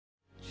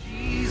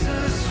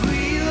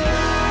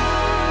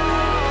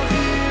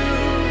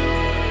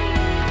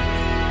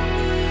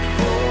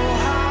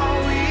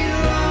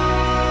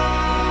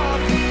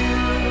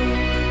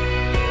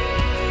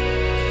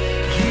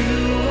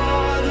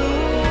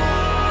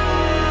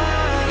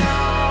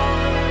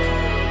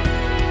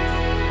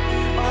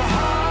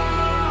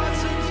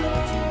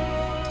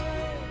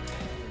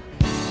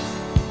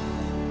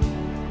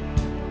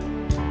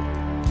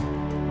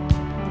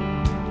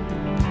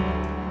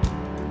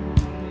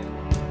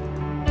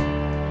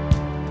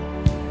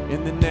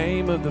In the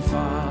name of the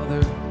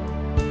Father,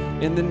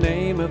 in the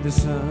name of the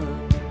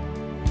Son,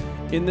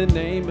 in the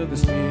name of the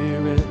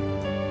Spirit,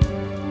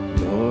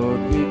 Lord,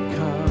 we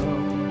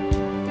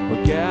come.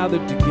 We're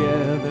gathered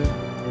together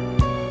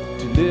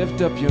to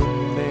lift up your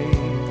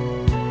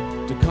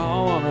name, to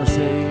call on our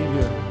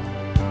Savior,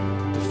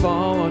 to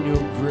fall on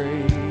your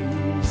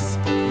grace.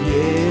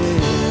 Yeah.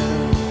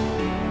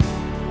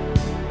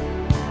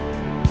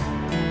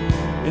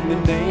 In the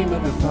name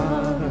of the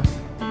Father,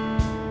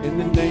 in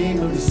the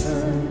name of the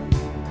Son,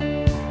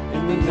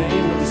 in the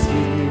name of the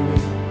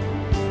Spirit,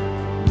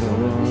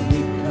 Lord,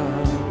 we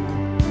come.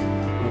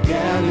 We're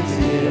gathered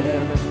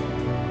together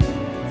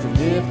to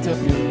lift up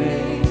your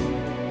name,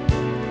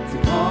 to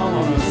call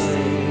on our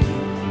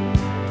Savior,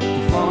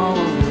 to fall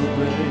on your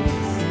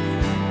grace.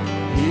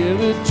 Hear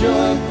the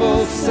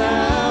joyful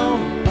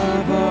sound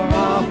of our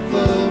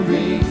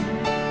offering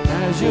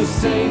as your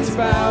saints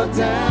bow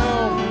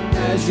down,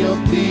 as your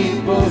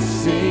people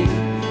sing.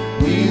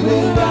 We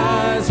will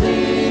rise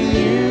with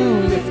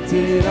you,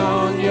 lifted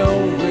on your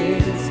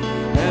wings,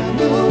 and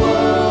the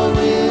world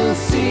will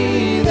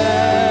see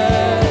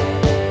that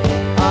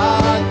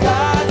our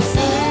God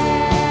saves,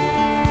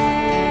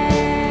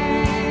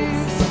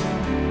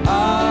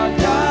 our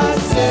God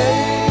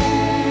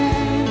saves.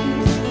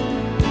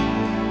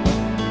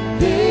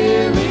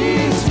 There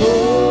is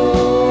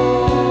hope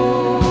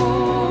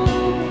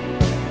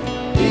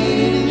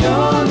in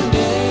your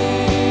name.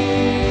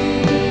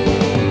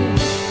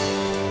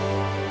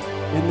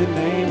 In the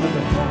name of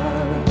the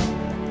Father,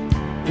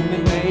 in the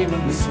name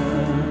of the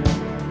Son,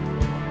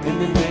 in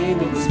the name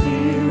of the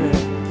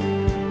Spirit,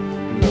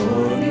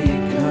 Lord, we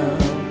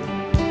come.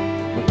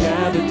 We're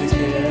gathered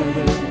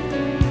together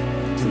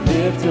to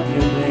lift up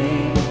your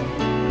name,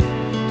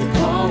 to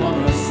call on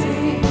our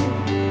Savior,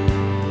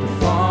 to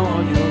fall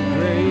on your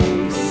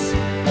grace.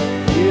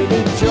 Hear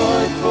the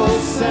joyful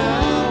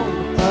sound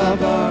of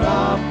our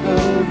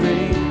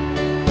offering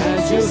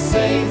as your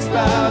saints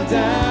bow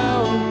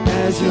down,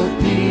 as your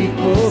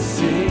people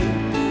sing.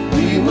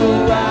 We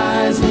will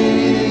rise with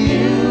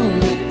you,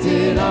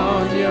 lifted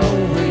on your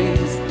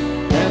wings,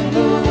 and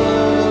the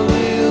world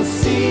will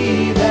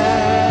see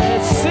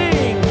that.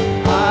 Sing!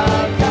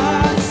 Our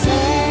God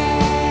saves,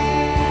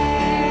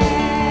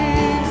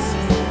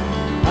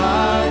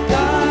 our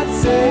God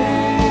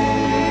saves.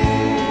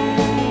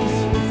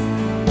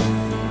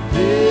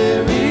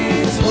 There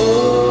is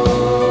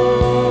hope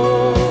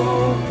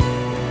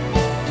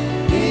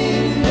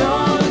in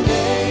your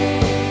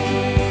name.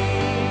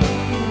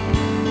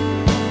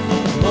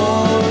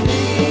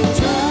 Morning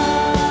drives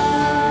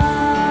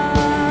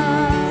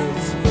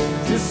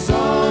to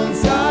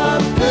songs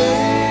of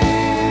praise.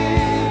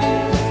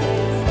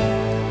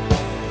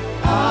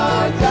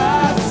 Our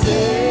God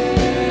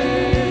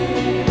saves.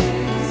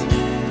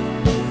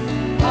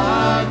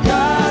 Our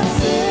God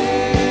saves.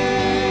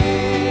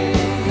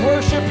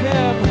 Worship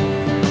Him.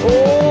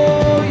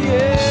 Oh yeah.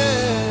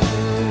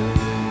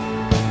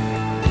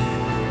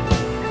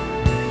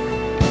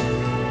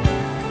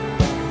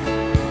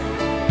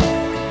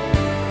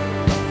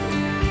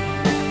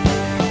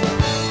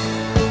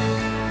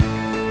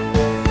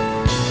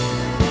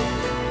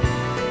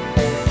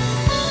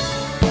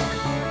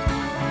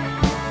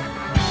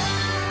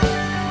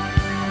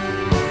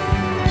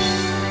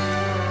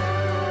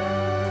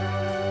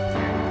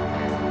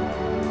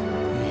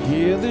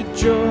 Hear the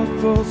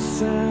joyful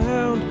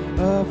sound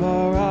of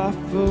our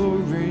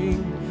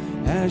offering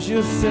as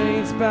your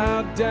saints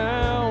bow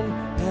down,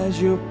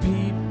 as your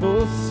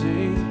people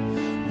sing.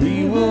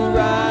 We will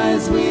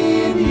rise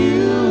with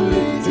you,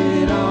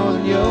 lifted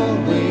on your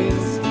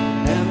wings,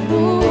 and the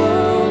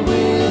world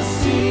will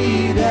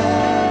see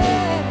that.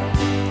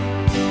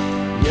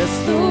 Yes,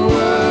 the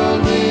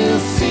world will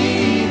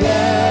see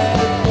that.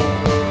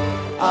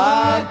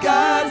 Our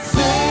God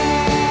saves.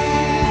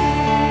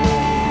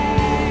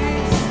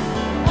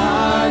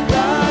 Our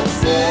God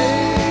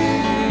saves.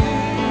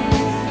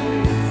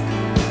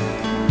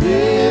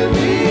 There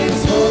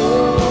is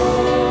hope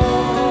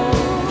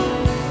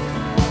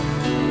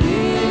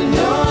in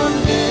your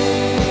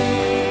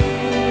name.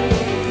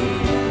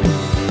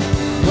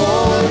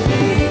 Lord,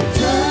 we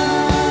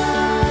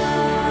rise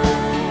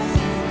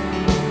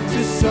to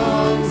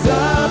songs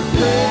of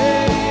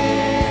praise.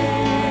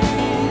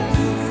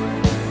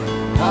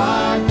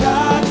 Our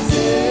God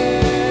saves.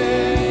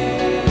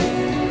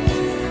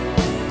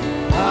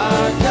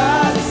 Our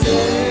God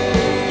saves.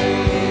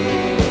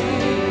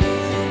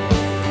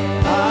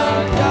 Our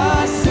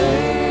God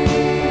saves.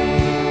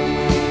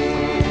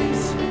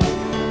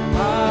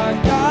 Our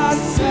God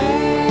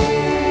saves.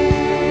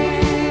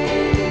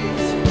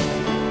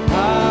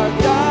 Our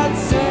God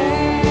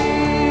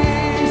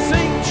saves.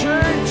 Sing,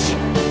 church.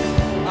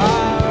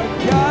 Our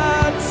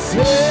God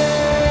saves.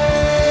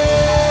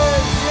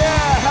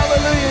 Yeah,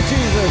 hallelujah,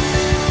 Jesus.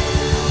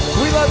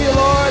 We love you,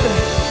 Lord.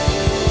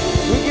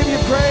 We give you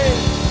praise.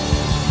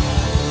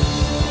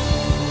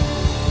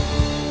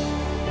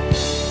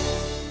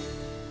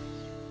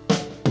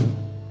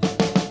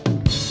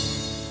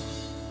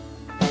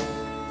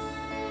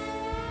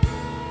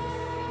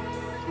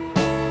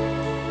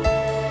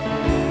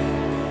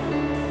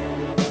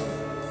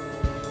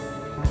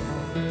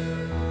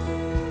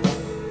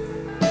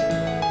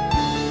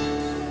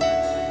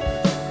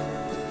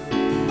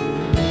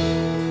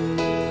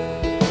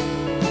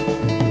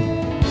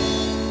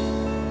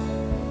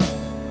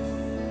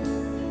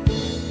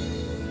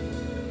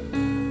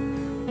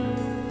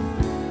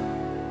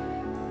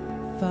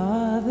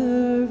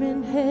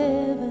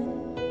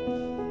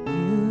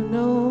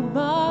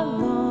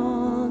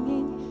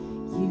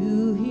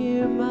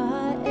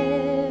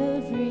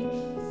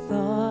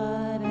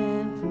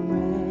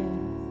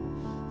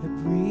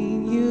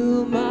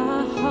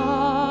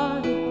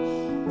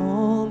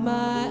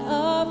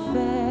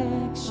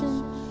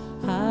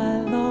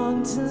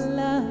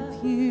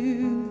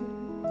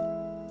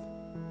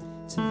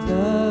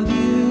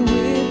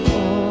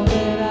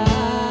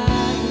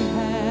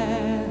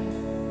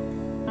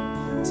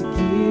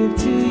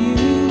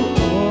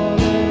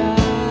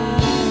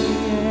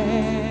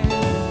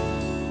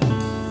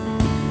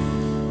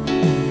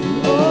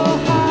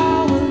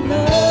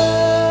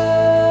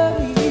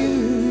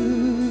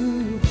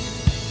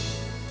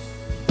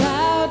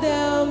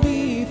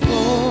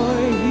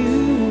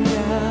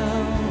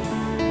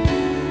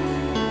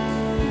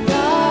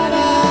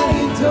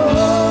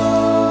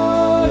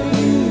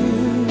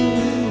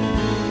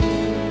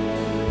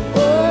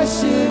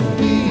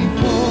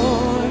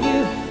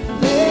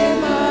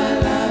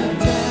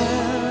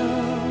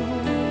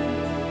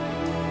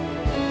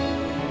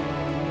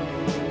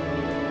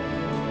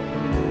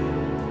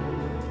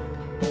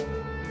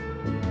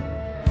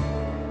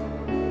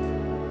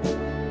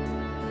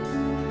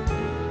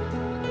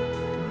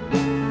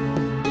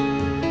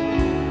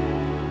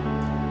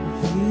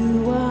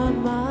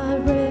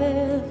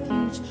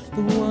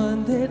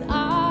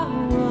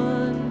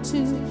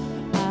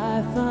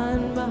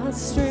 my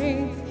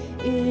strength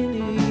in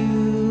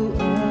you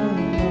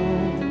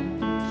alone.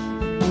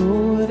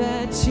 Know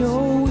that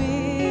you're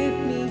with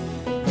me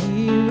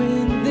here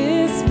in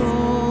this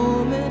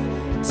moment.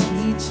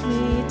 Teach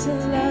me to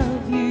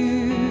love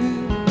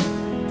you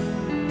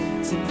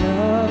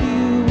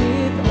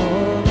with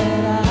all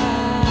that I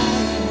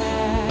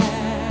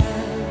have,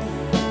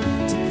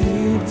 to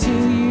give to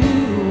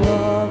you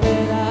all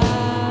that I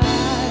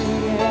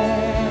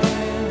am.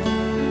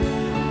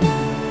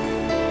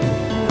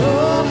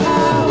 Oh,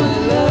 how I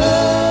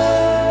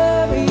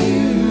love you.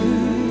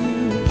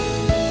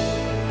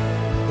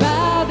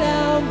 Bow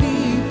down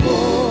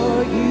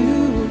before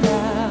you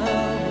now.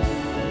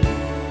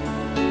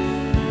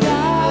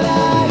 God, I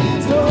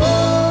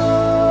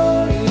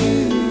adore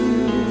you.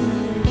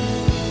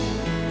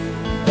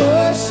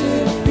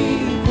 Worship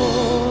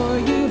before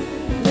you.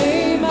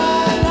 Lay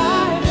my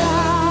life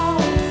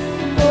down.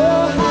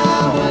 Oh,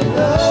 how I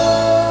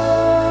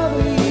love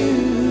you.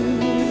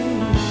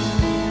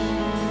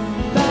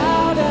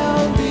 Bow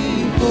down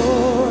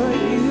before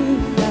you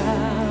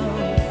now.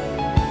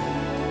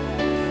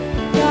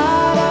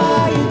 God, I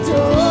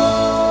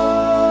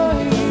adore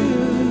you.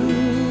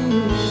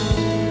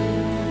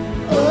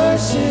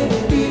 Worship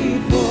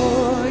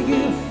before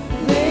you.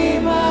 Lay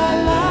my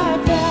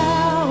life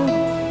down.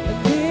 I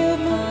give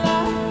my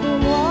life for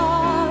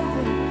one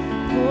thing,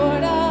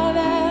 poured out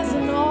as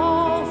an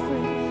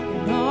offering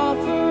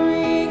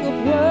of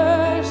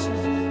worship,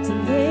 to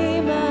lay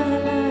my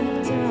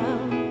life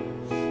down.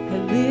 I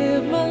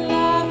live my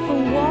life for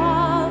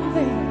one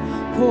thing,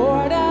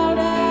 poured out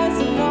as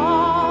an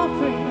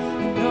offering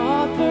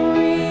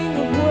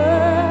of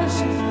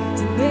worship,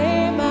 to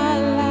lay my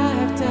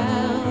life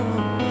down.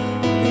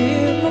 I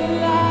live my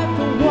life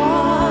for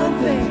one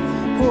thing,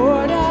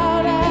 poured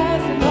out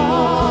as an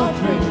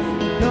offering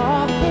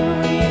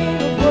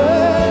of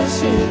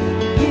worship,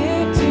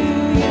 give to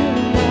you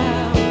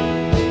now.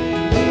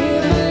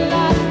 Live my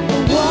life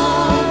for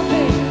one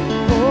thing,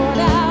 poured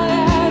out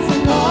as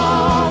an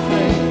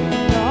offering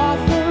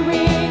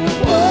of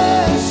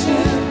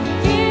worship,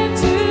 give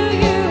to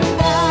you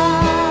now.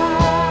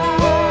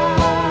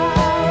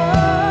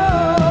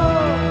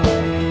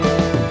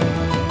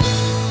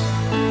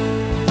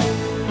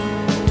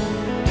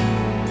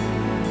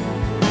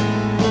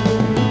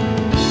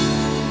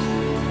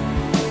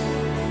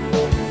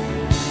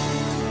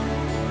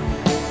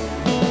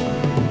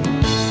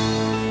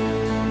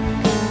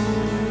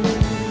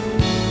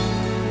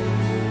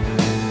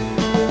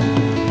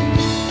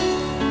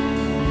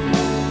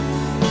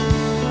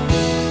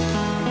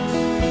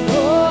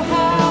 Oh,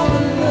 how I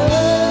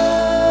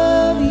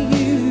love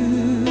you.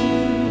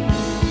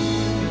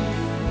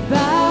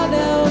 Bow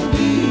down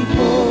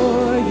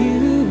before you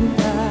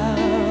now.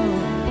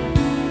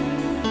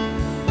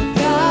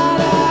 God,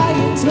 I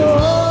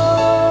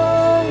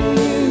adore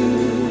you.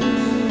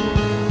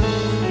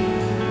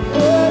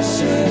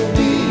 Worship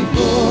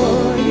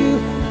before you.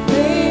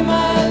 Lay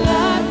my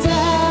life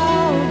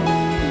down.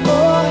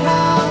 Oh,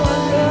 how I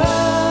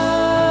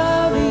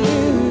love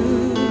you.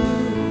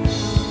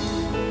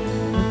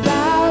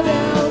 Bow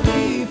down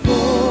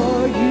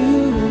before you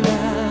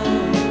now.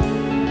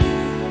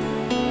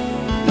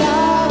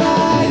 God, I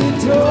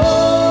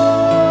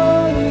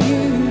adore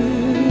you.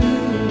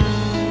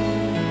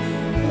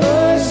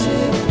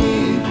 Worship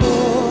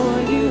before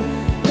you.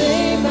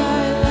 Lay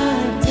my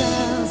life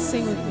down.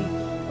 Sing with me.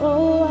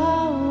 Oh,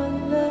 how I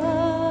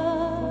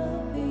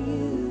love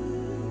you.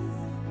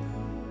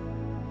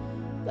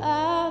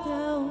 Bow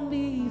down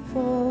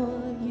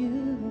before you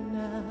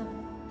now.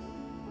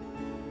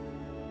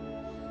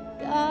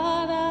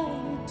 God, I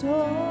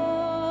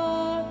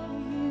adore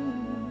you.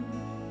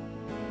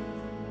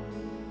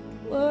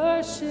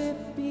 Worship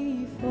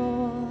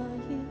before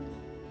you.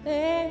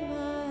 Lay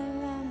my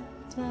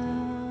life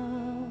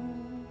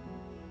down.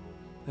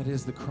 That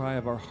is the cry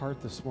of our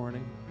heart this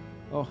morning.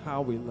 Oh,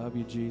 how we love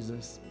you,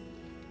 Jesus.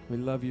 We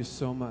love you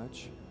so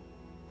much.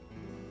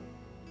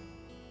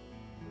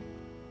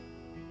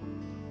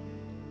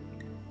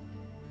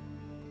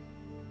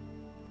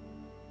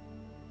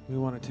 We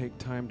want to take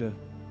time to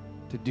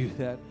do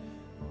that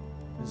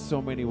in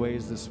so many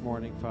ways this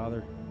morning,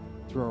 Father,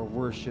 through our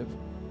worship,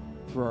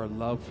 through our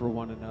love for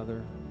one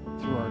another,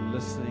 through our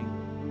listening.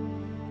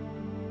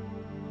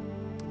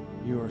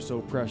 You are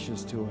so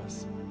precious to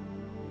us.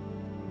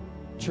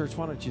 Church,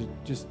 why don't you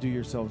just do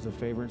yourselves a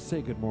favor and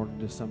say good morning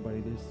to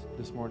somebody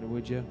this morning,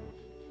 would you?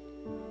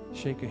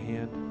 Shake a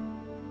hand.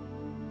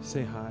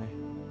 Say hi.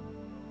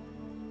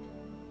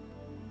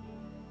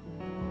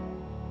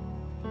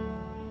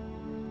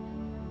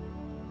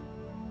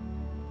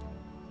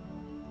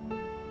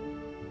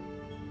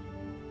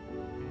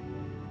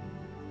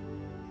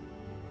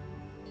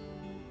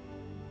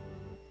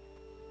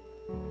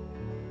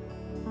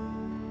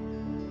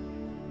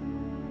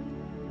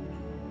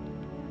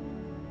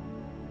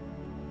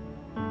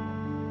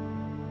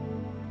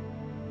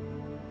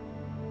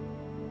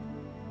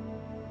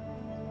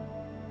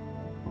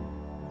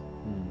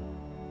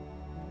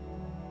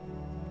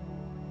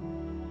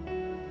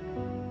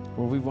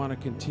 Well, we want to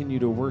continue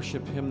to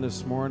worship him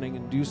this morning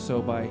and do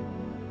so by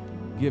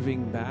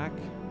giving back.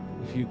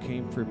 If you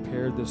came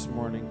prepared this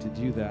morning to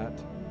do that,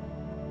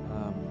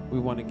 we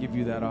want to give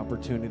you that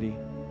opportunity.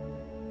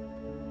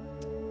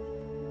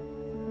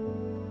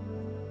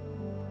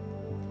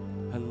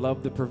 I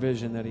love the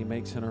provision that he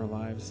makes in our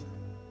lives.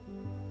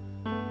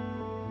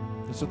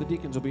 And so the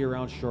deacons will be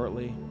around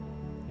shortly,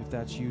 if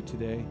that's you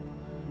today.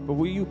 But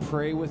will you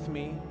pray with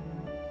me?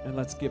 And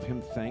let's give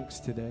him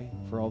thanks today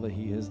for all that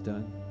he has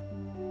done.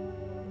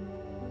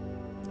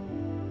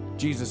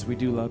 Jesus, we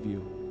do love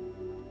you.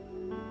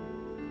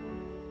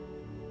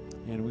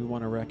 And we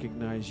want to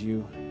recognize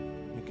you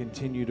and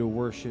continue to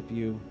worship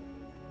you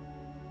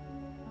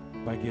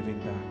by giving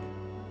back.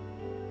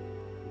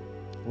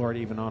 Lord,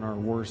 even on our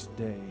worst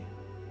day,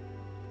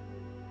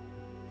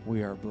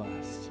 we are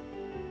blessed.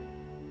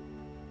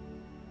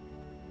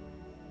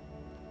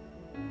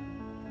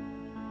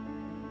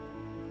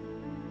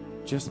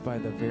 Just by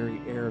the very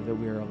air that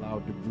we are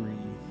allowed to breathe,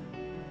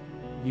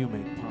 you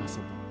make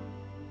possible.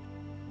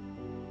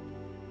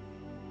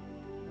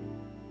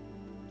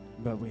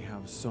 But we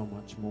have so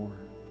much more.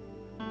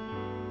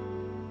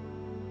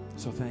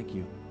 So thank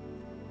you.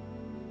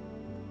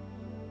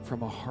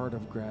 From a heart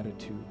of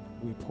gratitude,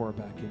 we pour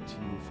back into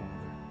you,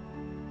 Father.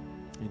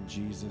 In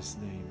Jesus'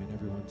 name. And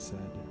everyone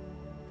said,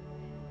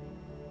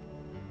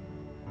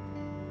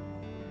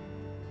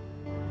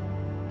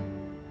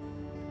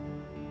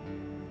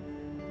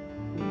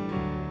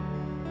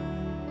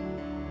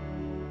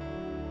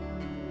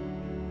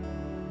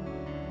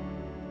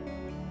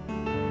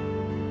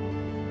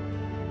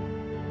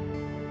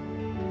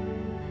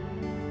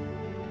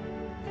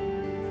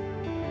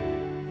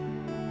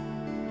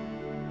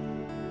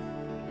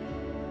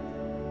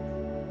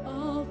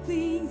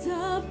 things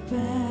are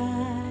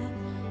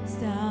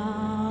passed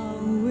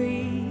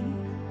away.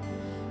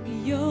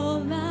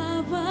 You'll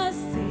never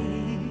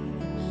see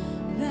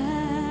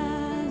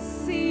the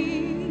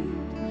sea.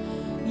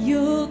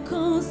 Your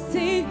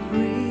constant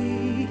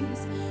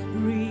grace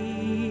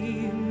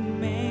remains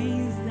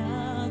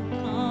the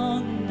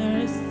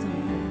cornerstone.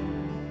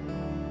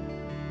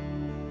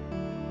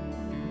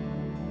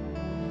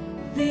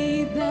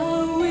 They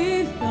that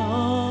with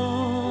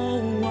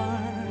all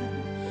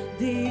one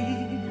day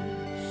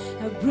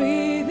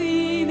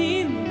breathing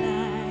in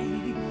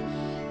life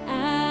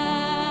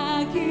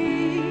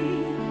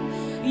again,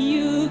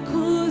 you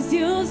cause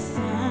your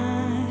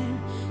sun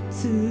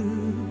to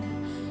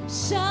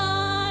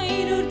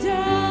shine on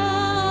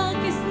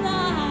darkest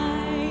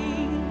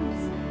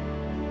nights.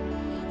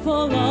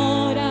 For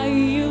Lord,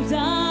 you've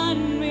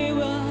done me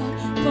well.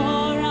 For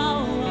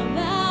our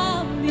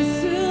love,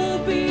 this will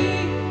be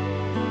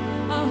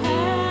our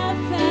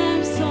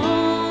half-time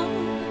song.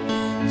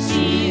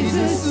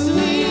 Jesus,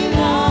 we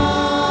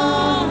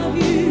love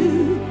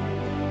you.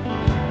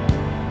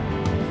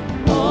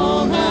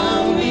 Oh,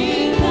 how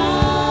we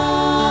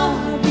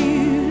love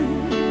you.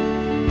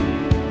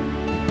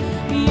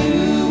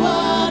 You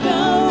are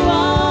the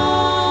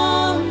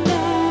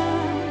wonder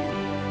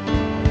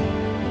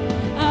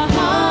our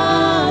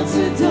hearts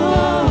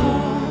adore.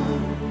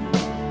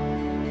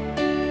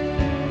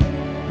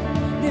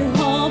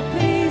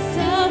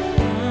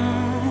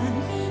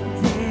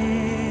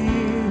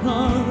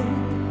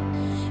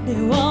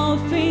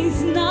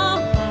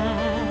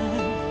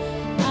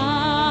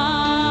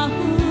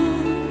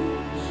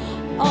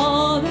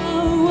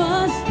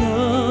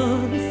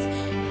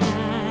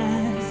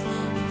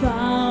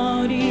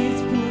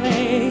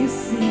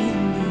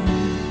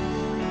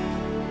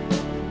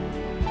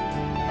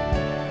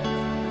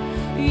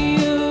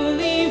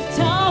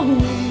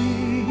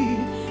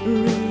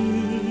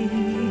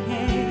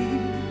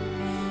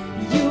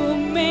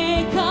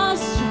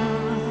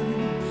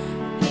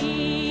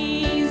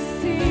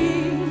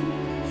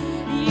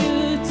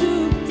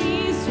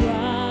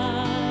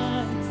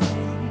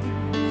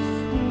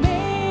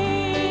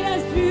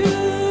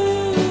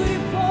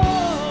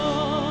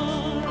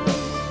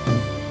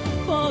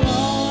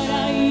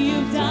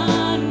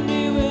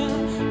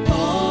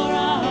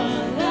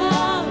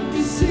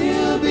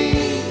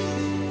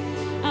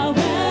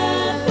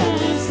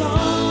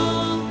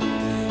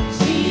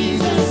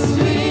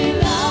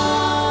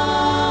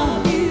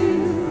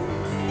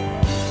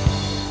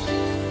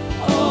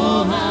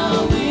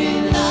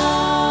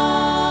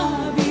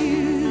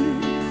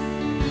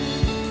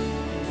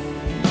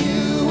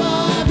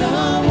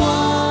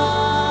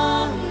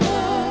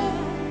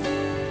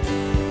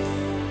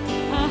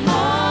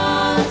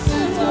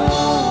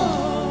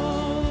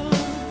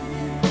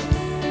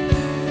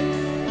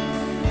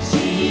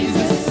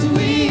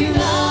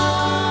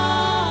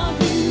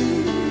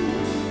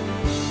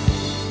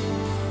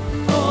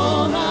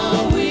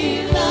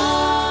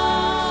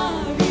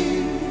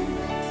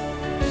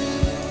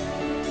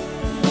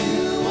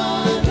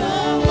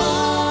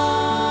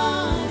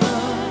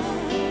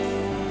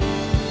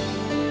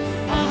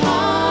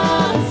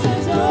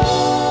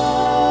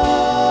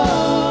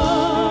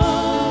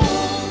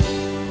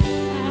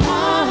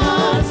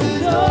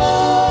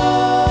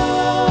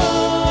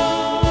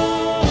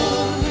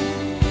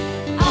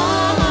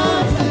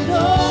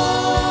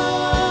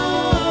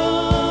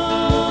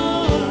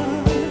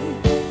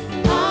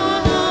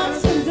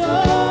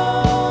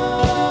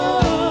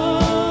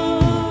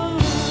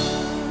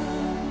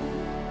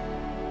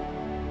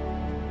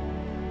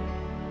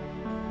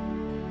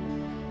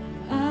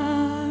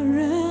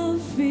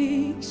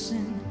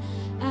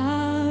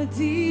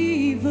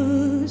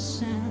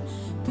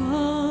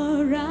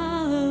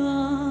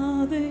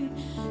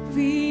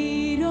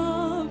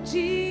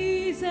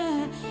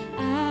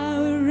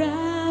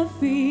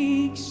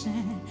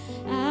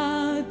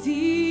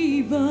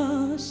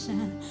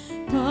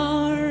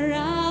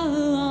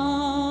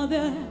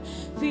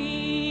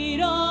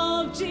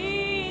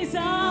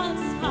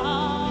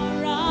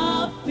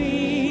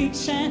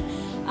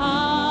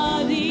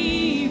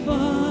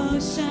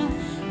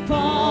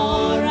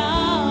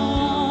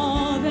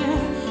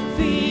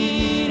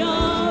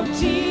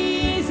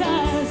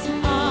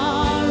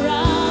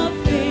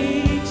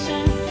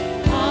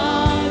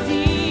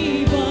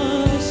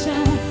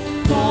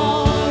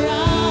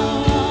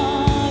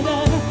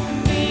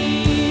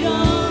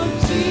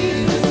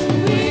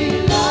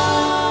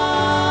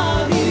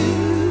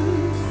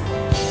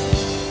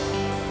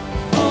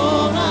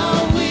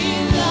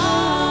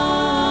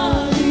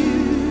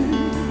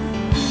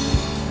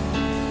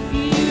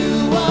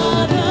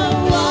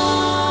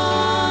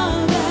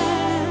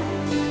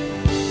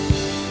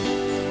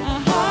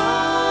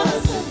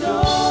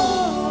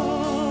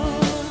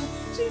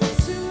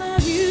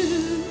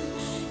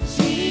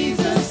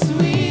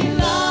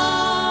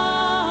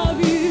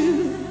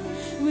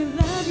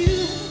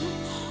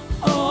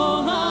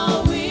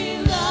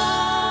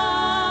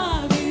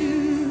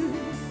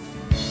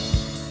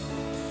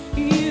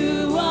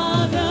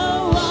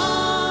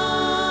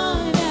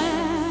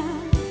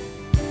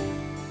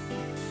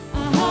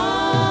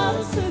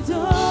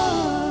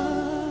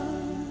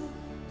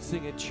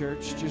 Sing it,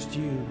 church, just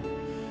you.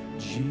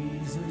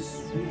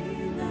 Jesus, we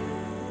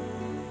love.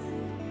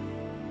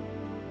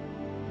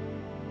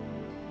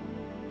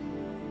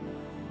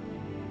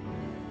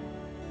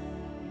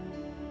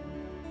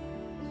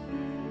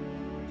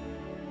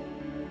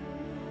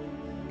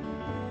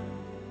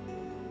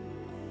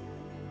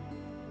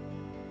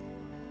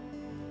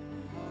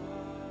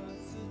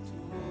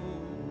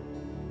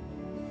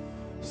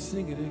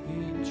 Sing it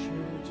again,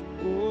 church.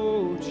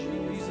 Oh,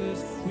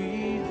 Jesus,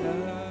 we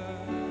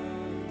love you.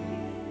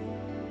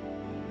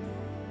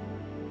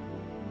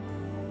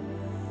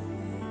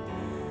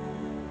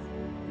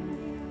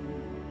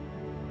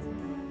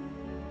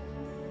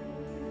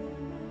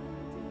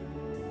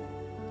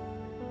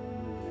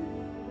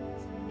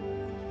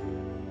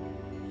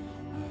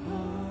 Our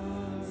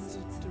hearts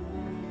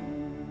adore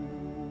you.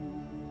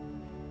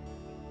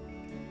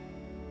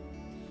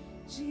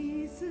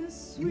 Jesus,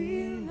 we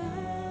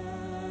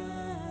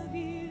love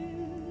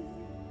you.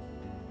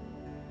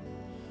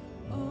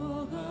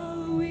 Oh, how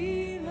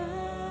we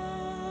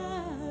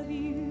love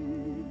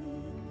you.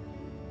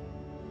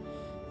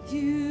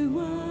 You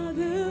are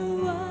the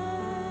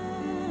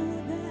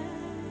one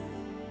that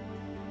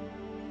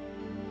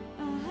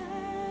our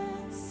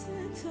hearts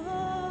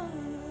adore.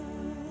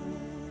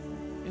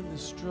 In the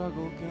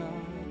struggle,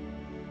 God,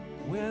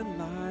 when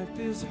life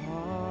is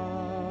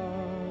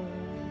hard,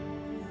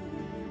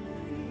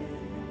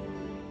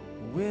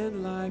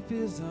 when life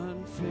is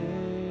unfair,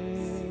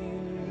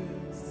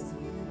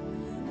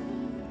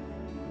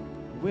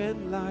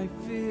 when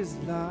life is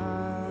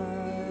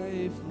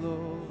life,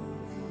 Lord,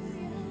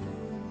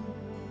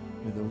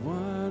 you're the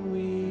one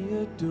we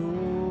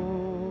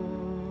adore.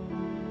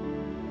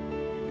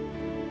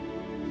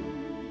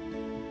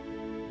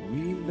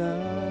 We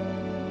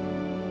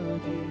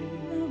love you.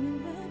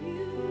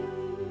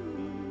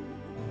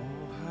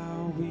 Oh, how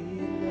we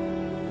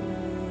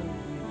love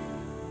you.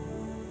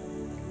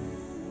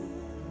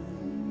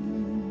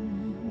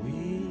 We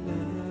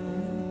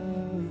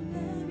love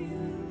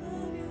you.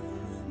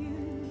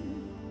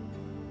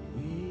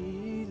 We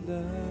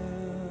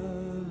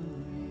love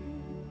you.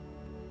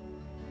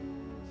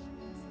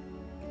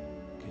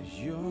 'Cause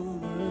your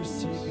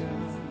mercy,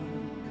 God,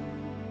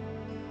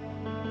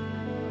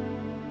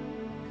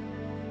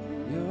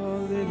 your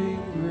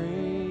living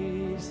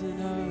grace in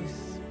us.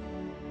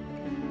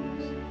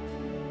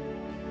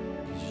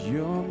 'Cause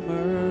your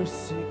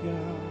mercy,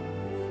 God,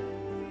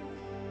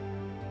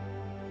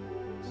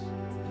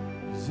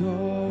 is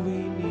all we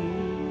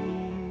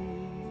need.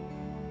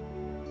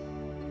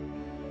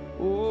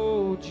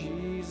 Oh,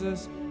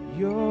 Jesus,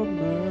 your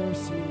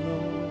mercy,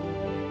 Lord,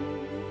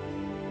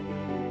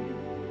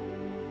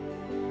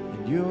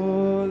 and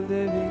your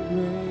living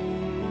grace.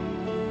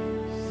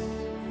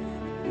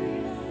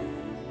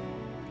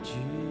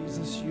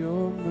 Jesus,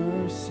 your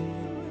mercy.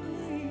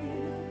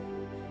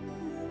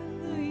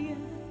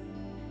 Hallelujah.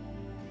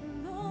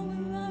 Lord, we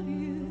love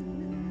you.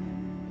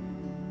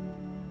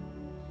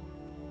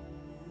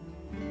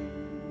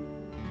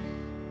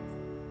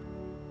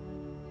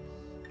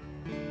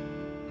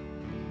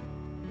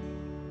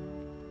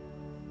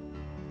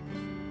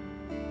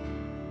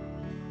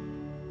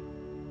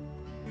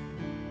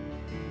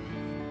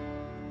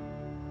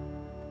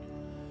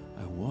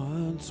 I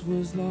once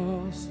was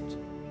lost,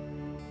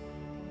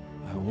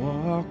 I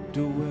walked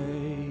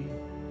away.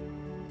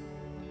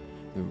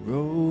 The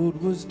road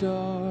was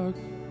dark,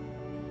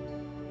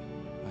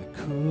 I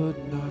could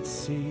not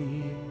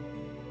see.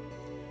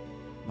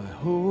 My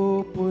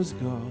hope was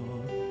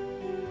gone,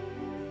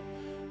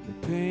 the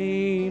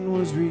pain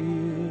was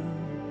real,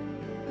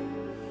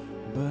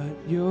 but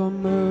your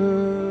mercy,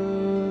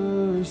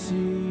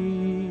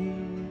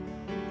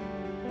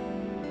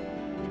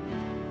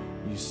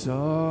 you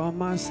saw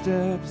my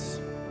steps,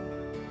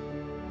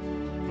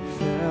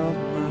 felt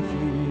my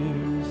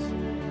fears,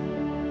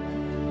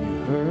 you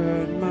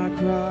heard my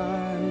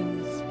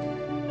cries,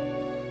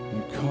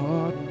 you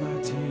caught my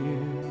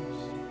tears,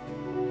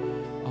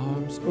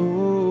 arms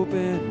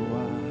open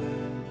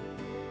wide,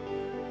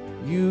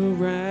 you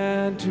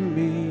ran to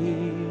me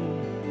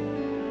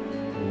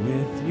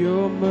with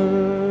your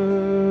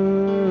mercy.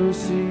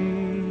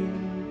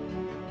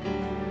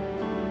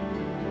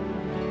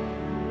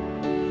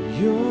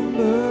 Your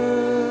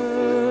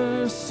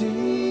mercy,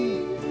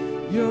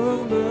 your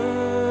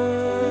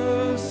mercy.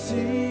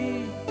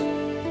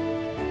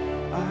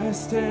 I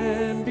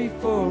stand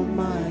before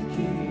my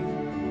King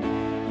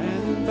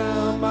and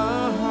bow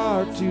my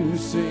heart to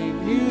sing.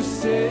 You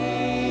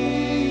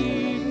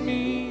saved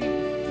me,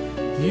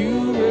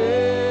 you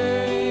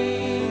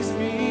raised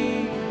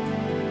me,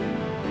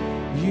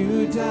 you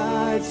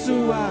died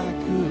so I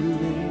could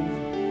live.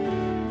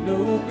 No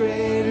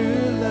greater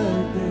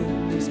love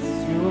than this,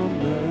 your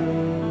mercy.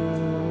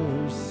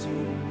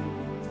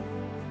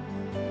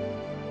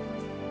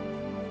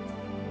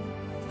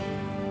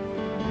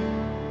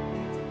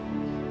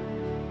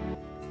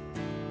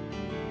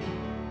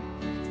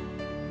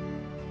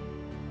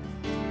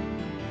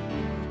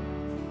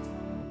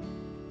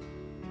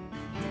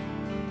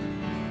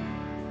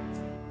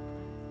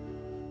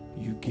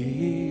 You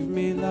gave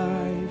me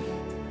life,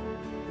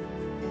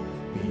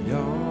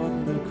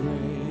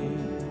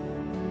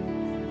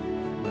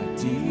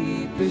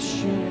 deepest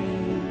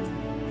shame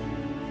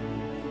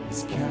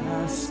is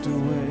cast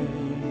away.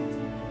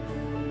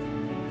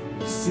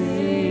 We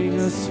sing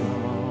a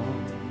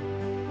song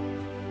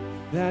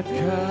that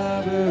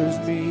covers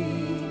me.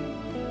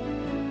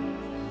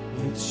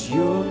 It's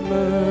your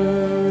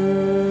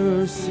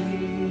mercy,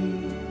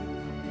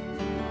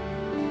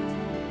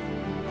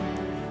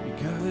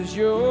 because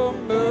your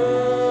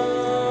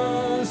mercy,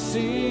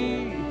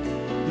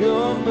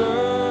 your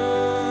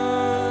mercy.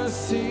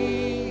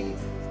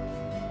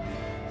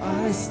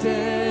 I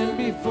stand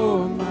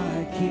before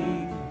my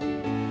King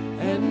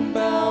and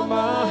bow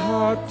my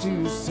heart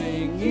to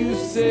sing. You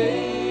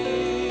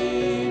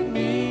save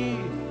me,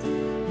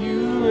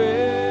 you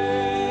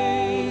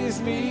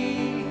raise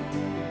me.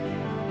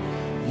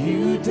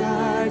 You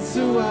died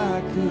so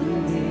I could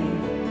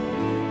live.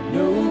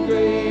 No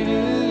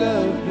greater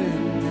love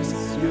than this.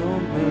 Your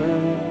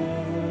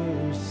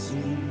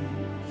mercy,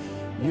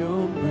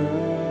 your mercy.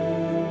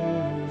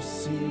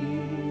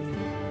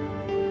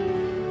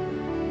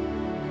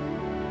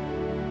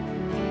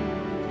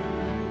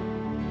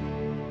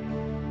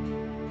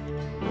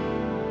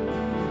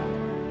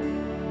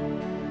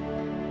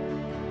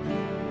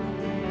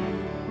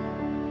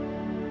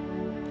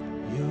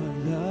 Your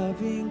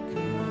loving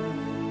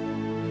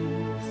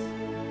kindness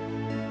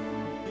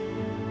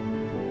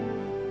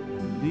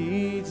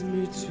leads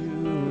me to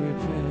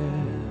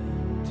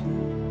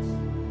repentance.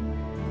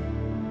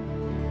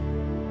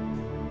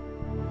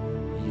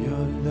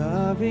 Your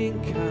loving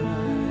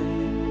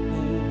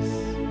kindness,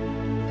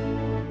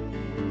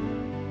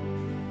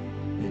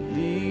 it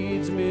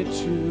leads me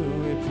to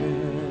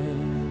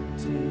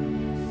repentance.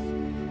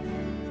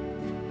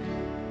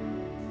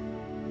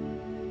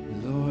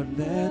 Lord,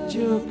 let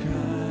your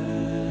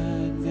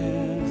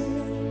kindness,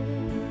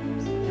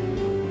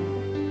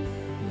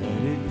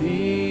 let it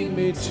lead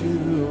me to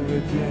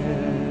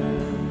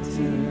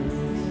repentance.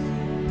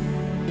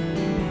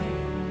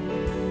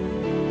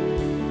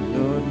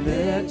 Lord,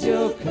 let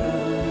your kindness,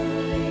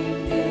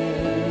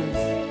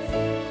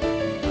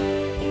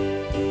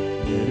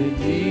 let it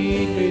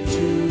lead me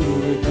to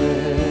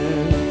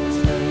repentance.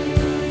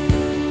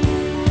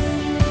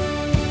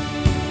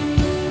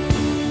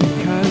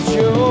 Because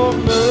your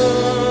mercy,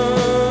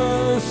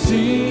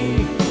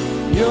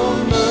 your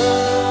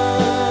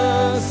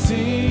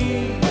mercy,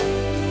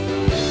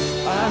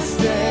 I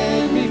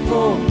stand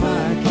before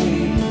my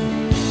King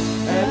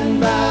and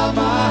bow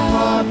my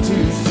heart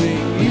to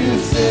sing. You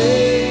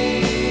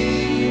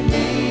save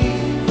me,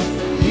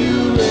 you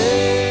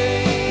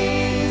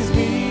raise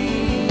me.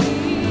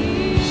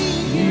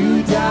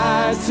 You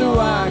died so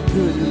I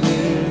could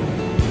live.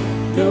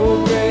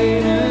 No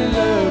greater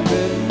love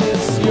than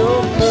this.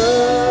 Your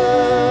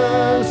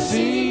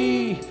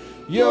mercy,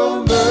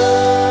 your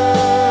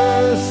mercy.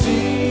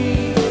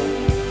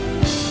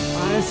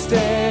 I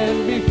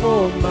stand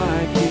before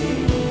my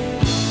King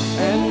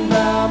and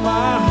bow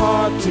my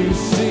heart to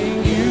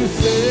sing. You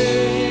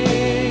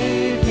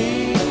save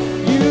me,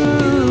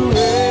 you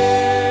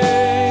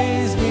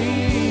raise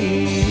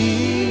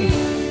me.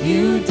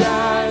 You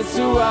died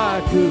so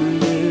I could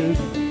live.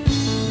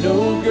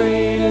 No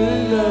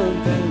greater love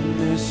than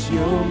this.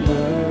 Your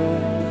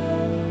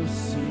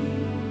mercy,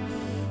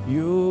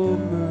 your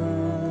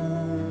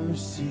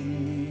mercy.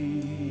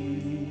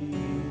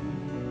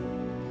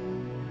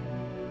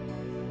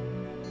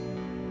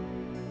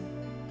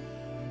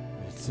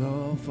 It's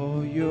all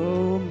for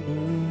your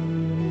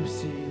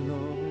mercy,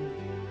 Lord.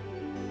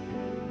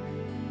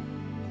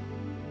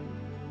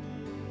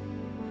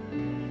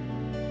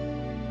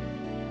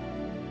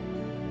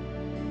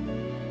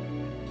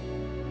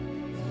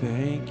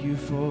 Thank you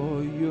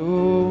for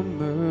your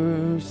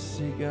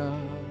mercy, God.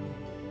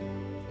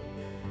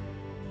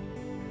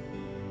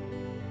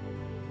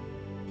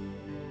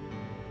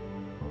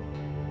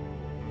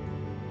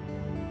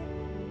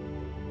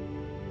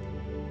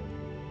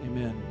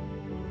 Amen.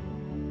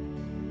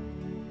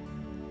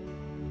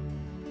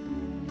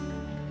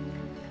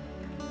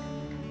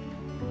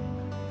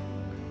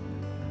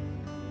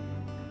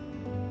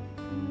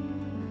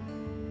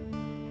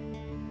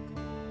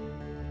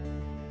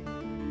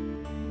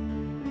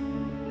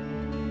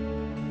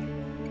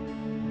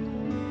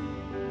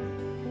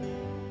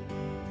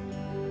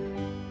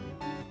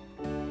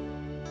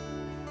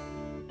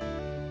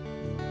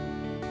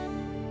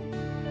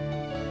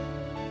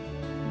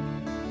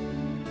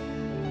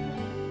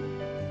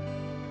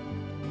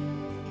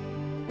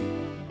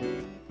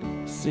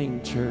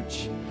 Sing,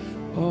 church.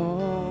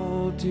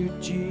 All to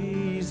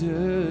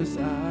Jesus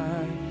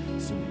I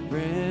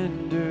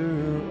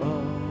surrender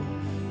all.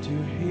 To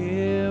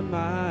him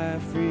I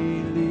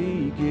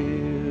freely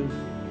give.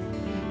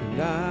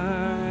 And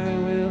I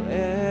will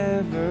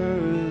ever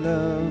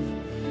love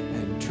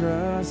and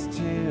trust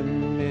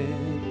him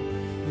in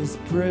his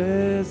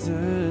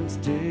presence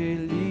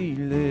daily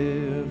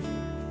live.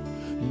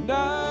 And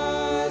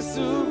I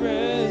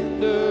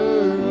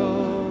surrender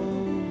all.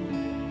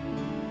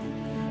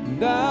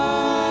 And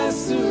I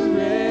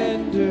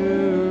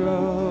surrender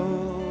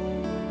all,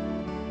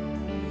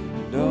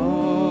 and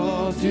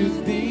all to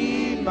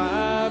thee,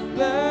 my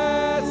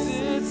blessed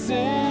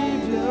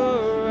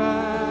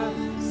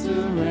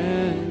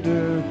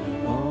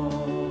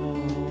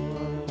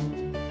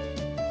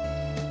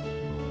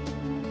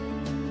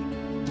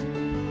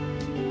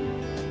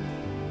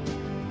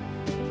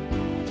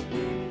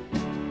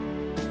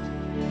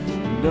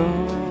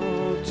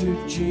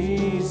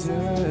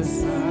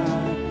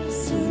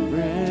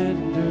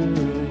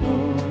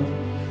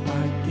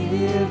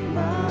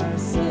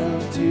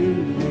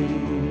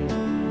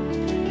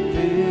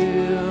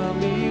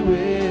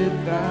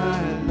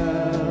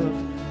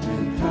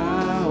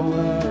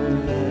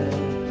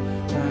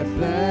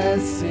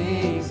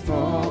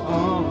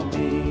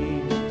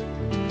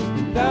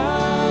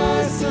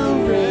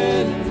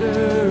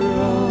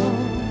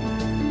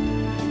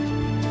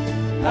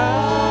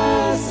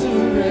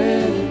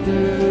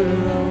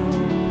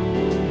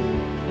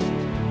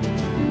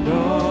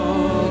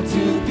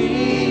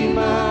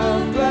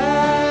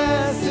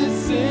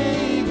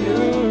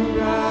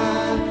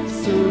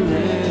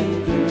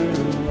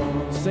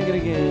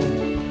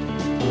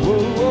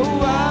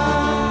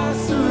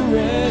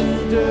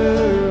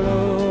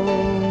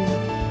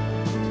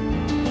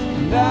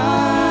and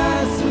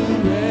I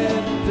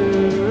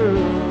surrender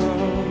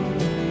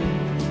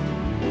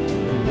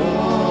and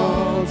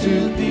all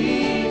to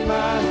thee,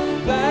 my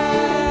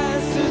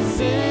blessed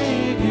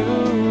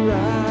Savior,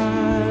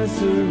 I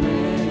surrender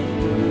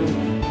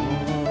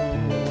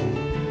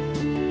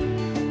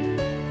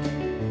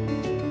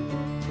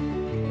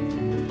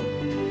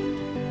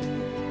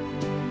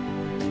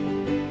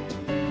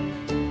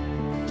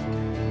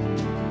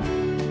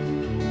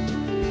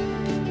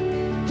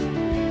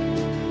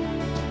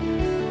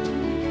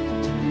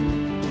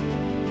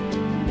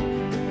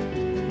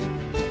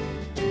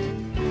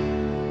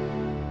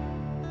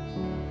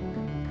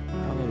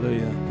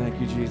Hallelujah.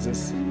 Thank you,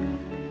 Jesus.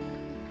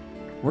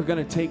 We're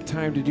going to take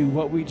time to do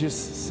what we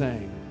just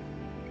sang.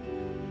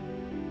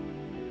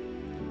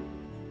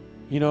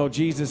 You know,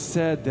 Jesus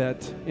said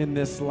that in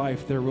this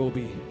life there will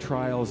be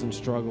trials and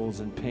struggles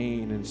and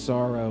pain and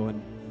sorrow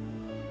and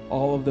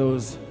all of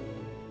those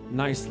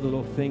nice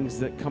little things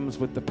that comes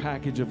with the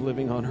package of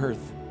living on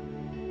earth,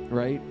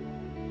 right?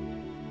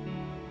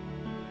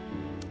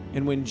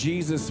 And when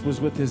Jesus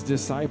was with his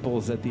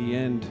disciples at the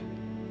end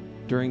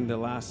during the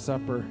Last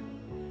Supper,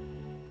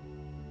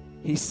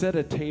 he set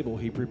a table,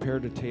 he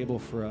prepared a table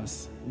for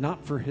us,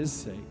 not for his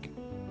sake,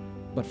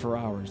 but for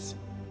ours.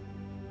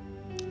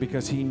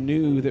 Because he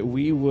knew that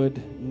we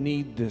would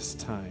need this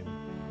time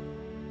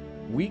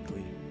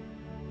weekly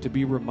to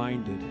be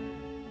reminded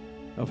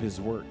of his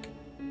work.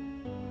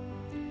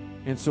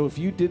 And so if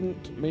you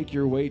didn't make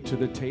your way to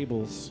the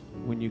tables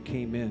when you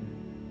came in,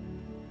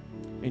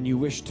 and you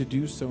wish to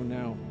do so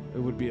now, it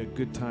would be a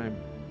good time.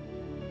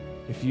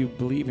 If you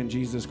believe in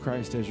Jesus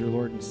Christ as your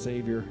Lord and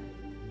Savior,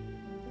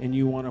 and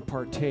you want to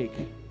partake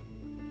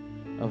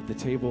of the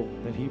table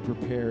that he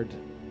prepared,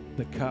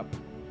 the cup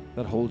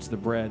that holds the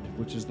bread,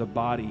 which is the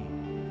body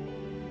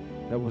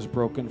that was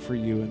broken for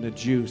you, and the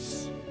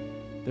juice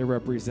that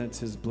represents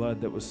his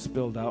blood that was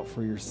spilled out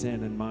for your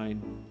sin and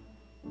mine,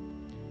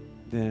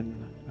 then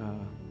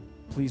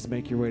please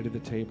make your way to the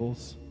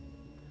tables.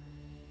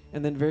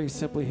 And then very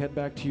simply head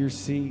back to your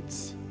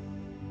seats.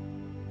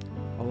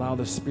 Allow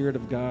the Spirit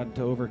of God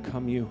to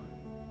overcome you.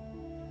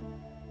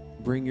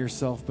 Bring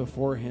yourself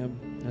before him.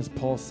 As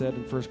Paul said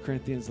in 1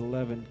 Corinthians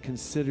 11,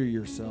 consider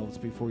yourselves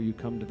before you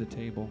come to the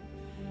table.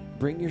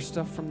 Bring your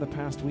stuff from the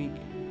past week,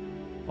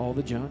 all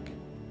the junk,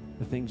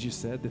 the things you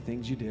said, the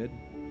things you did.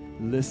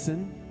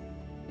 Listen.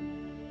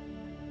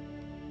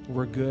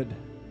 We're good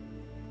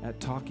at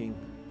talking,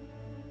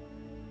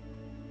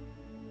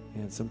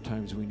 and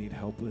sometimes we need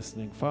help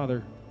listening.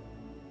 Father,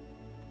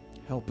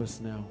 help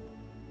us now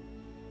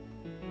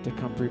to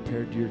come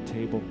prepared to your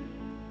table.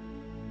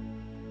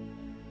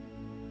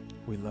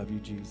 We love you,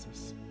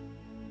 Jesus.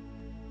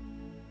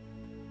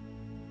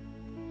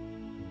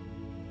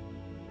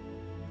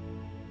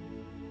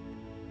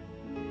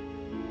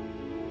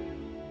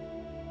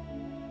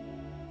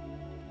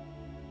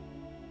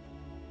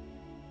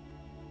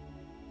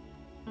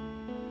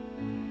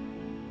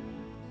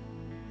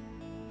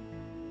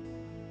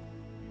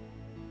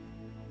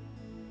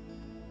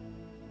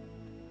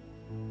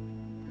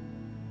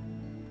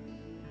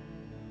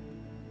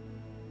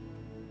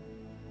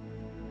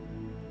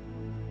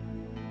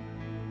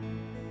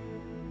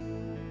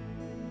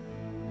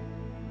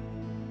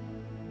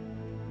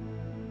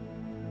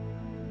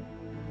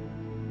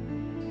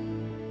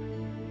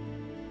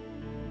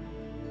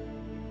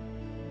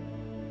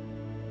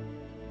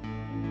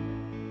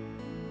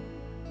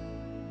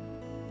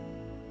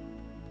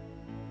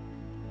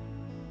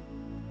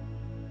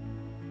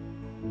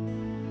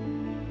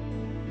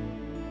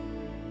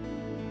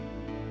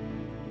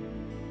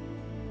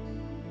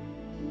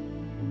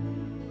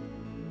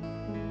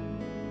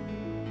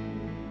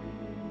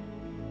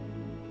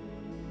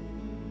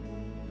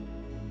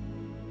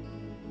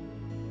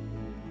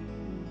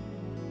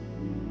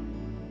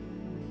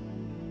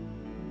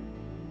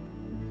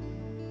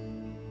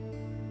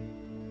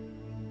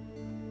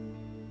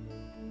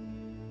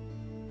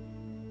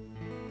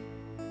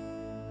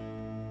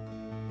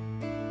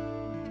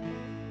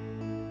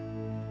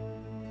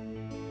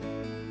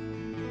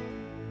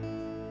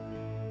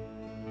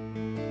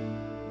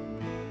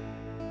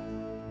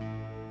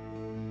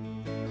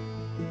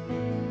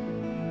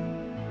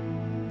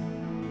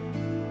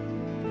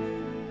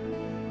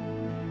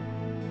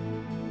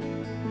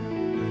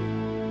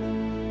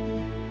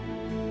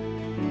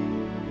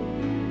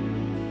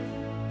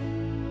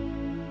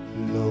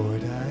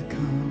 Lord, I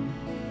come,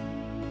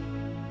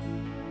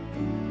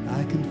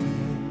 I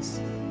confess,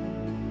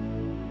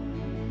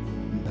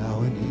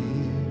 bowing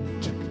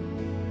here to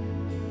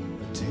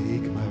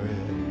take my rest.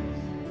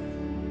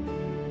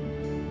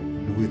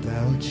 And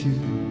without you,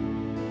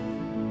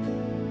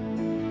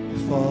 I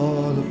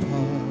fall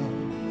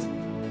apart.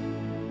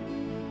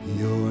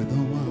 You're the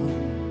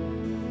one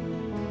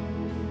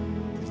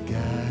that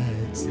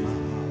guides my heart.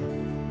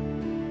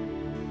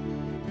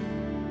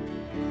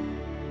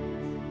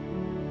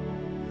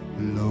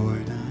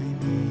 Lord, I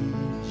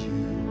need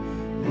you.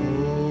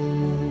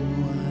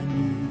 Oh, I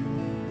need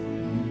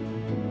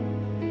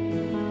you.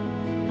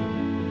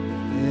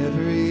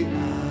 Every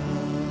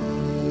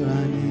hour I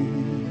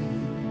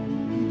need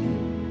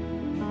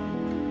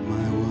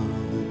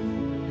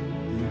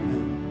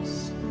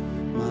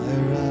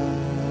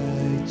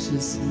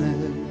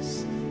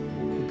righteousness.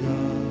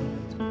 God,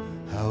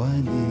 how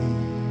I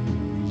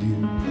need you.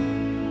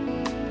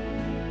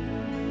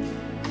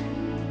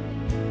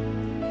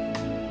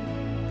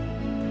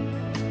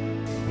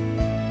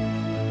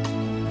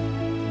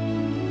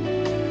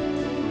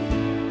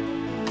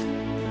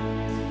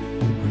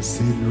 Where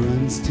sin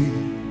runs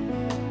deep,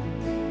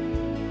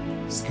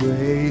 His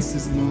grace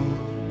is more.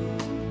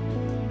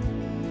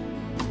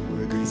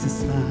 Where grace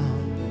is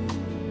found,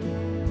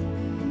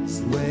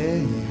 is where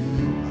you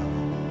are.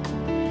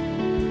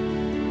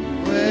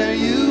 Where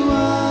you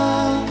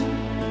are,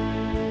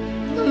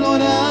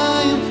 Lord,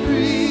 I am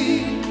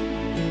free.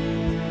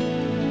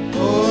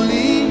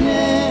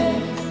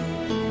 Holiness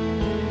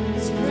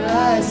is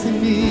Christ in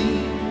me.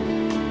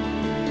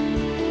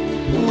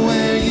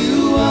 Where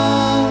you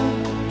are,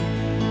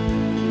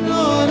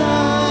 Lord,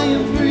 I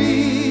am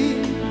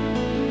free.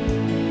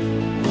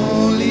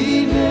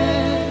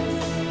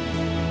 Holiness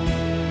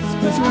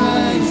is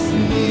Christ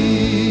in me.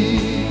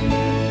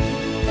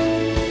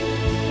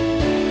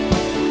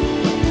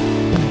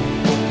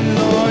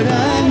 Lord, I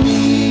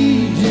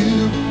need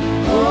you.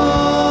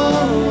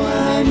 Oh,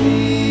 I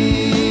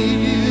need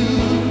you.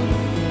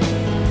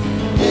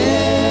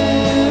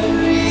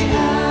 Every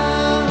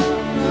hour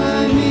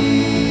I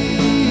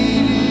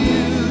need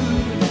you.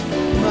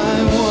 My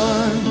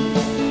one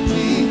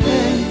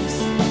defense,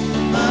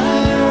 my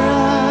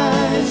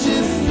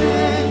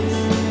righteousness.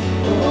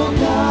 Oh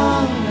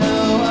God,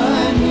 how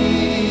I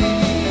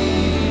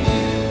need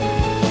you.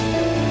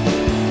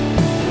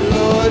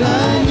 Lord, I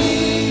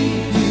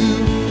need you.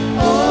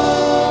 Oh,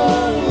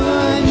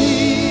 I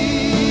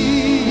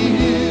need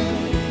you.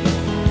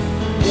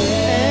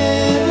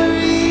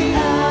 Every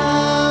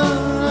hour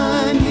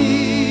I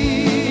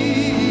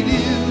need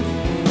you.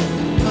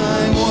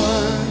 My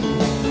one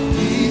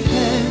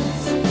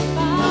defense,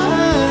 my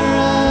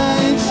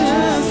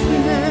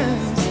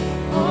righteousness.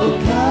 Oh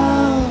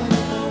God,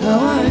 how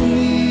I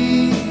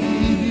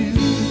need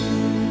you.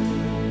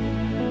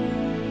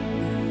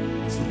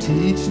 So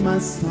teach my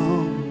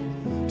song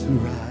to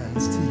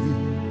rise to you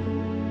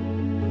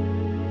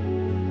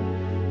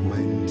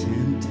when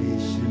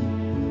temptation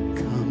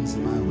comes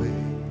my way,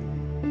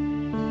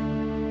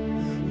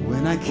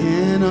 when I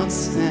cannot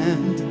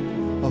stand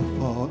or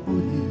fall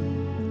on you.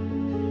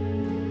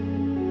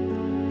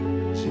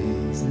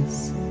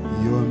 Jesus,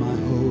 you're my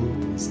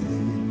hope and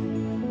stay.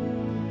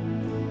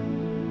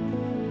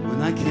 When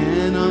I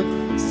cannot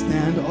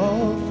stand or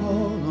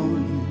fall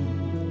on you.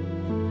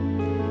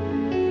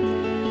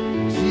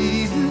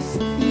 Jesus,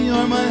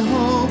 you're my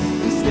hope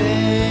and stay.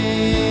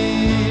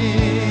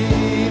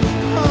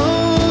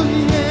 Oh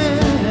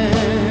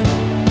yeah,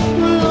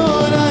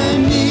 Lord, I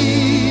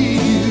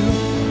need you.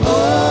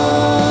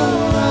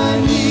 Oh, I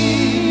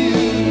need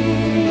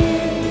you.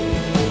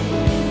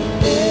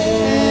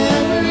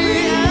 Every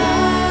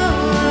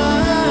hour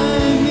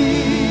I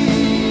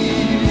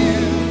need you.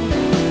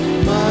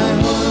 My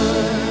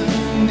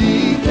one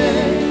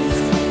defense,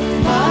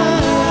 my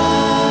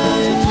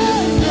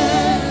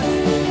righteousness.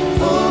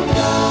 Oh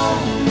God,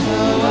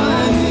 how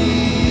I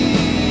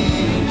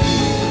need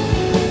you.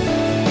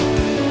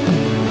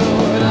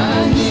 Lord, I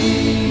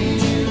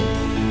need you.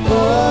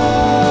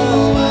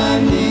 Oh, I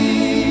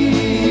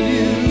need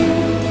you.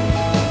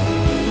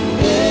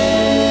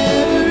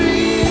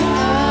 Every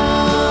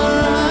hour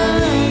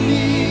I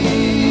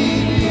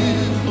need you.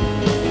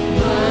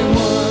 My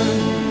one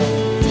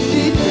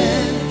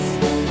defense,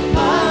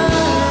 my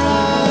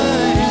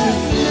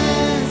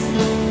righteousness.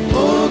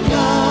 Oh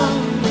God,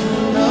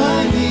 how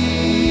I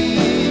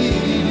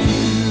need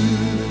you.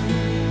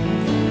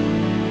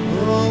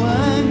 Oh,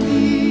 I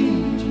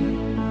need you.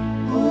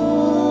 Oh,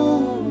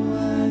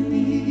 I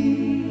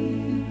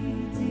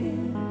need you.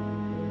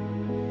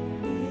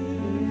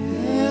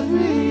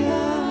 Every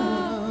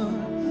hour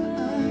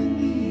I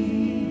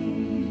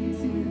need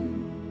you.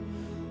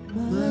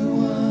 My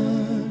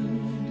one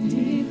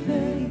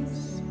defense,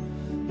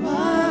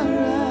 my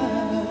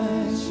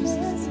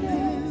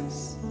righteousness.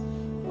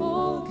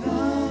 Oh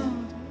God,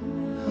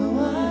 how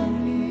I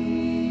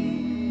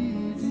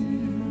need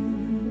you.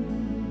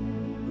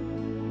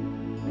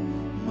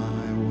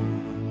 My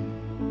one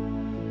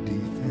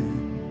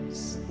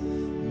defense,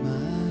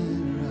 my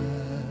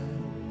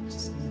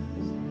righteousness.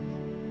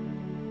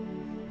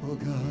 Oh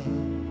God,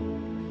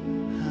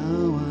 how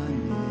I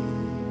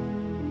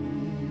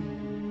need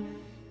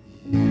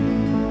you.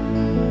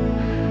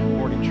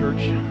 Morning,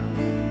 church.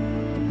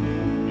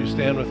 Would you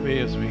stand with me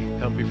as we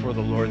come before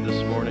the Lord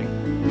this morning?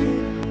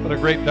 What a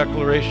great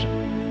declaration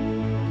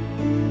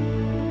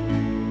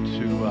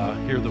to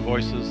hear the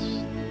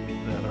voices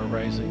that are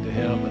rising to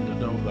Him and to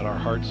know that our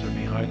hearts are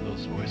behind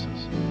those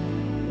voices.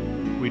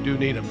 We do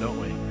need Him, don't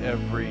we?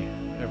 Every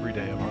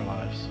day of our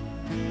lives.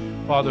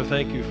 Father,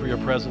 thank you for your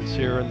presence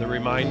here and the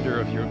reminder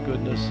of your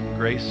goodness and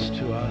grace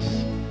to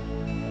us.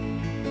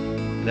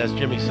 And as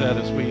Jimmy said,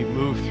 as we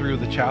move through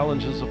the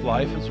challenges of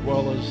life as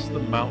well as the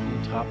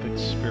mountaintop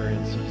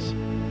experiences,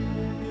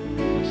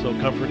 it's so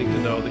comforting to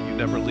know that you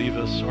never leave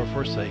us or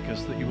forsake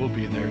us, that you will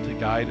be there to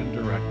guide and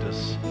direct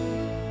us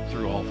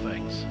through all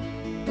things.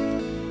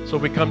 So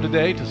we come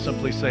today to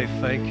simply say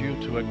thank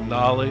you, to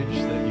acknowledge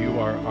that you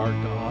are our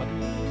God,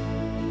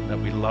 that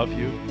we love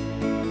you.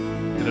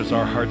 It is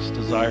our heart's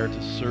desire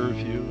to serve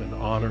you and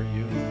honor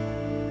you,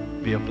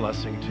 be a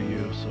blessing to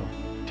you. So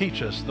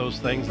teach us those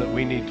things that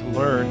we need to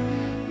learn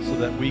so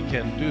that we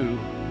can do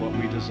what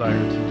we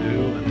desire to do.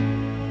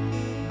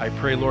 And I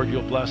pray, Lord,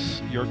 you'll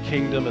bless your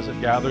kingdom as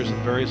it gathers in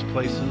various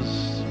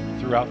places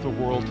throughout the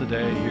world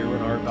today, here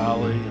in our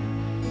valley and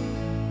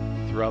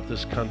throughout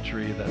this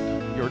country,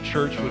 that your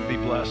church would be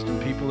blessed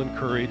and people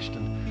encouraged.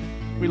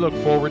 And we look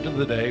forward to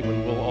the day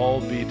when we'll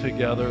all be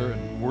together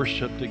and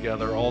worship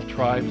together, all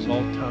tribes,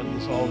 all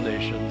tongues, all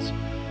nations,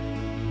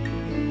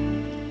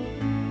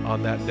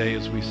 on that day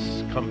as we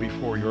come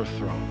before your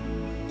throne.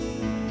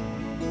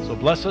 So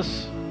bless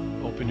us.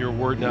 Open your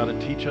word now to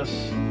teach us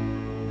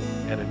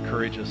and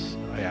encourage us,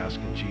 I ask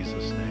in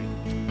Jesus' name.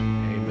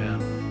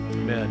 Amen.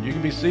 Amen. You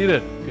can be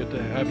seated. Good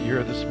to have you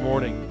here this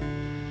morning.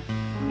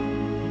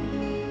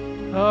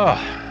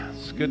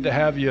 It's good to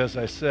have you, as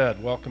I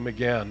said. Welcome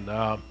again.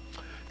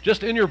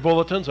 Just in your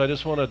bulletins, I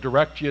just want to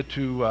direct you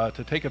to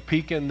take a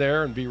peek in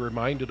there and be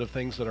reminded of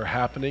things that are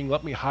happening.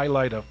 Let me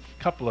highlight a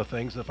couple of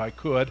things, if I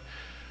could.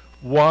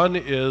 One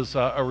is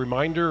a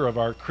reminder of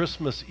our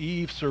Christmas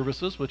Eve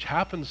services, which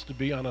happens to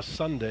be on a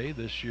Sunday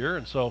this year.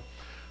 And so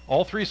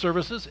all three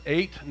services,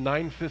 8,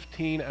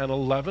 9:15, and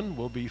 11,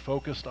 will be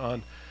focused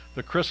on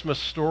the Christmas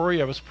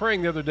story. I was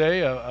praying the other day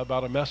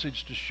about a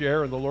message to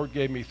share, and the Lord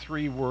gave me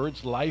 3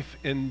 words: life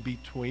in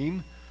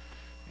between.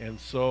 And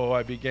so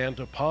I began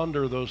to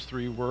ponder those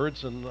 3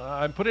 words, and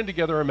I'm putting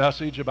together a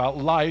message about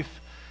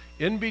life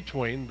in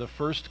between the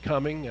first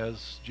coming,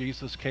 as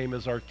Jesus came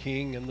as our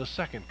King, and the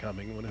second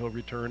coming, when he'll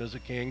return as a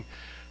King,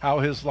 how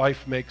his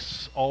life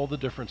makes all the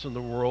difference in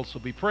the world. So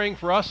be praying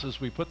for us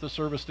as we put the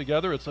service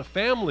together. It's a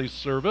family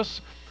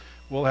service.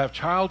 We'll have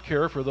child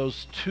care for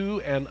those 2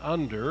 and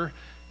under.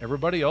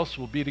 Everybody else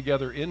will be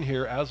together in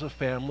here as a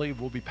family.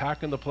 We'll be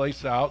packing the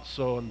place out,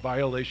 so in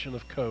violation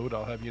of code,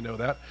 I'll have you know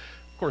that.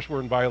 Of course,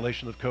 we're in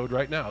violation of code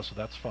right now, so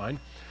that's fine.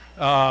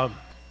 But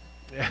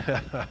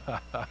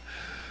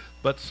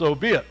so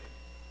be it.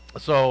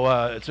 So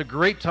it's a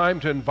great time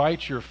to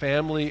invite your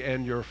family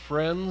and your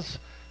friends.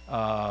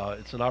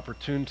 It's an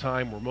opportune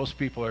time where most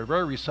people are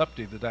very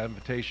receptive to that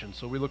invitation.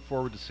 So we look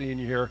forward to seeing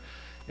you here.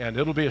 And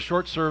it'll be a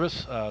short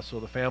service, so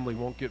the family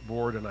won't get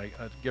bored, and I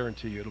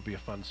guarantee you it'll be a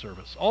fun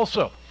service.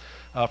 Also,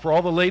 for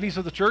all the ladies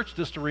of the church,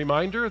 just a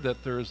reminder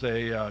that there's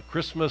a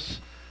Christmas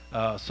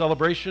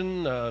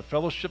celebration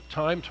fellowship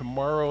time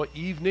tomorrow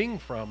evening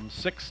from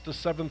 6 to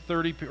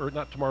 7:30, or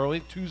not tomorrow,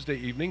 Tuesday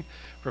evening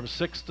from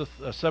 6 to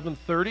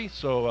 7:30.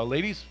 So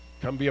ladies,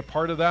 come be a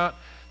part of that.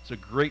 It's a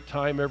great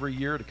time every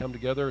year to come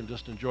together and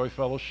just enjoy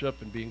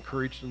fellowship and be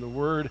encouraged in the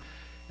Word.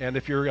 And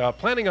if you're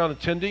planning on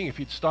attending, if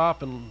you'd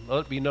stop and let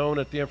it be known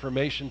at the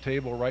information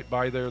table right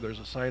by there, there's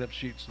a sign-up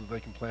sheet so that they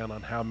can plan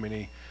on how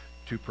many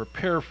to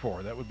prepare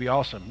for. That would be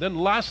awesome. Then the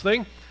last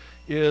thing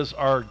is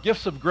our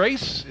gifts of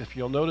grace. If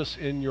you'll notice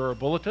in your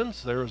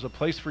bulletins, there is a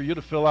place for you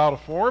to fill out a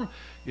form.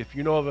 If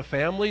you know of a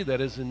family that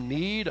is in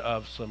need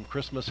of some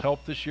Christmas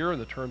help this year in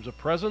the terms of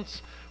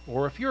presents,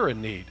 or if you're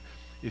in need,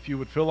 if you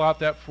would fill out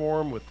that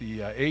form with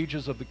the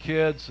ages of the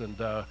kids,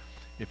 and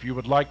if you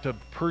would like to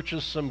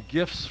purchase some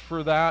gifts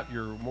for that,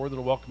 you're more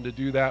than welcome to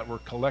do that. We're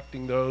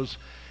collecting those.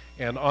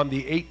 And on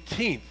the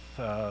 18th,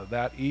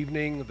 that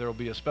evening, there will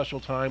be a special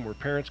time where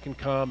parents can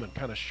come and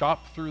kind of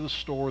shop through the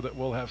store that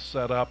we'll have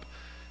set up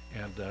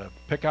and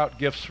pick out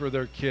gifts for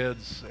their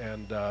kids.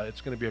 And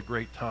it's going to be a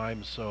great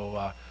time.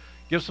 So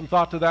give some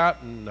thought to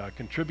that and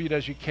contribute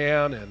as you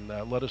can,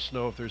 and let us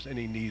know if there's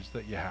any needs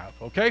that you have.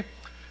 Okay?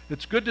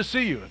 It's good to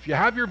see you. If you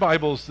have your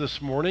Bibles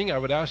this morning, I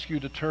would ask you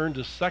to turn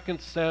to 2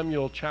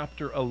 Samuel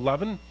chapter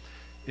 11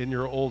 in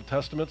your Old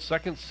Testament.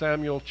 2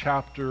 Samuel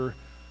chapter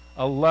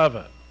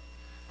 11.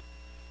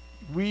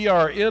 We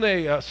are in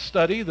a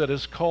study that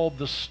is called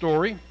The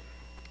Story.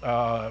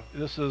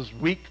 This is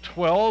week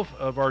 12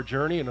 of our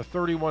journey in a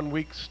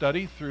 31-week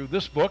study through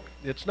this book.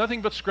 It's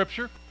nothing but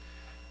Scripture,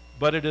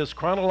 but it is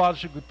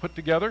chronologically put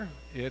together.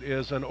 It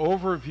is an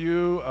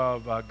overview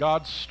of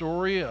God's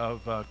story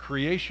of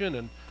creation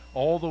and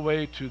all the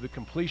way to the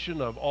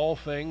completion of all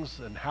things,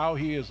 and how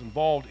he is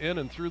involved in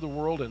and through the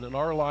world and in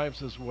our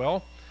lives as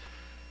well.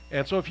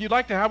 And so if you'd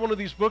like to have one of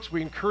these books,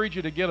 we encourage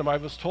you to get them. I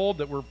was told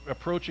that we're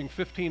approaching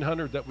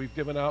 1,500 that we've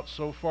given out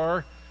so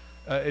far.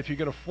 If you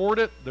can afford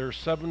it, they're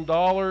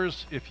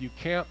 $7. If you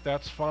can't,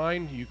 that's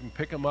fine. You can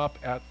pick them up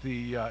at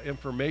the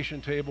information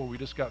table. We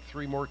just got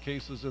 3 more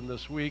cases in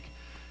this week,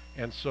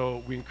 and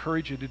so we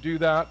encourage you to do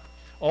that.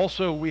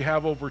 Also, we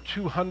have over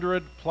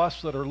 200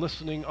 plus that are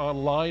listening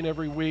online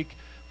every week,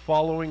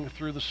 following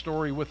through the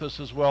story with us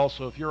as well.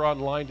 So if you're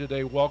online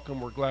today, welcome.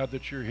 We're glad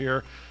that you're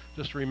here.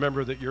 Just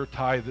remember that your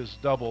tithe is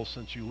double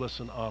since you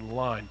listen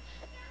online.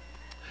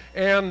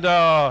 And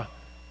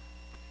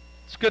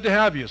it's good to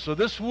have you. So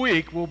this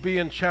week we'll be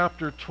in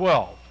chapter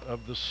 12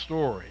 of the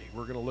story.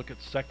 We're going to look at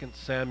 2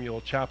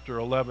 Samuel chapter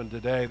 11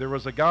 today. There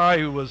was a guy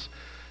who was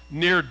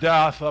near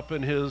death up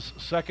in his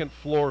second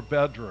floor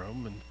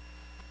bedroom, and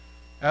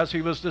As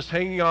he was just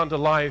hanging on to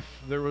life,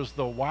 there was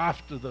the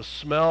waft of the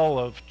smell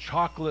of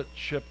chocolate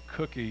chip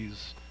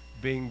cookies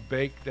being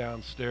baked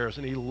downstairs,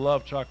 and he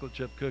loved chocolate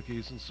chip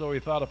cookies, and so he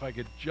thought if I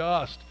could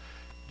just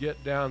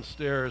get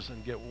downstairs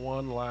and get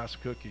one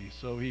last cookie.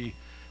 So he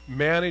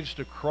managed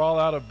to crawl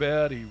out of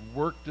bed. He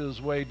worked his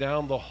way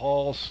down the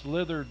hall,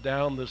 slithered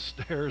down the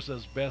stairs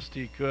as best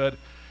he could,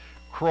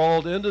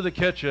 crawled into the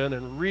kitchen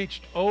and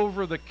reached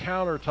over the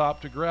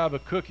countertop to grab a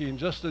cookie, and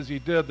just as he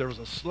did, there was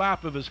a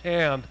slap of his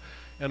hand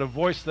and a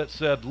voice that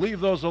said, "Leave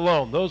those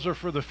alone. Those are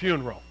for the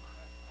funeral."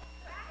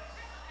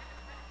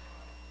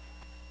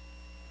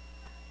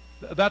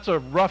 That's a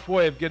rough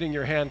way of getting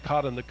your hand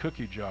caught in the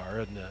cookie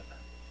jar, isn't it?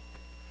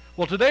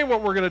 Well, today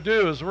what we're going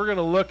to do is we're going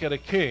to look at a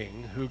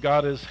king who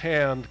got his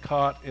hand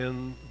caught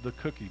in the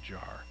cookie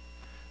jar.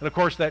 And of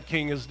course, that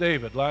king is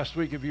David. Last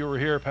week, if you were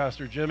here,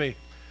 Pastor Jimmy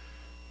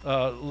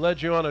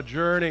led you on a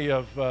journey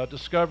of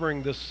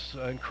discovering this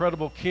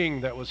incredible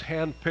king that was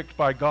handpicked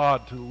by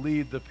God to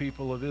lead the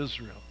people of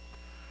Israel.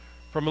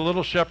 From a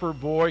little shepherd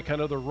boy,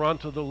 kind of the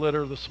runt of the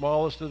litter, the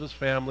smallest of his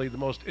family, the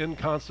most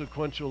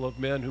inconsequential of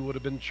men who would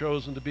have been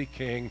chosen to be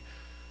king,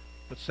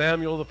 but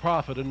Samuel the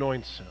prophet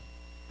anoints him.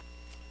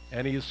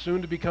 And he is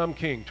soon to become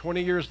king.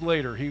 20 years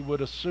later, he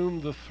would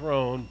assume the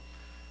throne.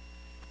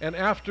 And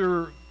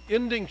after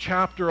ending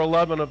chapter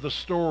 11 of the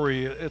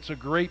story, it's a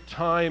great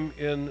time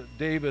in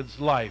David's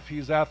life.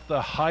 He's at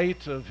the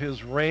height of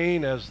his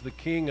reign as the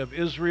king of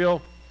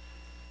Israel.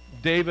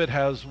 David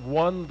has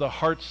won the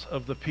hearts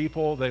of the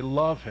people. They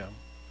love him.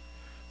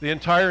 The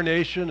entire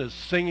nation is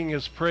singing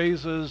his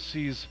praises.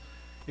 He's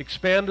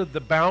expanded the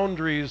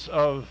boundaries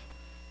of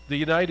the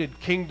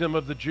United Kingdom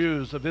of the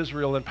Jews of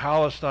Israel and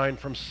Palestine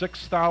from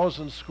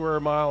 6,000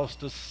 square miles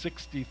to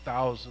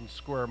 60,000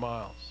 square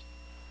miles.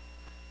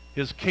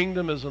 His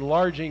kingdom is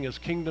enlarging, his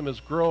kingdom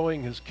is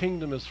growing, his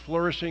kingdom is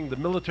flourishing. The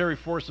military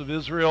force of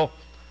Israel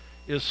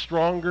is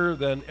stronger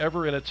than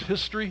ever in its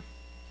history.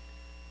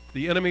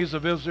 The enemies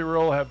of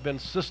Israel have been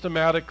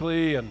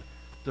systematically and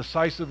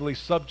decisively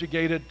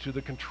subjugated to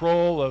the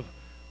control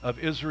of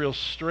Israel's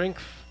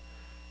strength.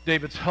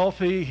 David's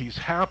healthy, he's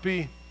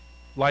happy,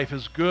 life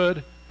is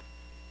good.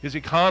 His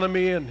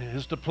economy and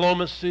his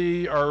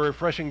diplomacy are a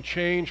refreshing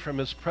change from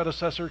his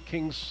predecessor,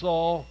 King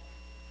Saul.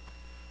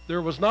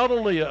 There was not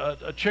only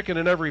a chicken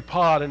in every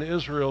pot in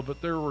Israel,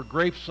 but there were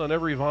grapes on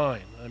every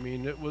vine. I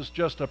mean, it was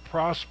just a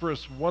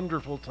prosperous,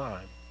 wonderful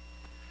time.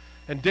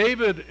 And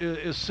David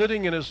is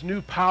sitting in his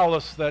new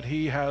palace that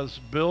he has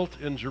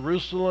built in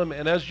Jerusalem,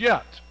 and as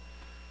yet,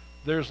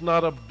 there's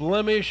not a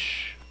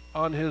blemish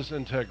on his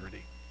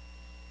integrity.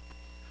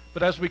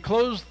 But as we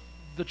close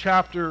the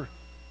chapter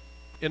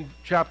in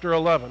chapter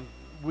 11,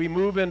 we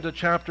move into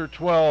chapter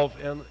 12,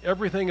 and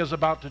everything is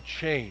about to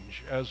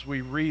change as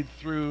we read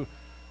through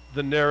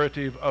the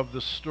narrative of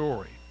the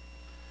story.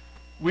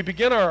 We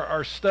begin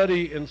our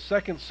study in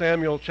 2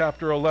 Samuel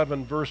chapter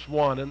 11, verse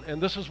 1,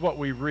 and this is what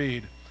we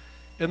read.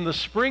 In the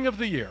spring of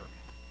the year,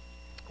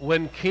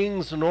 when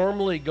kings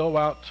normally go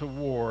out to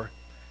war,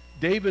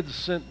 David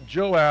sent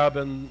Joab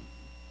and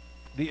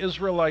the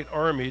Israelite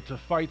army to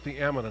fight the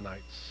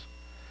Ammonites.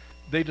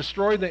 They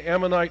destroyed the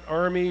Ammonite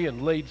army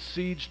and laid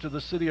siege to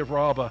the city of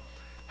Rabbah.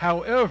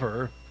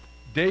 However,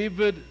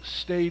 David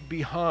stayed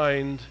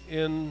behind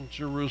in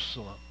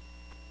Jerusalem.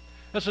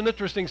 That's an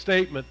interesting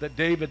statement, that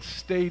David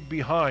stayed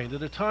behind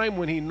at a time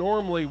when he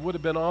normally would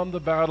have been on the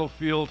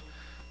battlefield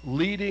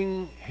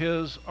leading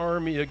his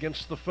army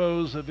against the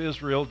foes of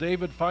Israel.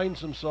 David finds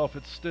himself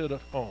instead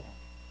at home.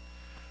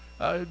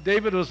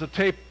 David was a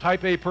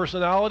type A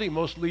personality.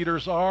 Most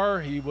leaders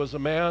are. He was a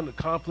man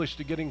accomplished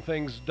at getting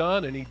things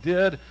done, and he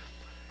did.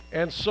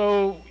 And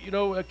so, you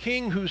know, a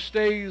king who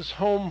stays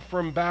home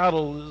from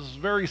battle is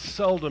very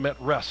seldom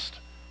at rest.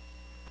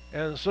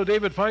 And so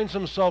David finds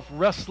himself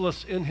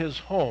restless in his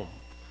home.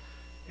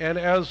 And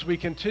as we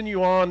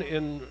continue on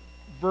in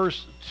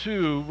verse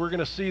 2, we're going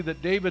to see that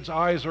David's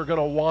eyes are going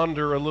to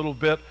wander a little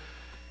bit.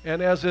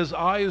 And as his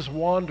eyes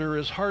wander,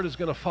 his heart is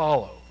going to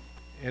follow.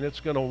 And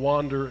it's going to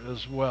wander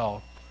as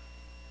well.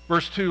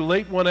 Verse 2,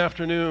 late one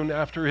afternoon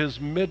after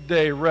his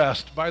midday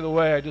rest. By the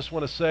way, I just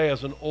want to say,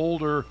 as an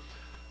old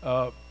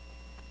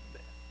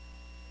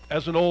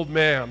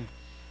man,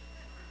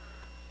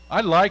 I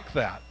like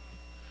that.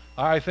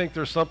 I think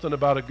there's something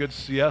about a good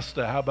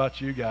siesta. How about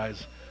you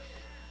guys?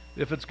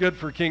 If it's good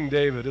for King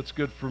David, it's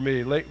good for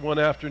me. Late one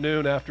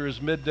afternoon after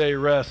his midday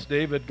rest,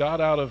 David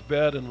got out of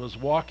bed and was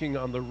walking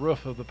on the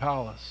roof of the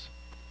palace.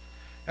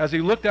 As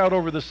he looked out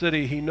over the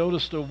city, he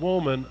noticed a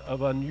woman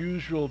of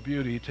unusual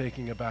beauty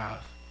taking a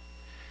bath.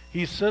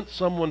 He sent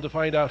someone to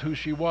find out who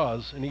she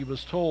was, and he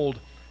was told,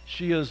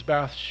 she is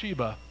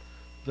Bathsheba,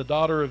 the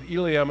daughter of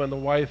Eliam and the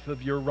wife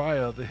of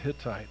Uriah the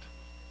Hittite.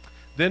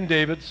 Then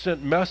David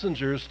sent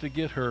messengers to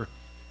get her,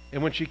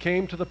 and when she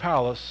came to the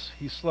palace,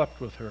 he slept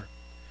with her.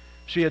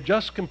 She had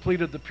just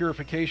completed the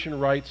purification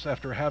rites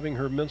after having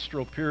her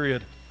menstrual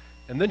period,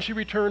 and then she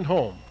returned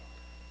home.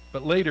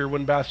 But later,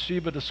 when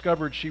Bathsheba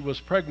discovered she was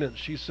pregnant,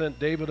 she sent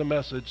David a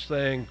message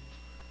saying,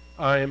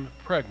 I'm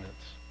pregnant.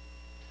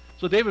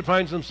 So David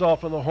finds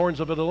himself on the horns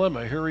of a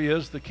dilemma. Here he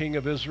is, the king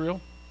of Israel.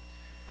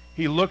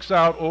 He looks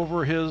out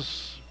over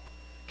his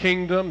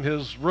kingdom.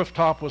 His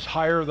rooftop was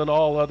higher than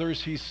all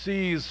others. He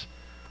sees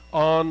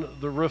on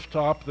the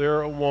rooftop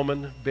there a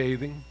woman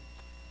bathing.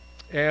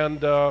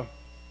 And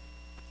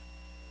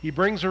he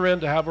brings her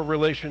in to have a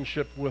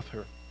relationship with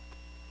her.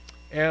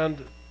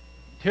 And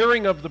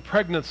hearing of the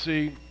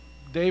pregnancy,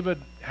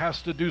 David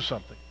has to do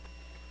something.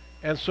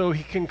 And so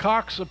he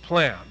concocts a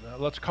plan.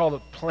 Let's call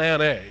it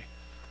Plan A.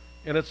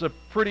 And it's a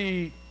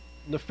pretty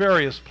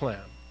nefarious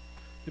plan.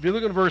 If you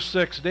look at verse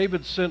 6,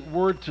 David sent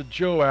word to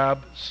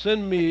Joab,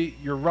 send me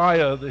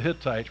Uriah the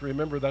Hittite.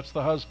 Remember, that's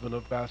the husband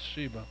of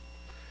Bathsheba.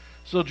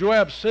 So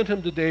Joab sent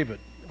him to David.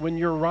 When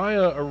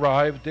Uriah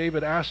arrived,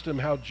 David asked him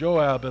how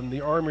Joab and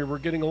the army were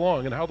getting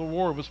along and how the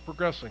war was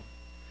progressing.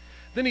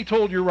 Then he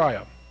told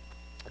Uriah,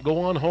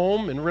 go on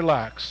home and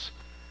relax.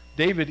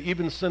 David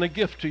even sent a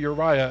gift to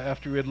Uriah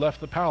after he had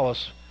left the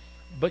palace,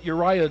 but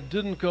Uriah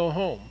didn't go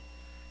home.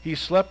 He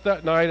slept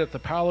that night at the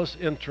palace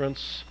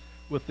entrance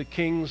with the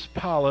king's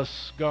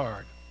palace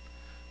guard.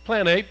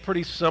 Plan A,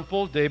 pretty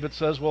simple. David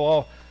says,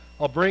 well,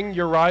 I'll bring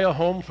Uriah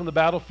home from the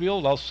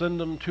battlefield. I'll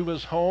send him to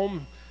his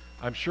home.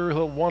 I'm sure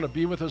he'll want to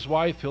be with his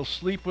wife. He'll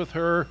sleep with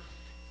her.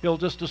 He'll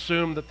just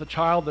assume that the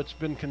child that's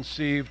been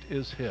conceived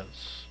is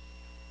his.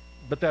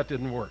 But that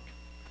didn't work.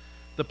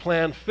 The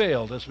plan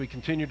failed as we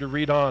continue to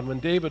read on. When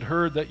David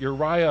heard that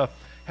Uriah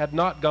had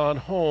not gone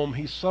home,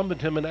 he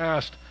summoned him and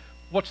asked,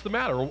 what's the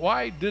matter?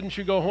 Why didn't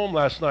you go home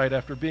last night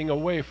after being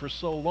away for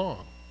so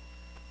long?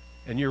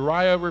 And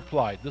Uriah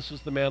replied, this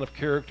is the man of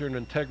character and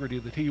integrity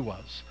that he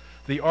was.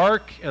 The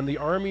ark and the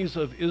armies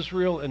of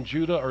Israel and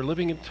Judah are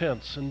living in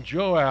tents, and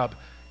Joab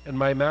and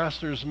my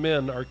master's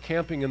men are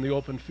camping in the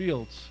open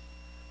fields.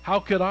 How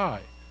could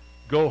I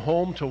go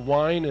home to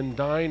wine and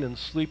dine and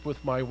sleep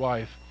with my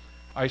wife?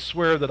 I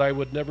swear that I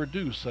would never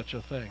do such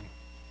a thing.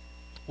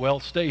 Well,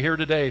 stay here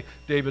today,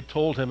 David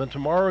told him, and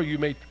tomorrow you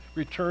may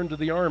return to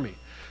the army.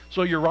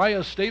 So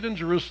Uriah stayed in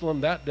Jerusalem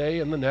that day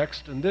and the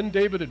next, and then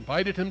David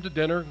invited him to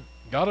dinner,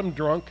 got him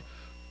drunk,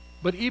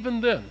 but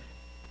even then,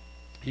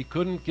 he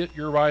couldn't get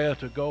Uriah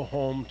to go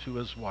home to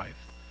his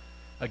wife.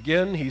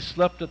 Again, he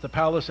slept at the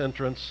palace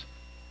entrance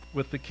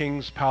with the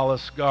king's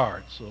palace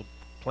guard. So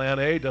Plan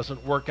A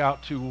doesn't work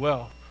out too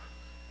well.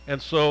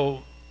 And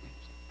so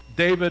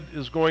David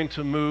is going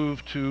to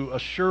move to a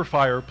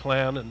surefire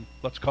plan, and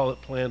let's call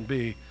it Plan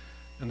B.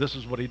 And this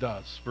is what he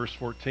does, verse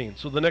 14.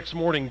 So the next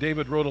morning,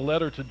 David wrote a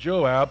letter to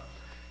Joab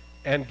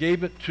and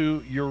gave it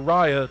to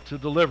Uriah to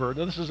deliver.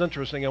 Now, this is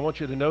interesting. I want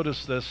you to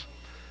notice this.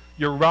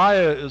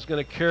 Uriah is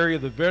going to carry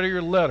the very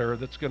letter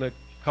that's going to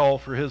call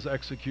for his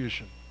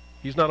execution.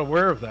 He's not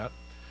aware of that,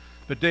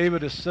 but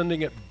David is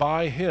sending it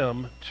by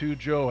him to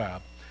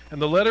Joab. And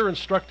the letter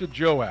instructed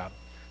Joab,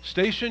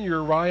 station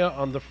Uriah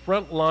on the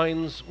front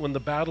lines when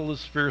the battle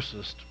is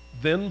fiercest,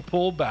 then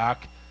pull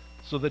back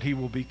so that he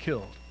will be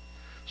killed.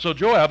 So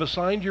Joab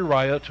assigned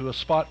Uriah to a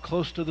spot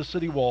close to the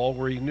city wall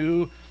where he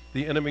knew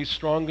the enemy's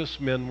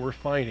strongest men were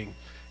fighting.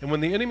 And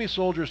when the enemy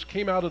soldiers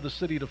came out of the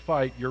city to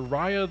fight,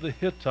 Uriah the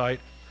Hittite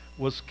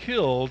was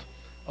killed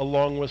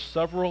along with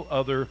several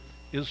other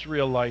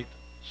Israelite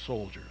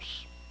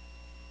soldiers.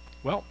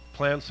 Well,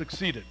 plan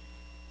succeeded.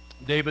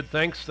 David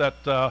thinks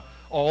that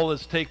all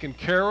is taken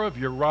care of.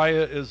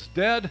 Uriah is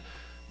dead.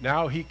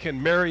 Now he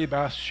can marry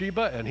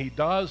Bathsheba, and he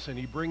does, and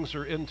he brings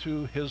her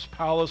into his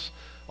palace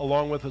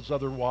along with his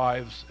other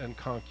wives and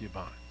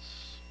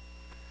concubines.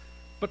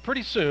 But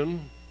pretty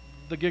soon,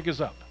 the gig is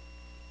up.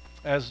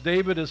 As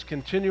David is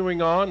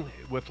continuing on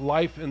with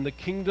life in the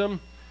kingdom,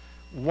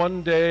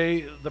 one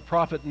day the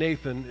prophet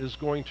Nathan is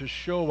going to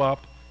show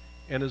up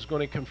and is going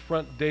to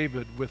confront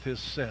David with his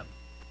sin.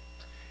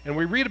 And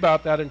we read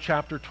about that in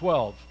chapter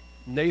 12.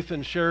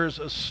 Nathan shares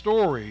a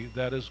story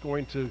that is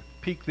going to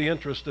pique the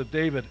interest of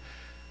David.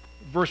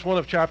 Verse 1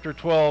 of chapter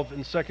 12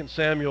 in 2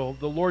 Samuel,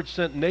 the Lord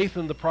sent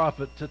Nathan the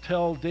prophet to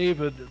tell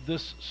David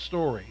this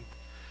story.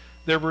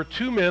 There were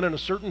two men in a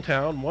certain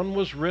town. One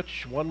was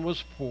rich, one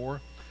was poor.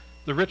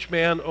 The rich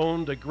man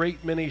owned a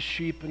great many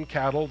sheep and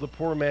cattle. The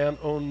poor man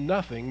owned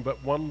nothing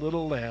but one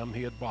little lamb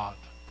he had bought.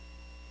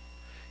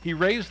 He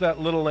raised that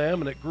little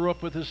lamb, and it grew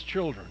up with his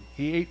children.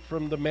 He ate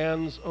from the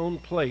man's own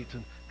plate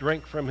and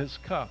drank from his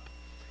cup.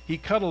 He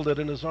cuddled it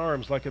in his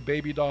arms like a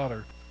baby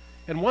daughter.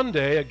 And one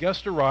day a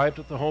guest arrived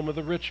at the home of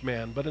the rich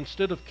man, but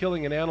instead of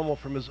killing an animal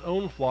from his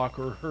own flock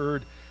or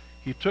herd,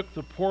 he took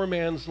the poor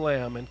man's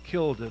lamb and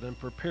killed it and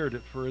prepared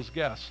it for his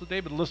guest. So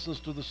David listens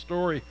to the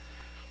story,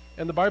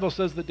 and the Bible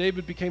says that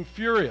David became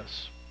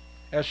furious.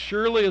 As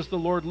surely as the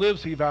Lord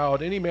lives, he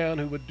vowed, any man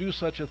who would do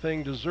such a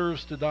thing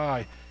deserves to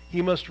die.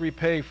 He must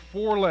repay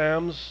 4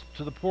 lambs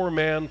to the poor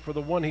man for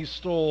the one he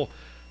stole,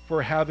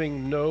 for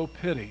having no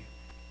pity.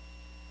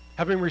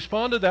 Having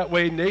responded that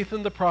way,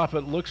 Nathan the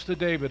prophet looks to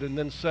David and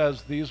then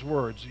says these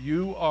words,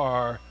 you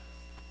are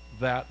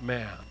that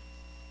man.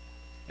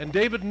 And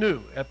David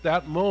knew at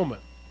that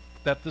moment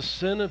that the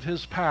sin of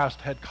his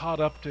past had caught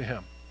up to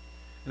him.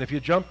 And if you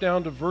jump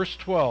down to verse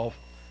 12,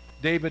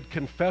 David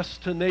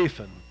confessed to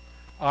Nathan,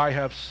 I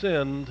have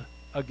sinned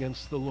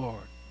against the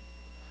Lord.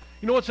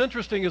 You know what's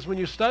interesting is when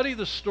you study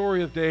the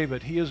story of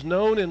David, he is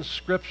known in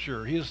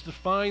Scripture, he is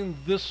defined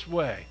this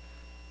way,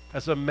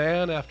 as a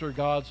man after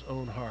God's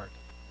own heart.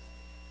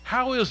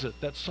 How is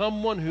it that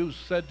someone who's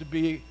said to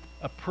be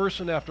a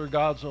person after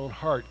God's own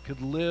heart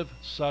could live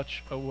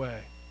such a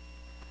way?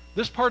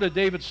 This part of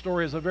David's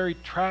story is a very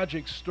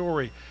tragic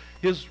story.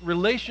 His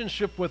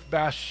relationship with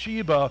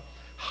Bathsheba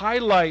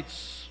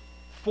highlights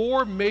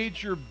 4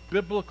 major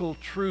biblical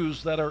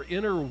truths that are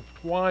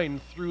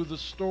intertwined through the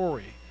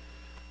story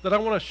that I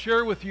want to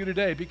share with you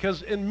today,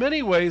 because in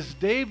many ways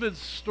David's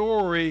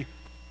story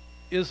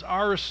is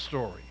our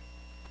story.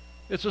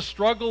 It's a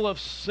struggle of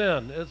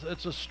sin.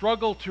 It's a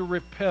struggle to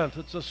repent.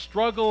 It's a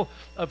struggle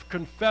of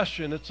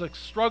confession. It's a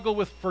struggle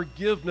with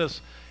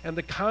forgiveness and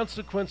the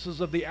consequences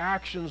of the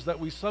actions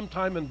that we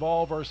sometimes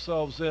involve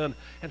ourselves in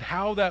and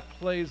how that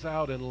plays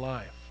out in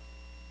life.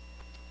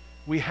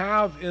 We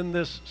have in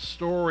this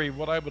story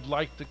what I would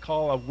like to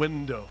call a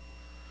window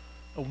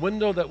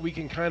that we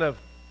can kind of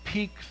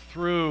peek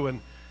through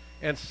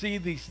and see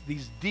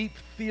these deep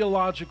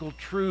theological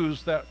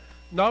truths that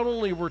not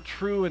only were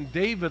true in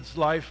David's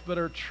life, but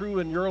are true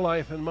in your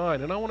life and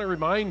mine. And I want to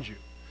remind you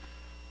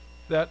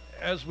that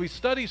as we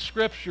study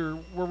Scripture,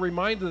 we're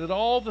reminded that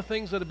all the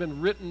things that have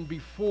been written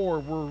before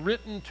were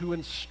written to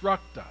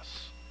instruct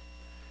us.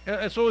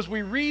 And so as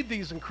we read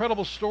these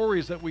incredible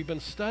stories that we've been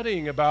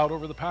studying about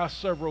over the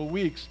past several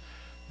weeks,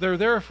 they're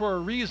there for a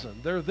reason.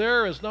 They're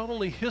there as not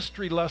only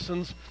history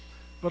lessons,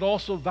 but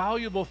also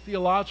valuable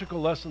theological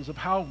lessons of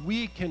how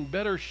we can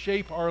better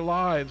shape our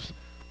lives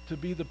to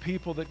be the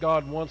people that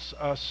God wants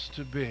us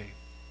to be.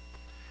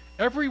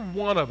 Every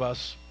one of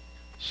us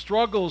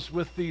struggles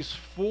with these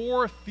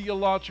 4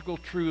 theological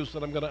truths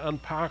that I'm going to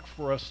unpack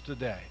for us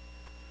today.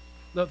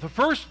 Now, the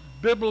first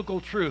biblical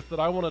truth that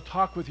I want to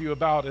talk with you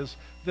about is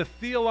the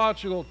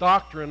theological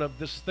doctrine of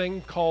this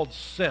thing called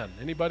sin.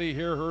 Anybody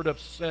here heard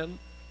of sin?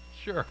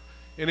 Sure.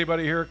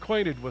 Anybody here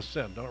acquainted with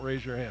sin? Don't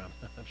raise your hand.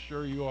 I'm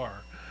sure you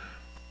are.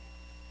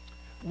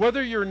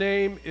 Whether your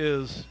name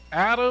is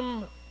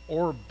Adam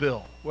or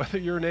Bill, whether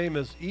your name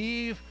is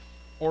Eve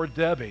or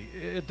Debbie,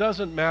 it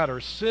doesn't matter.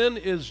 Sin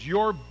is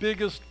your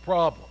biggest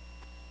problem.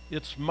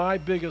 It's my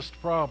biggest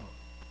problem.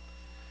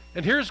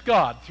 And here's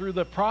God, through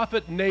the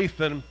prophet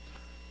Nathan,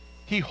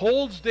 he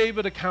holds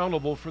David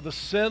accountable for the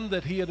sin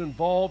that he had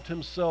involved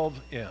himself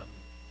in.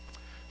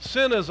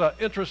 Sin is an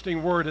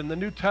interesting word. In the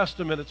New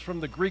Testament, it's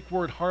from the Greek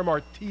word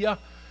hamartia.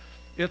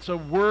 It's a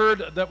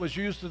word that was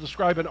used to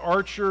describe an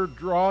archer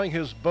drawing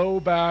his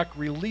bow back,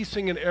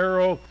 releasing an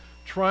arrow,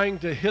 trying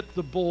to hit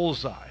the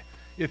bullseye.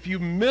 If you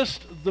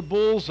missed the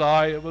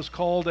bullseye, it was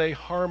called a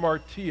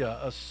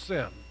hamartia, a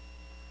sin.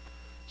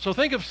 So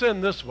think of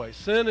sin this way.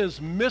 Sin is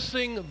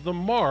missing the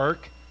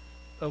mark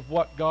of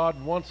what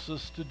God wants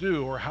us to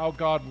do or how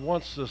God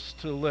wants us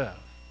to live.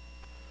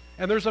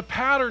 And there's a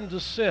pattern to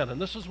sin, and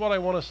this is what I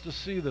want us to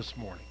see this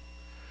morning.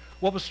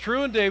 What was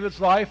true in David's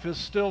life is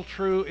still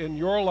true in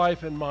your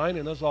life and mine,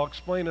 and as I'll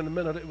explain in a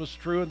minute, it was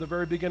true in the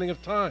very beginning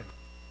of time.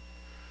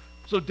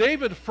 So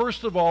David,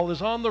 first of all,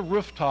 is on the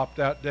rooftop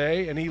that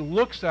day, and he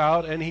looks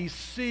out and he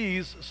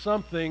sees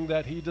something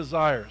that he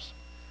desires.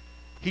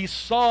 He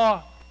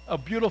saw a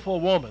beautiful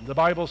woman. The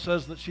Bible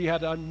says that she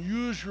had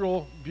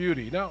unusual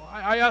beauty. Now,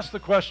 I ask the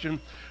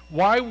question,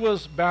 why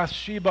was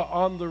Bathsheba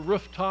on the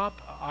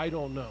rooftop? I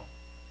don't know.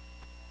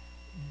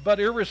 But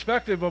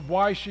irrespective of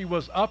why she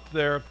was up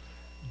there,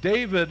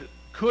 David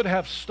could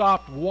have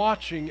stopped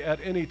watching at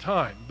any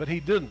time, but he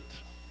didn't.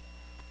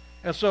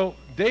 And so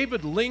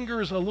David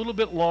lingers a little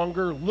bit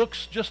longer,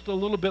 looks just a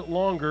little bit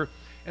longer,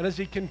 and as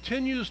he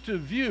continues to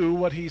view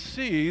what he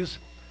sees,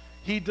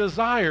 he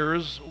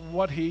desires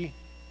what he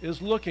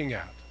is looking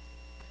at.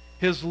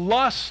 His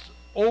lust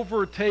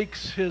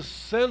overtakes his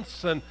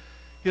sense and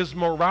his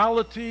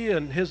morality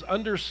and his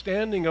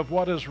understanding of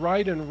what is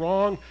right and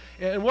wrong.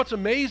 And what's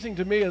amazing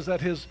to me is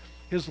that his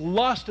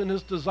lust and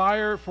his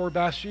desire for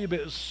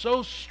Bathsheba is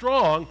so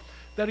strong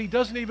that he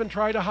doesn't even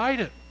try to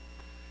hide it.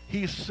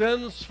 He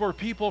sends for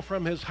people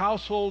from his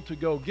household to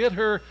go get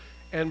her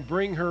and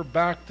bring her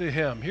back to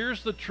him.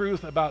 Here's the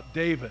truth about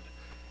David.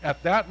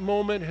 At that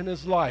moment in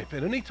his life,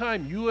 and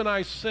anytime you and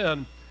I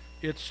sin,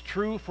 it's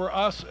true for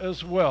us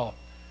as well.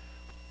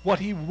 What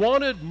he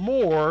wanted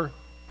more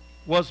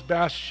was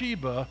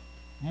Bathsheba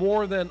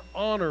more than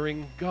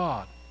honoring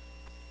God.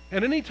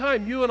 And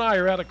anytime you and I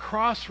are at a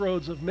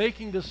crossroads of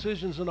making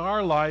decisions in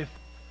our life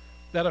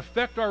that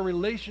affect our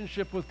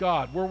relationship with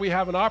God, where we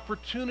have an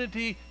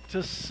opportunity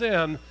to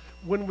sin,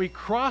 when we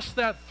cross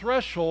that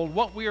threshold,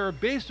 what we are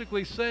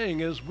basically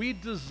saying is we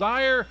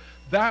desire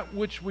that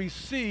which we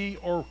see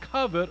or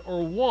covet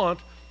or want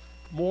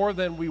more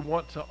than we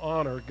want to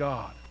honor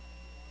God.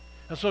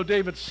 And so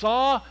David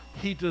saw,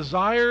 he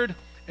desired,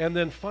 and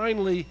then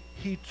finally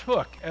he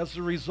took, as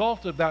a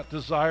result of that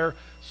desire,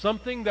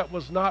 something that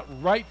was not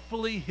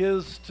rightfully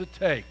his to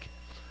take,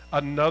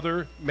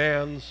 another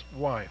man's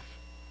wife.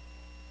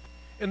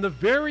 In the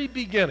very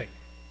beginning,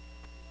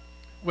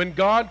 when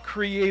God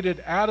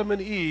created Adam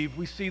and Eve,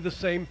 we see the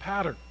same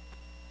pattern.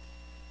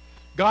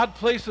 God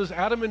places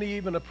Adam and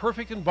Eve in a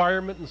perfect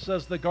environment and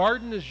says, the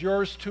garden is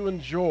yours to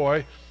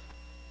enjoy.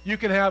 You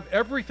can have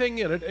everything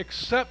in it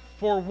except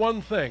for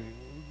one thing,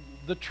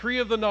 the tree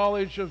of the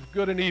knowledge of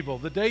good and evil.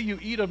 The day you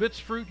eat of its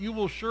fruit, you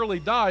will surely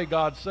die,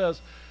 God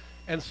says.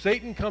 And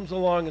Satan comes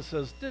along and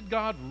says, did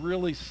God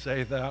really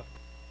say that?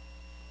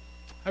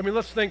 I mean,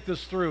 let's think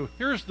this through.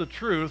 Here's the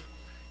truth.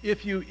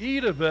 If you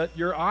eat of it,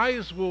 your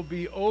eyes will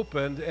be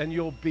opened and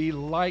you'll be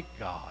like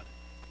God.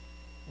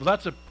 Well,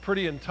 that's a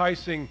pretty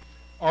enticing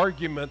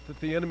argument that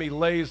the enemy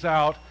lays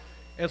out.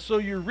 And so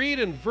you read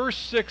in verse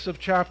 6 of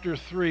chapter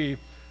 3,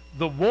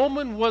 the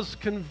woman was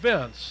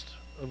convinced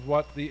of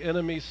what the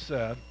enemy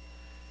said.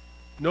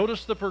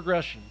 Notice the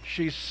progression.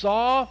 She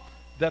saw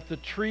that the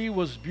tree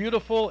was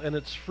beautiful and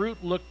its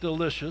fruit looked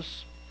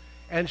delicious,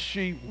 and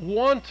she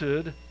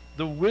wanted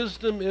the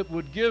wisdom it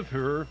would give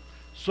her,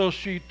 so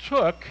she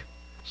took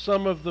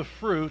some of the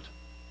fruit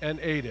and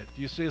ate it.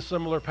 Do you see a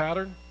similar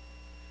pattern?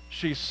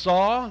 She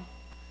saw,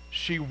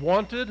 she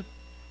wanted,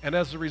 and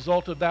as a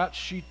result of that,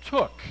 she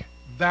took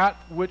that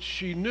which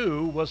she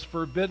knew was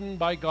forbidden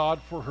by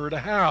God for her to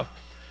have.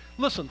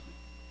 Listen,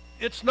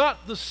 it's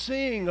not the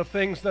seeing of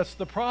things that's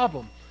the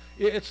problem.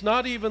 It's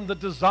not even the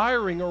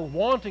desiring or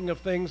wanting of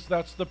things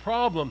that's the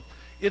problem.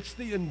 It's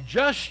the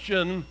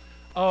ingestion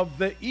of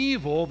the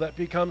evil that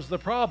becomes the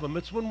problem.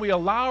 It's when we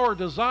allow our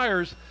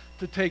desires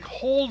to take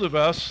hold of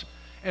us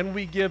and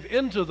we give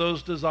into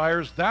those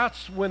desires,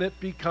 that's when it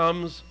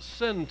becomes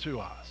sin to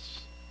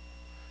us.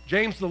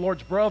 James, the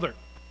Lord's brother,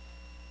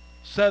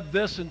 said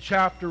this in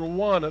chapter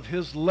 1 of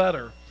his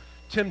letter.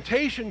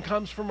 Temptation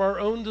comes from our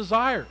own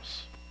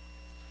desires,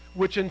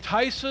 which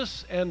entice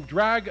us and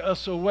drag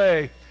us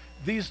away.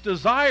 These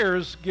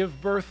desires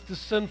give birth to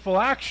sinful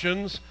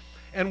actions,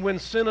 and when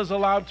sin is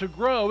allowed to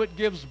grow, it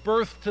gives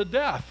birth to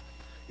death.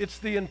 It's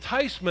the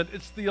enticement,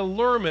 it's the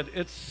allurement,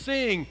 it's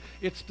seeing,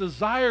 it's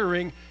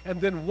desiring,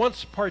 and then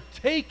once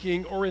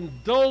partaking or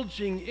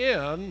indulging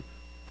in,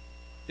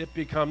 it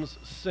becomes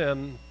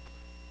sin,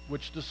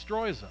 which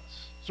destroys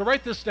us. So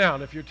write this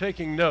down if you're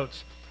taking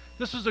notes.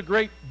 This is a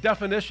great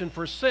definition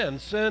for sin.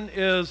 Sin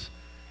is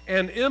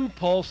an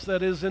impulse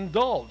that is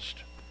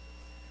indulged.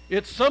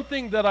 It's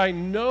something that I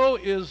know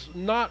is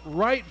not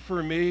right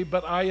for me,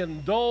 but I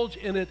indulge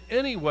in it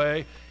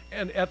anyway,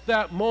 and at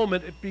that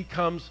moment it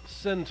becomes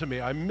sin to me.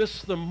 I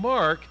miss the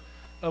mark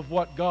of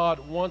what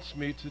God wants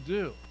me to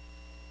do.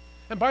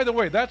 And by the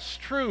way, that's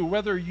true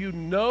whether you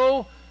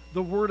know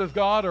the Word of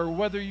God or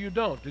whether you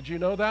don't. Did you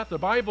know that? The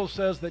Bible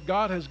says that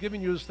God has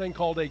given you this thing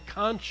called a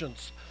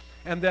conscience,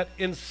 and that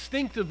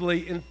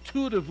instinctively,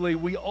 intuitively,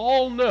 we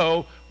all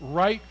know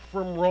right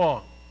from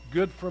wrong,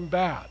 good from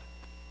bad.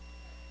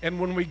 And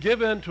when we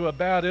give in to a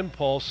bad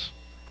impulse,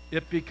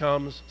 it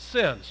becomes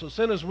sin. So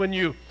sin is when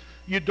you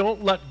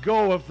don't let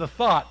go of the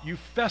thought. You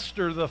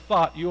fester the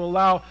thought. You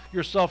allow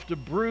yourself to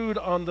brood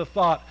on the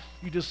thought.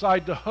 You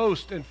decide to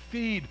host and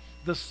feed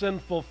the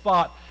sinful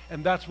thought,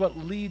 and that's what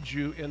leads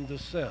you into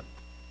sin.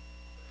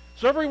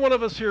 So every one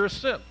of us here is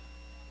sin.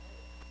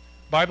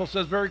 The Bible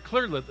says very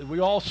clearly that we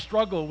all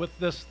struggle with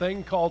this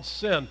thing called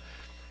sin.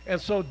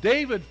 And so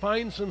David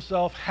finds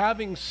himself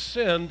having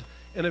sinned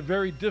in a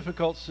very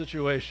difficult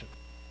situation.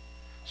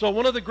 So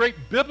one of the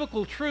great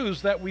biblical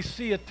truths that we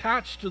see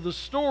attached to the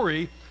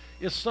story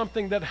is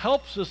something that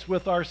helps us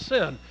with our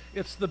sin.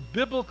 It's the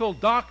biblical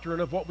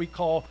doctrine of what we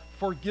call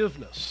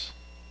forgiveness.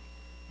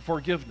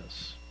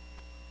 Forgiveness.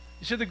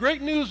 You see, the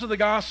great news of the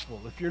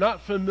gospel, if you're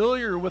not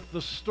familiar with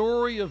the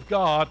story of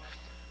God,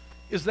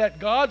 is that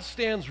God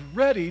stands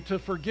ready to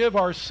forgive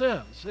our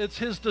sins. It's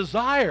his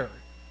desire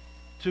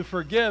to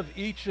forgive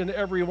each and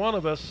every one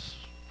of us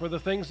for the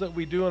things that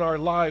we do in our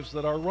lives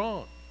that are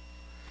wrong.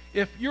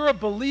 If you're a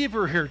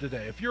believer here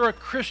today, if you're a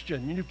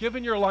Christian, and you've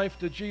given your life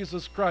to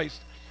Jesus Christ,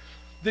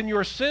 then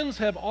your sins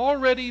have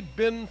already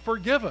been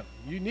forgiven.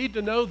 You need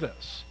to know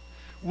this.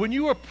 When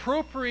you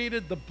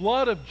appropriated the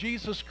blood of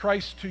Jesus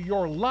Christ to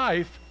your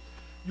life,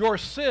 your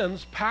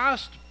sins,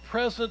 past,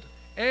 present,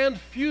 and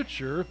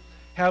future,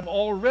 have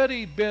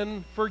already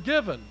been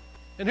forgiven.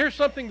 And here's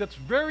something that's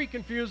very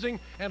confusing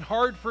and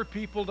hard for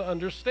people to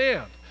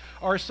understand.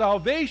 Our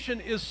salvation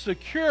is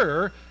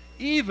secure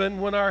even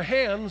when our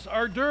hands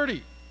are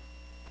dirty.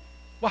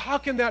 Well, how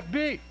can that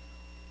be?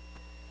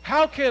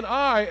 How can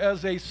I,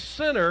 as a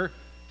sinner,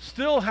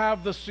 still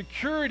have the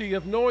security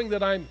of knowing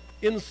that I'm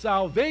in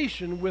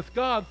salvation with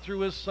God through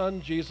his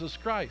Son, Jesus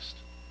Christ?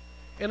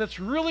 And it's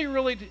really,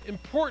 really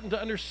important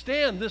to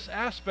understand this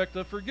aspect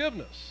of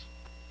forgiveness.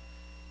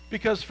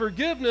 Because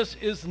forgiveness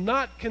is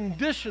not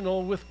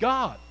conditional with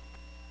God.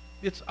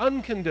 It's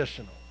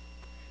unconditional.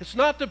 It's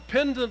not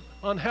dependent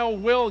on how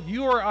well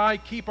you or I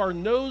keep our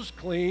nose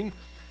clean.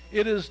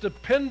 It is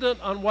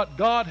dependent on what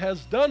God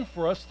has done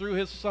for us through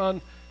his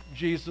Son,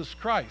 Jesus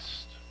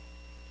Christ.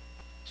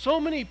 So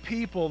many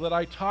people that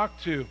I talk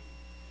to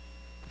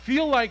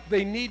feel like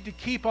they need to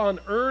keep on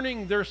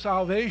earning their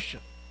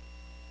salvation.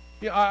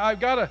 Yeah, I've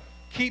got to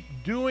keep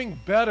doing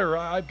better.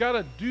 I've got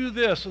to do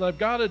this and I've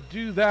got to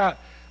do that.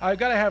 I've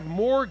got to have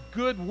more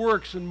good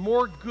works and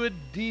more good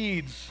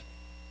deeds.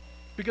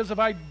 Because if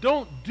I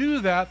don't do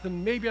that,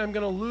 then maybe I'm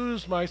going to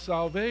lose my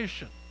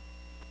salvation.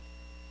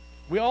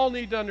 We all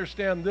need to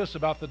understand this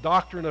about the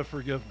doctrine of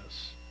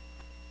forgiveness.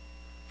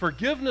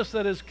 Forgiveness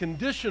that is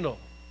conditional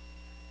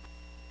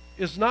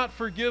is not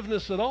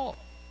forgiveness at all.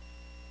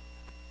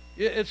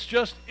 It's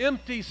just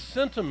empty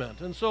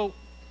sentiment. And so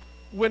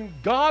when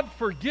God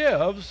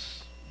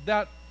forgives,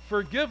 that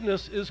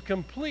forgiveness is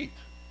complete.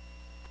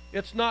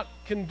 It's not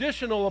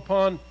conditional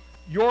upon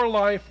your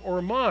life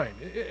or mine.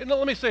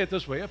 Let me say it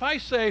this way. If I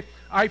say,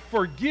 I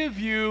forgive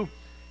you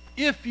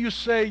if you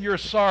say you're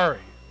sorry,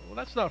 well,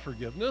 that's not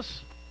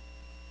forgiveness.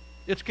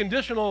 It's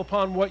conditional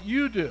upon what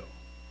you do.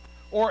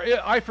 Or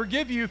I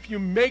forgive you if you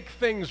make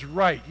things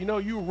right. You know,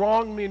 you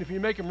wronged me, and if you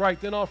make them right,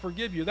 then I'll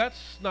forgive you.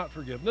 That's not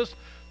forgiveness.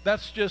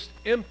 That's just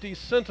empty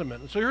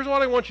sentiment. And so here's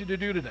what I want you to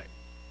do today.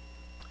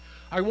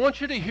 I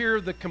want you to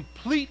hear the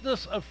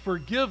completeness of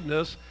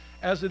forgiveness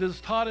as it is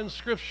taught in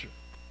Scripture.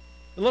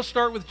 And let's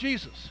start with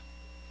Jesus.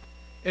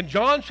 In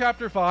John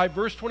chapter 5,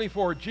 verse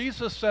 24,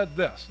 Jesus said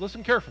this.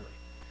 Listen carefully.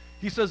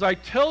 He says, I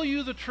tell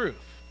you the truth.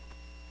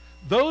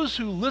 Those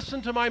who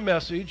listen to my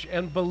message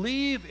and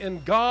believe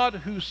in God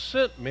who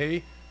sent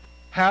me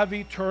have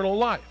eternal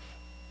life.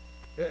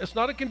 It's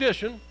not a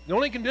condition. The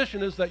only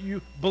condition is that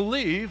you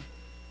believe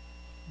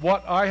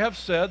what I have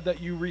said, that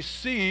you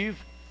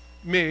receive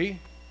me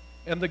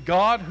and the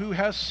God who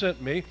has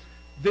sent me,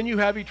 then you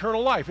have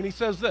eternal life. And he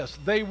says this,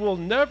 they will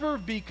never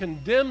be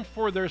condemned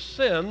for their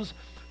sins,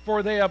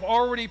 for they have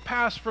already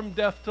passed from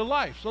death to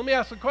life. So let me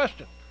ask the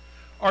question.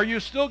 Are you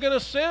still going to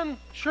sin?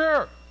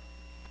 Sure.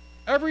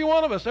 Every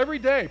one of us, every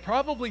day,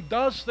 probably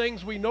does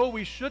things we know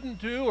we shouldn't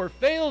do or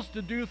fails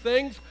to do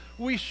things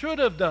we should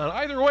have done.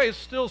 Either way, it's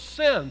still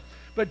sin.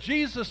 But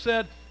Jesus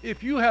said,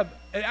 if you have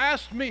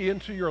asked me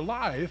into your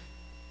life,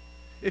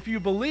 if you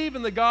believe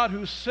in the God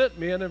who sent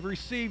me and have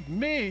received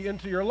me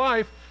into your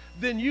life,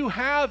 then you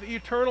have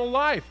eternal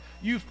life.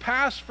 You've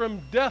passed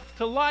from death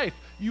to life.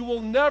 You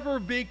will never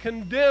be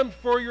condemned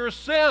for your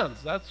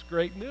sins. That's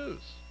great news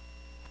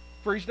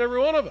for each and every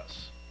one of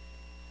us.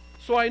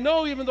 So I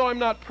know even though I'm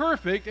not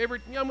perfect,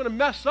 I'm going to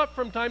mess up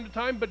from time to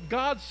time, but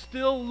God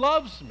still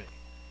loves me,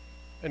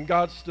 and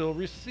God still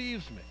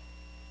receives me.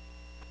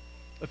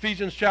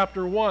 Ephesians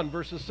chapter 1,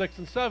 verses 6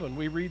 and 7,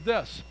 we read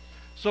this.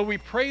 So we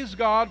praise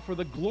God for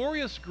the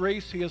glorious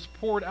grace he has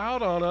poured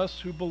out on us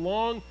who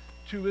belong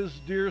to his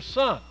dear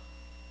Son.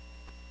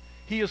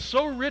 He is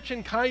so rich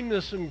in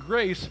kindness and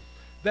grace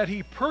that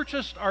he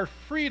purchased our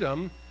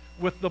freedom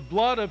with the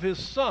blood of his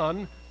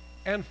Son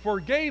and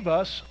forgave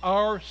us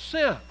our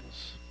sins.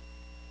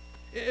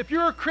 If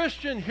you're a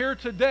Christian here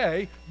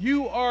today,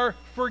 you are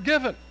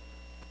forgiven.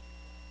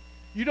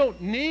 You don't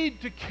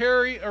need to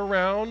carry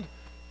around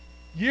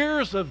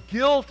years of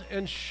guilt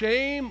and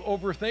shame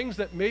over things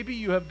that maybe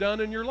you have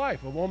done in your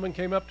life. A woman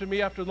came up to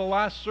me after the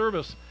last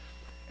service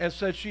and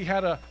said she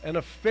had an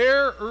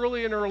affair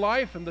early in her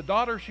life, and the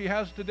daughter she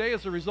has today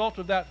is a result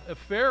of that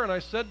affair. And I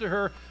said to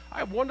her, I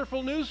have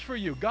wonderful news for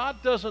you.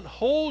 God doesn't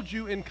hold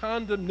you in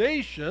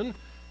condemnation.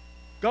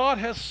 God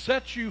has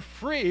set you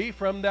free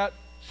from that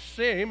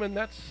shame and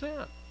that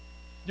sin.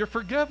 You're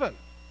forgiven.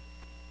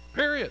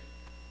 Period.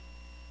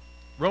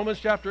 Romans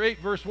chapter 8,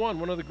 verse 1,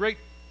 one of the great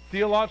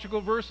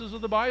theological verses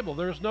of the Bible.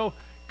 There's no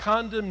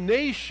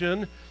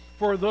condemnation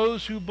for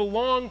those who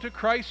belong to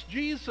Christ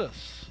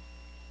Jesus.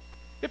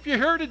 If you're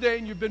here today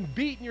and you've been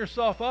beating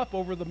yourself up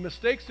over the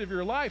mistakes of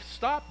your life,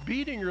 stop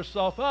beating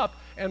yourself up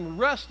and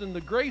rest in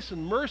the grace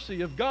and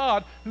mercy of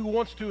God who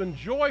wants to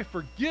enjoy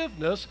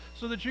forgiveness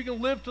so that you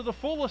can live to the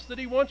fullest that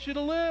he wants you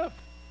to live.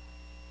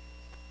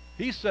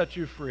 He set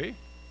you free.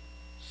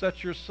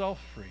 Set yourself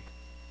free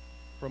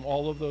from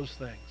all of those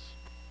things.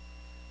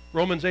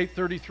 Romans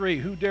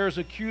 8:33, who dares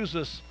accuse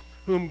us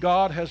whom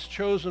God has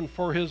chosen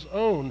for his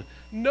own?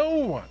 No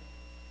one.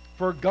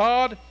 For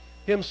God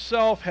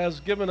himself has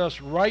given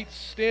us right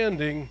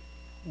standing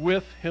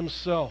with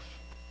himself.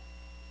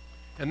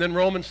 And then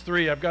Romans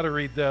 3, I've got to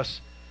read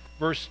this.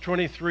 Verse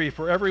 23,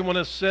 for everyone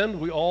has sinned.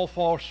 We all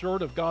fall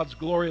short of God's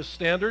glorious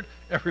standard.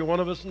 Every one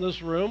of us in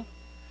this room.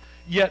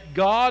 Yet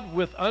God,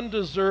 with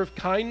undeserved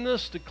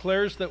kindness,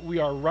 declares that we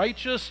are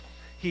righteous.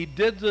 He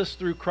did this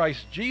through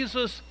Christ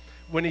Jesus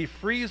when he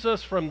frees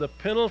us from the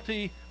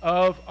penalty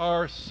of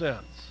our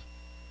sins.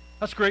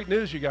 That's great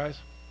news, you guys.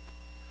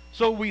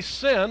 So we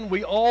sin.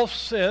 We all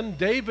sin.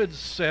 David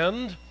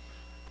sinned.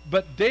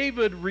 But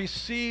David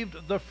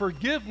received the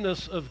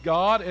forgiveness of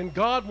God, and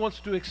God wants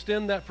to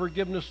extend that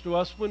forgiveness to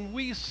us when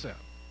we sin.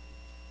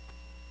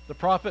 The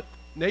prophet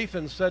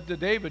Nathan said to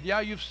David,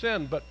 yeah, you've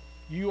sinned, but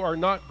you are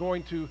not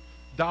going to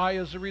die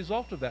as a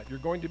result of that. You're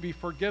going to be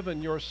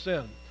forgiven your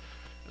sin.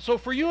 So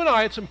for you and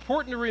I, it's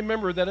important to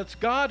remember that it's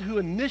God who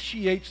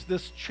initiates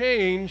this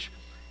change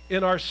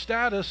in our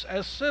status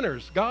as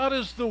sinners. God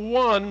is the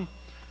one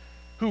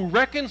who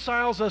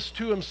reconciles us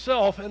to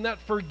himself, and that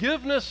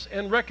forgiveness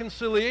and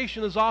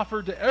reconciliation is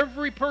offered to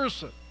every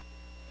person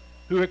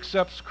who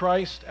accepts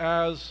Christ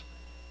as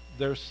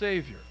their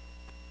Savior.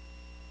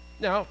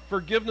 Now,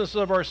 forgiveness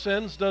of our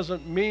sins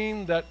doesn't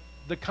mean that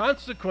the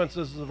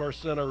consequences of our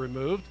sin are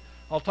removed.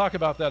 I'll talk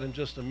about that in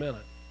just a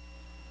minute.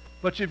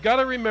 But you've got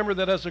to remember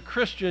that as a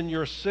Christian,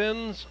 your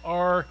sins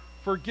are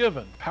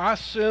forgiven.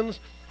 Past sins,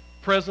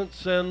 present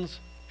sins,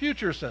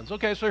 future sins.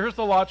 Okay, so here's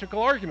the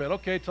logical argument.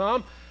 Okay,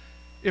 Tom,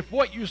 if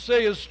what you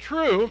say is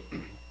true,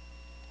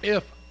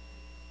 if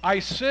I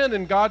sin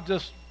and God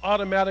just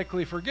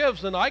automatically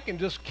forgives, then I can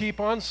just keep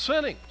on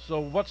sinning. So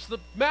what's the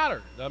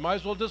matter? I might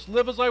as well just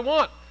live as I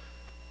want,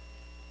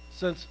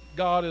 since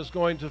God is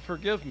going to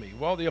forgive me.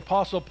 Well, the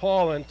Apostle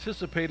Paul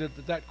anticipated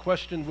that that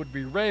question would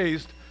be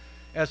raised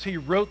as he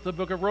wrote the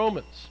book of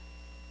Romans,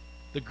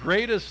 the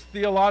greatest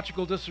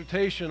theological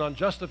dissertation on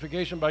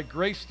justification by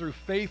grace through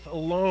faith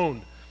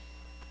alone,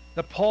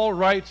 that Paul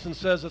writes and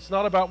says it's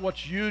not about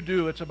what you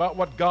do, it's about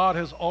what God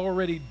has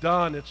already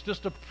done. It's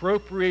just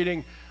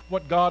appropriating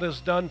what God has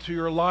done to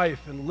your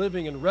life and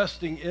living and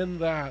resting in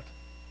that.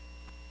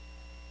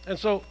 And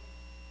so,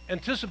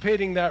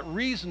 anticipating that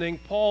reasoning,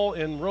 Paul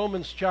in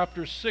Romans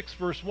chapter 6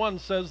 verse 1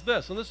 says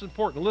this, and this is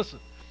important, listen.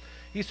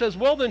 He says,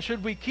 well then,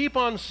 should we keep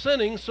on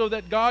sinning so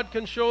that God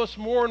can show us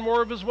more and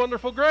more of his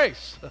wonderful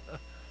grace? And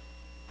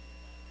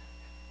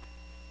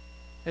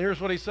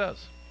here's what he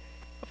says.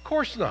 Of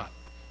course not.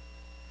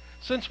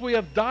 Since we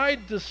have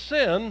died to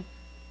sin,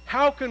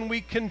 how can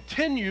we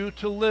continue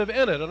to live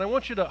in it? And I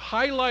want you to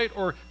highlight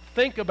or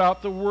think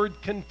about the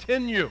word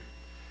continue.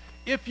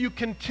 If you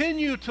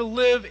continue to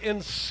live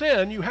in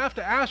sin, you have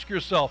to ask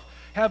yourself,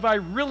 have I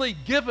really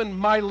given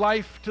my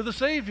life to the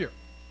Savior?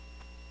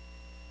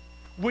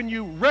 When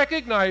you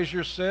recognize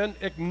your sin,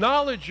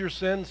 acknowledge your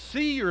sin,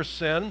 see your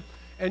sin,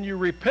 and you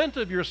repent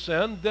of your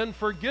sin, then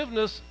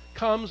forgiveness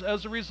comes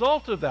as a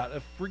result of that.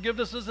 If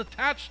forgiveness is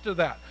attached to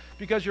that,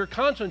 because your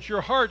conscience,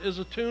 your heart is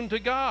attuned to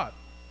God.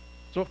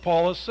 That's what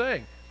Paul is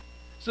saying.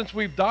 Since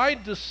we've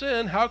died to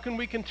sin, how can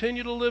we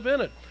continue to live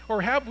in it?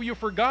 Or have you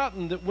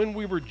forgotten that when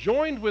we were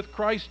joined with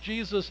Christ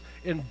Jesus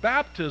in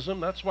baptism,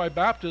 that's why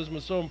baptism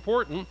is so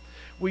important,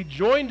 we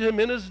joined him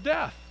in his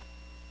death.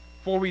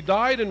 For we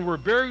died and were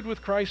buried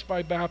with Christ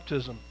by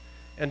baptism.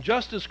 And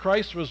just as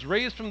Christ was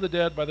raised from the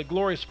dead by the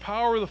glorious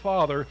power of the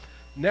Father,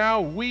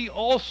 now we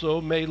also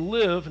may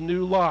live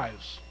new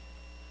lives.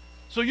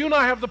 So you and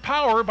I have the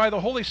power by the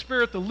Holy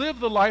Spirit to live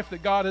the life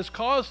that God has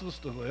caused us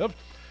to live.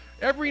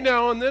 Every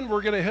now and then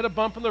we're going to hit a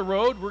bump in the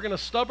road, we're going to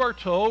stub our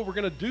toe, we're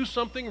going to do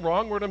something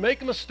wrong, we're going to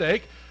make a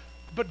mistake,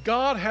 but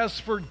God has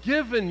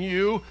forgiven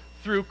you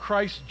through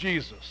Christ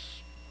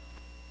Jesus.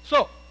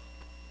 So,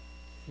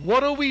 what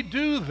do we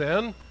do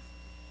then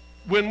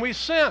when we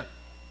sin,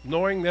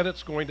 knowing that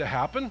it's going to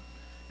happen?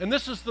 And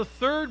this is the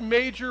third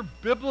major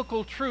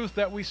biblical truth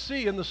that we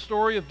see in the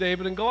story of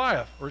David and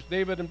Goliath, or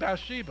David and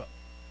Bathsheba.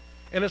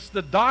 And it's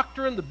the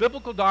doctrine, the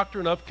biblical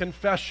doctrine of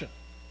confession.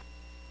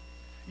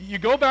 You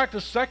go back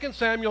to 2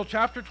 Samuel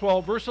chapter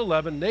 12, verse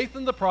 11,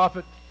 Nathan the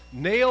prophet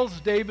nails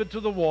David to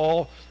the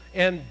wall,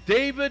 and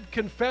David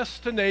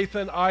confessed to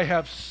Nathan, I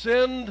have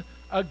sinned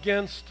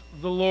against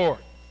the Lord.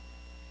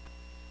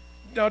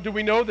 Now, do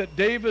we know that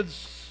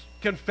David's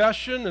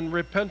confession and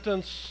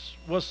repentance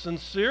was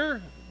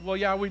sincere? Well,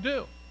 yeah, we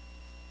do.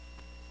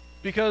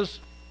 Because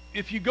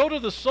if you go to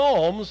the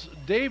Psalms,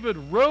 David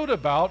wrote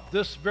about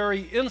this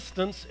very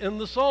instance in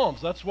the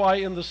Psalms. That's why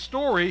in the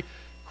story,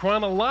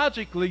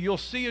 chronologically, you'll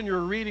see in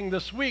your reading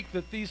this week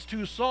that these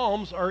two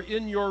Psalms are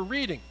in your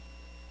reading.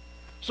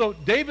 So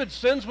David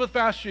sins with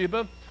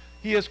Bathsheba.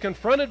 He is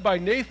confronted by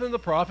Nathan the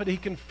prophet. He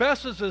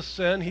confesses his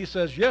sin. He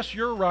says, yes,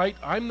 you're right.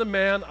 I'm the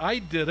man. I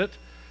did it.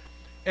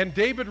 And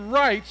David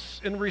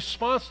writes in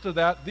response to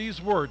that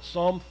these words,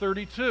 Psalm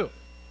 32.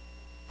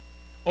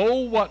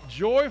 Oh, what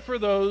joy for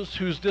those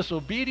whose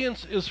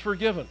disobedience is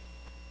forgiven,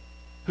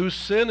 whose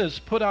sin is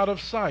put out of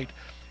sight.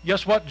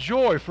 Yes, what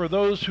joy for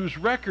those whose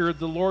record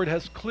the Lord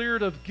has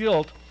cleared of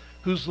guilt,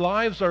 whose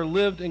lives are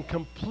lived in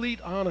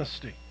complete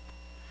honesty.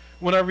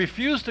 When I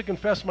refused to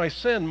confess my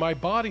sin, my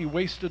body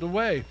wasted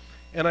away,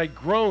 and I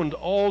groaned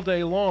all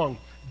day long.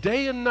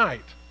 Day and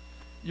night,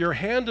 your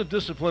hand of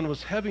discipline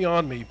was heavy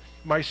on me.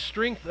 My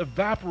strength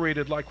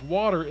evaporated like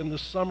water in the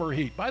summer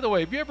heat. By the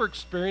way, have you ever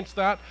experienced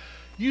that?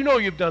 You know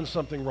you've done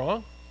something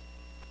wrong.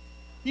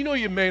 You know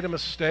you made a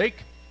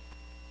mistake.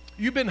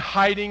 You've been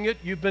hiding it.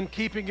 You've been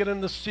keeping it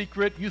in the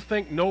secret. You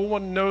think no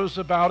one knows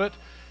about it.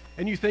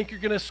 And you think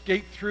you're going to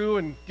skate through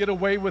and get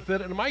away with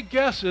it. And my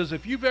guess is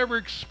if you've ever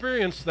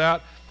experienced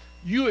that,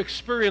 you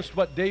experienced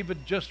what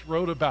David just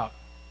wrote about.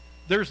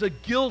 There's a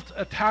guilt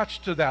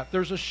attached to that.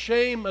 There's a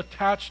shame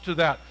attached to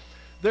that.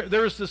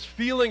 There's this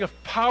feeling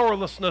of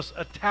powerlessness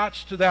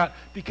attached to that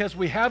because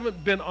we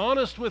haven't been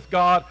honest with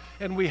God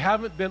and we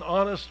haven't been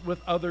honest with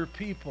other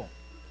people.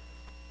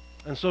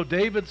 And so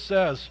David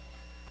says,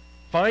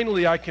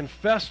 finally, I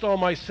confessed all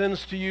my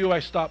sins to you. I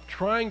stopped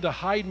trying to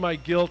hide my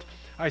guilt.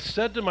 I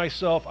said to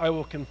myself, I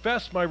will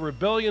confess my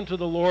rebellion to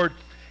the Lord,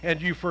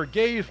 and you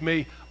forgave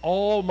me.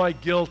 All my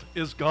guilt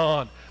is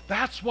gone.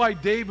 That's why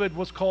David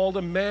was called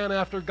a man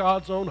after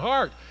God's own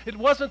heart. It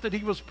wasn't that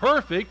he was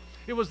perfect.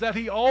 It was that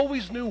he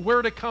always knew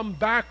where to come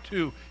back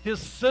to. His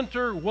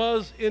center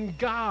was in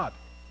God.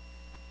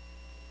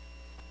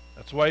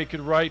 That's why he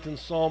could write in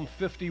Psalm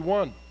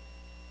 51,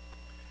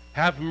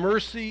 have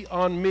mercy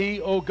on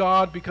me, O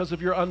God, because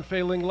of your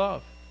unfailing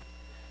love.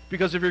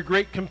 Because of your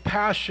great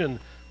compassion,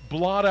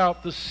 blot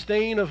out the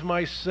stain of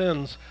my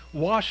sins.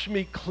 Wash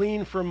me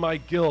clean from my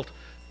guilt.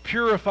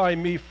 Purify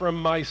me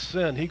from my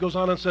sin. He goes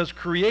on and says,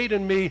 create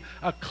in me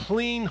a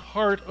clean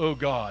heart, O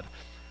God.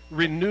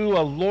 Renew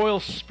a loyal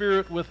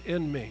spirit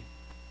within me.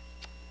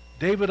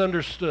 David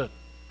understood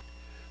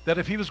that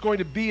if he was going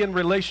to be in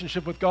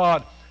relationship with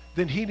God,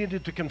 then he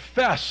needed to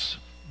confess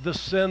the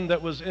sin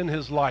that was in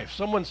his life.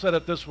 Someone said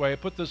it this way. I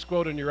put this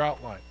quote in your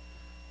outline.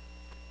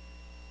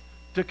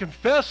 To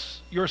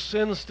confess your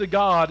sins to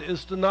God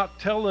is to not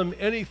tell him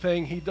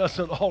anything he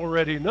doesn't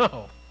already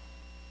know.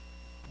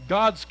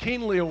 God's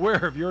keenly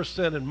aware of your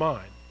sin and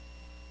mine.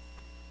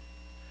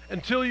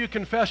 Until you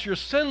confess your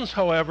sins,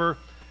 however,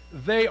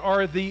 they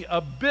are the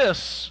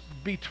abyss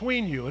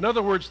between you. In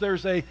other words,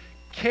 there's a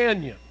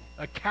canyon,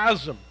 a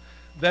chasm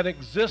that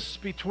exists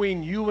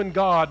between you and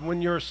God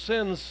when your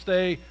sins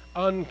stay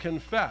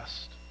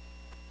unconfessed.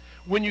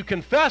 When you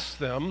confess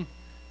them,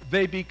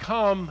 they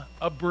become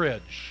a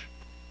bridge.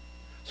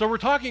 So we're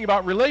talking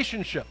about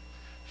relationship.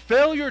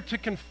 Failure to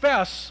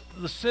confess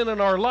the sin in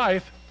our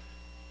life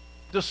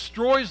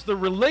destroys the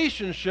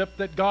relationship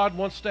that God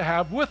wants to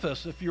have with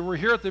us. If you were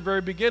here at the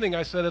very beginning,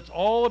 I said it's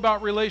all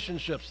about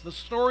relationships. The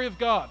story of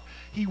God.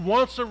 He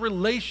wants a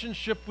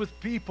relationship with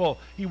people.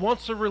 He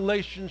wants a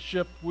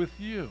relationship with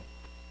you.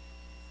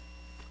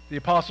 The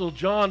Apostle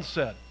John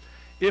said,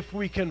 if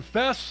we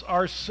confess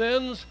our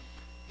sins,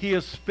 he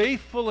is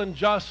faithful and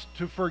just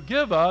to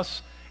forgive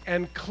us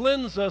and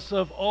cleanse us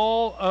of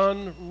all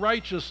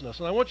unrighteousness.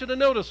 And I want you to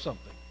notice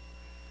something.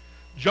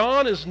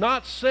 John is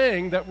not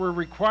saying that we're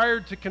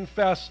required to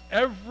confess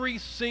every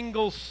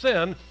single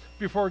sin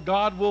before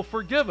God will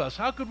forgive us.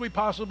 How could we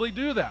possibly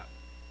do that?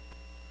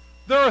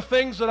 There are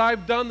things that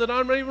I've done that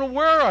I'm not even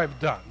aware I've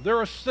done. There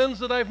are sins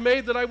that I've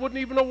made that I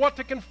wouldn't even know what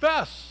to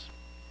confess.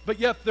 But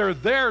yet they're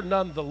there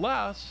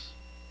nonetheless.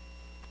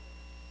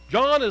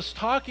 John is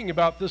talking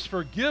about this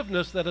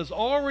forgiveness that has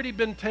already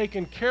been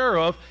taken care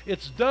of.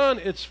 It's done,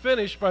 it's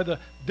finished by the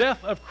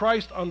death of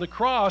Christ on the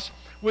cross.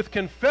 With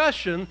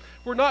confession,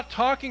 we're not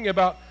talking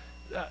about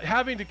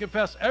having to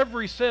confess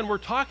every sin. We're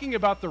talking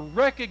about the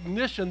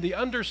recognition, the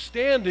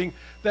understanding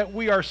that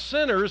we are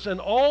sinners and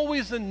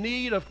always in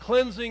need of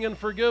cleansing and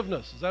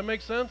forgiveness. Does that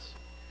make sense?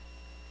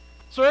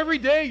 So every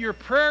day your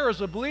prayer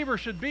as a believer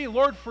should be,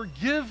 Lord,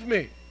 forgive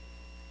me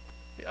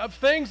of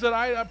things that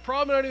I'm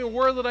probably not even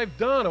aware that I've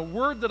done, a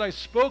word that I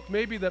spoke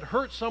maybe that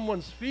hurt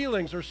someone's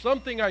feelings, or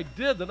something I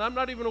did that I'm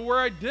not even aware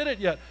I did it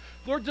yet.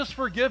 Lord, just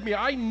forgive me.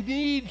 I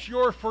need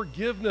your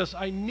forgiveness.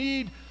 I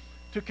need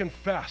to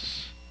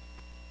confess.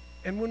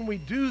 And when we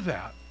do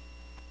that,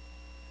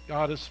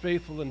 God is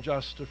faithful and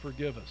just to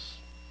forgive us.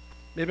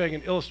 Maybe I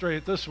can illustrate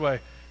it this way,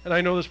 and I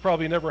know this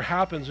probably never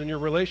happens in your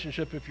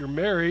relationship if you're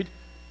married,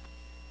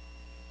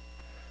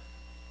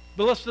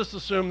 but let's just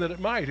assume that it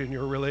might in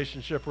your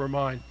relationship or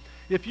mine.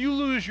 If you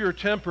lose your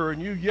temper and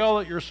you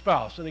yell at your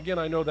spouse, and again,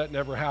 I know that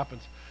never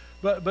happens,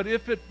 but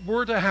if it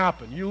were to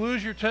happen, you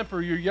lose your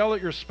temper, you yell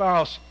at your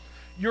spouse,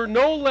 you're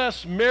no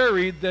less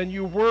married than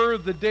you were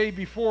the day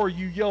before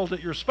you yelled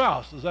at your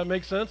spouse. Does that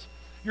make sense?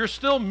 You're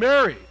still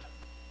married.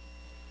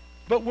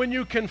 But when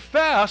you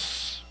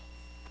confess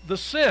the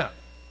sin,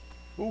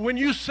 when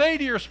you say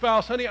to your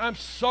spouse, honey, I'm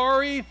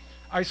sorry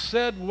I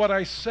said what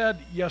I said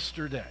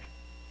yesterday,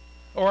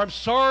 or I'm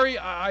sorry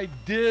I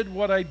did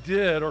what I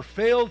did, or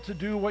failed to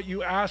do what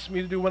you asked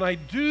me to do. When I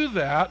do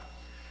that,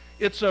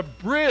 it's a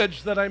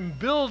bridge that I'm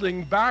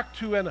building back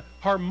to a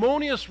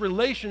harmonious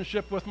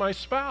relationship with my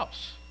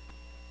spouse.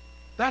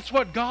 That's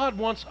what God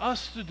wants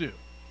us to do.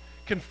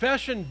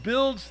 Confession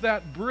builds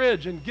that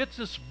bridge and gets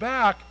us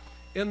back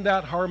in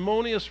that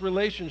harmonious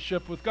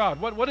relationship with God.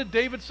 What did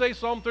David say,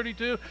 Psalm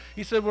 32?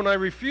 He said, when I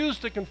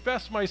refused to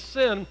confess my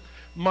sin,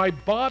 my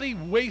body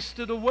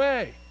wasted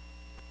away.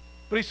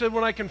 But he said,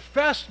 when I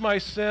confessed my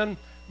sin,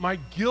 my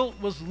guilt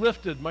was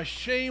lifted, my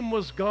shame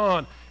was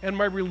gone, and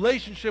my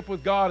relationship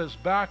with God is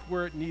back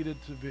where it needed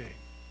to be.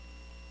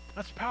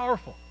 That's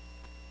powerful.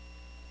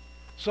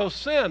 So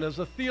sin is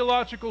a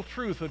theological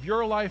truth of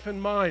your life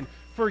and mine.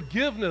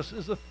 Forgiveness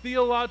is a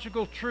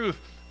theological truth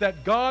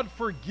that God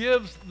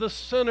forgives the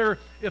sinner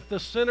if the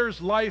sinner's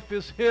life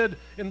is hid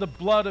in the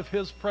blood of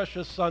his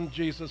precious Son,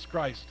 Jesus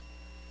Christ.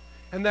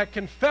 And that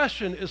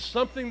confession is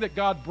something that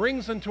God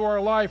brings into our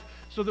life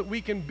so that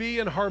we can be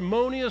in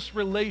harmonious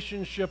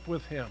relationship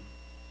with him.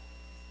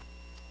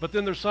 But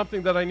then there's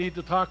something that I need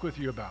to talk with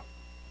you about.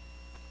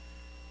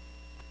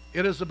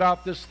 It is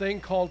about this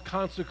thing called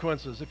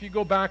consequences. If you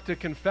go back to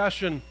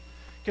confession,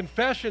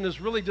 confession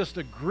is really just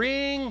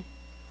agreeing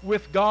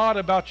with God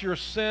about your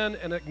sin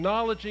and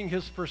acknowledging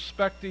his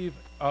perspective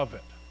of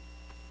it.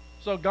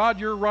 So God,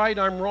 you're right,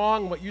 I'm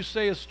wrong, what you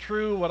say is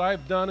true, what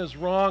I've done is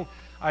wrong.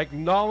 I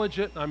acknowledge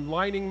it, and I'm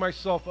lining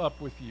myself up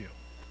with you.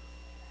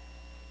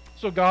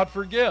 So God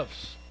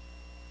forgives.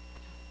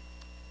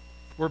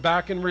 We're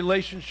back in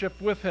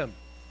relationship with him.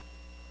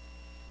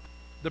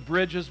 The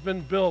bridge has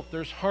been built.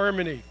 There's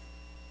harmony.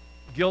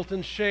 Guilt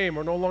and shame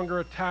are no longer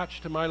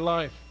attached to my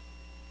life.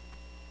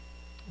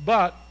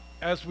 But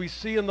as we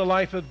see in the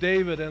life of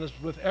David, and as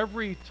with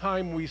every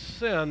time we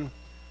sin,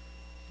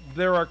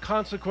 there are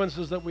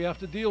consequences that we have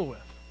to deal with.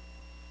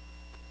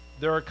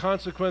 There are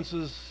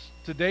consequences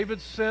to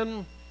David's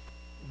sin.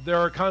 There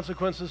are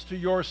consequences to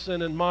your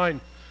sin and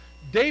mine.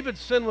 David's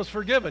sin was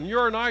forgiven.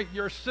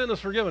 Your sin is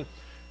forgiven.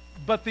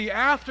 But the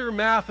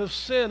aftermath of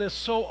sin is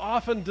so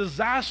often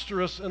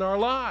disastrous in our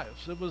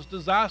lives. It was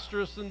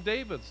disastrous in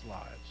David's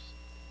lives.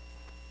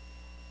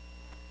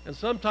 And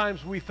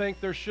sometimes we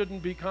think there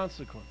shouldn't be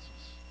consequences.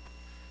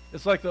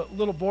 It's like the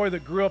little boy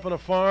that grew up on a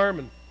farm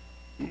and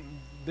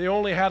they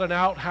only had an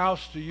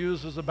outhouse to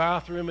use as a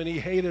bathroom, and he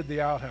hated the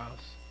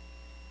outhouse.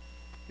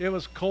 It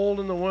was cold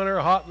in the winter,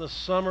 hot in the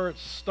summer, it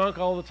stunk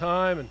all the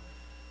time, and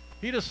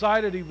he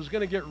decided he was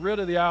going to get rid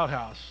of the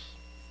outhouse.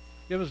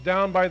 It was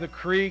down by the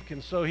creek,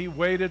 and so he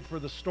waited for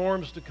the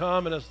storms to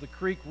come, and as the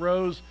creek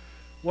rose,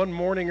 one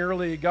morning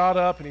early he got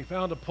up and he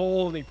found a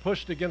pole and he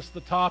pushed against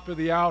the top of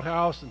the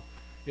outhouse, and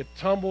it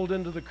tumbled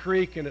into the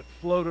creek and it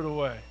floated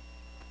away.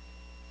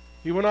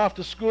 He went off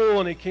to school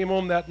and he came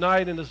home that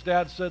night, and his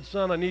dad said,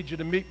 "Son, I need you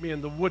to meet me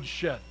in the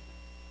woodshed."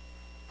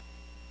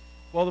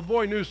 Well, the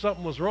boy knew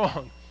something was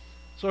wrong.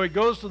 So he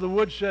goes to the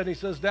woodshed and he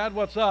says, "Dad,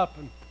 what's up?"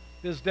 And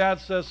his dad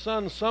says,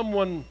 "Son,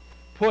 someone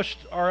pushed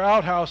our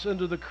outhouse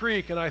into the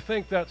creek, and I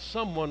think that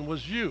someone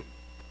was you."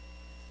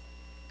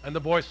 And the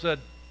boy said,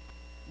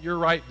 "You're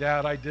right,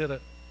 Dad, I did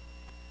it."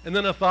 And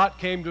then a thought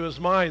came to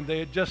his mind. They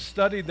had just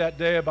studied that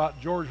day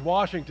about George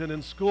Washington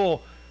in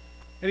school.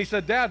 And he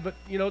said, "Dad, but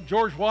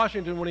George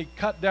Washington, when he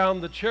cut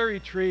down the cherry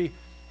tree,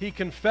 he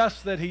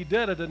confessed that he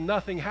did it and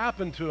nothing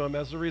happened to him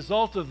as a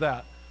result of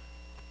that."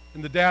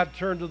 And the dad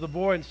turned to the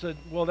boy and said,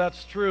 "Well,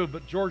 that's true,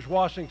 but George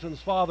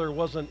Washington's father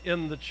wasn't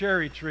in the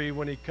cherry tree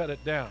when he cut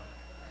it down."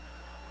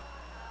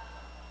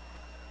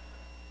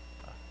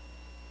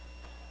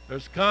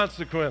 There's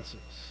consequences.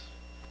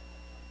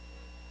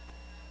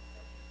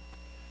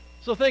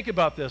 So think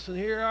about this. And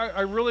here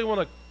I really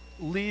want to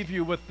leave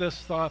you with this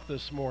thought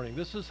this morning.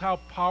 This is how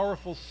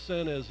powerful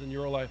sin is in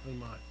your life and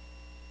mine.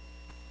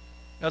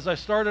 As I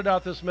started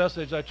out this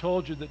message, I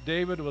told you that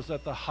David was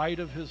at the height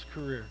of his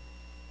career.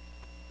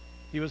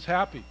 He was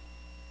happy.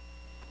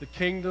 The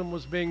kingdom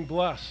was being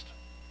blessed.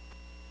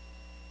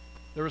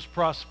 There was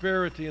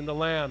prosperity in the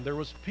land. There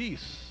was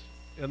peace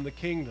in the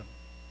kingdom.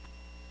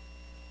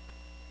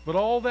 But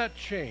all that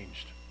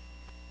changed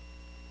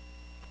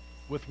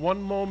with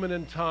one moment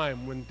in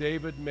time when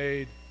David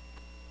made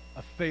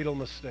a fatal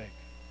mistake.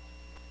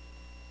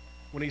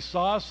 When he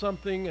saw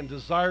something and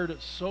desired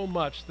it so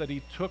much that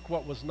he took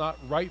what was not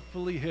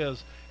rightfully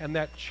his, and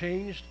that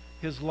changed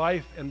his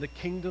life and the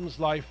kingdom's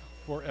life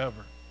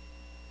forever.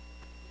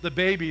 The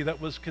baby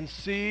that was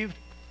conceived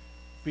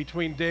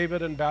between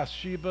David and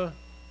Bathsheba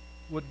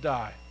would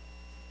die.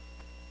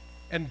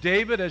 And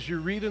David, as you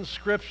read in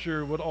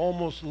Scripture, would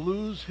almost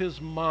lose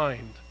his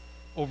mind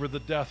over the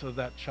death of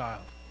that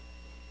child.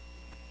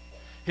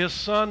 His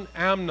son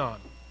Amnon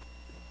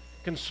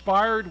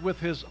conspired with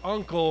his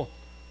uncle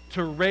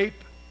to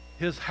rape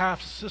his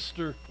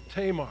half-sister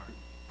Tamar.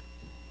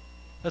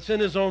 That's in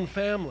his own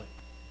family,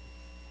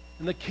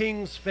 in the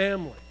king's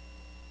family.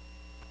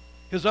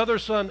 His other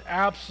son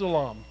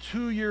Absalom,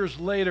 2 years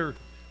later,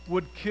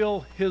 would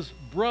kill his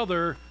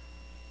brother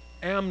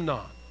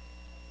Amnon.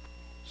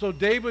 So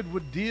David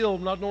would deal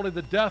not only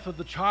the death of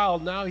the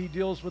child, now he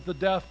deals with the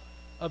death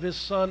of his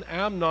son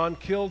Amnon,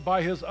 killed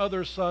by his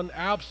other son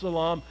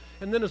Absalom.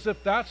 And then, as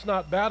if that's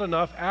not bad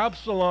enough,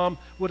 Absalom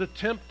would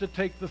attempt to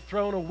take the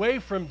throne away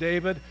from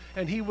David,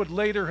 and he would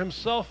later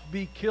himself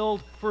be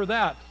killed for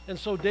that. And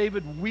so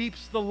David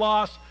weeps the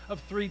loss of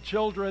 3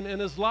 children in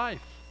his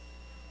life.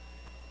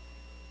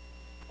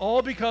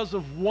 All because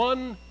of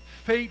one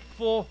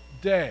fateful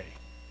day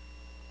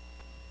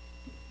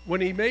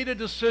when he made a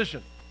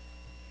decision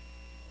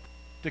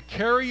to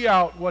carry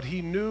out what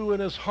he knew in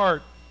his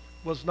heart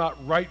was not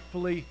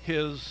rightfully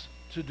his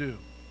to do.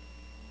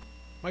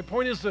 My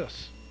point is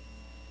this.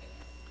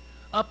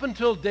 Up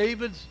until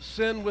David's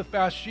sin with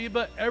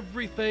Bathsheba,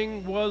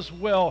 everything was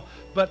well.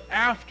 But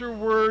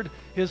afterward,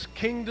 his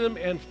kingdom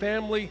and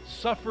family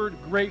suffered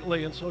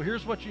greatly. And so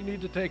here's what you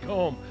need to take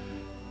home.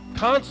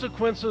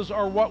 Consequences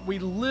are what we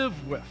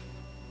live with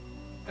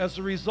as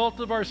a result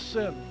of our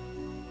sin.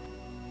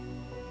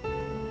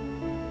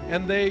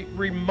 And they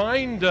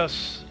remind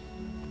us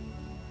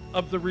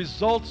of the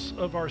results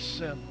of our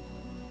sin.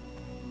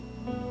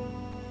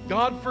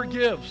 God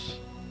forgives.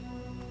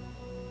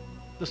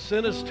 The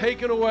sin is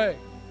taken away.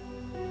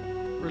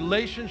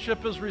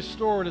 Relationship is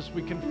restored as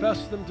we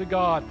confess them to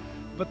God.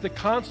 But the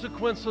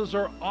consequences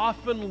are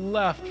often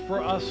left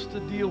for us to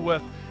deal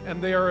with,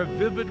 and they are a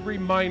vivid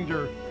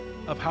reminder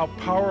of how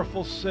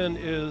powerful sin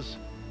is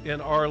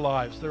in our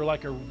lives. They're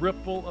like a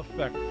ripple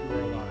effect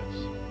through our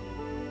lives.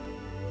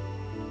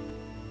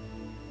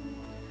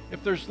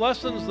 If there's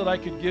lessons that I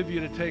could give you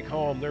to take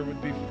home, there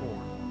would be 4.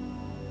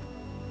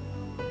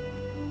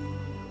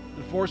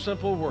 And 4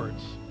 simple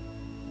words.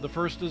 The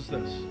first is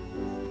this: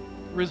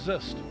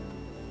 resist.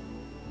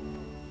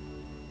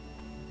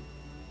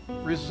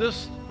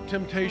 Resist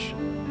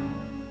temptation.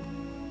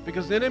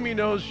 Because the enemy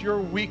knows your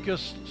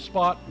weakest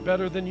spot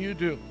better than you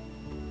do.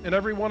 And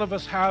every one of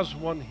us has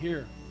one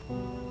here.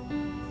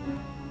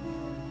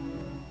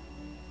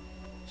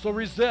 So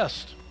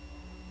resist.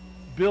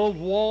 Build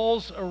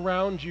walls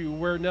around you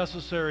where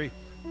necessary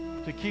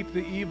to keep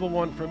the evil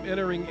one from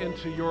entering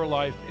into your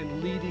life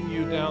and leading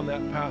you down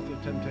that path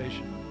of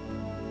temptation.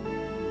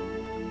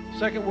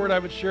 Second word I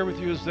would share with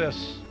you is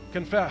this: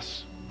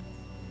 confess.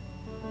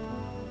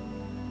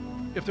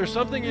 If there's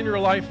something in your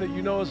life that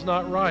you know is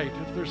not right,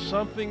 if there's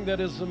something that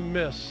is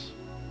amiss,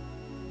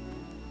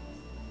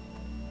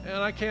 and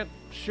I can't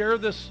share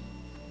this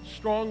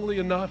strongly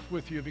enough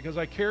with you because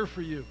I care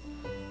for you,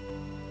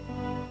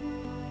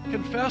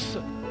 confess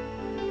it.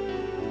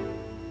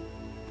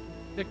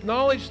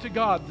 Acknowledge to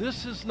God,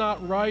 this is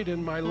not right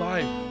in my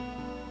life,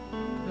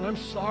 and I'm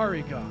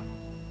sorry, God.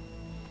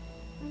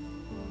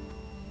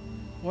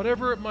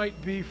 Whatever it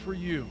might be for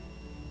you,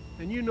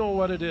 and you know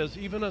what it is,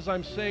 even as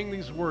I'm saying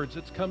these words,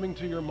 it's coming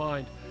to your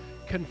mind.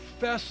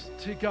 Confess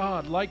to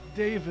God like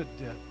David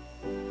did.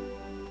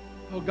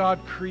 Oh God,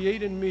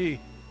 create in me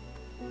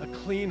a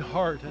clean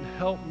heart and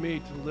help me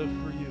to live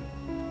for you.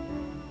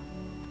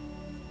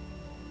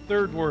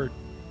 Third word,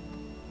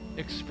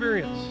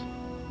 experience.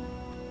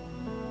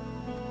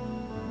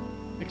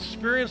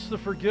 Experience the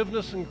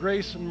forgiveness and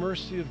grace and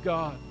mercy of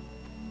God.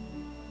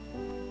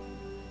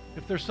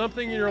 If there's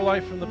something in your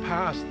life from the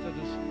past that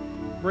is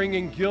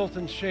bringing guilt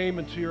and shame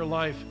into your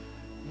life,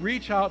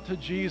 reach out to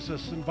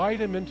Jesus,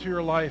 invite him into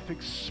your life,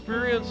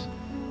 experience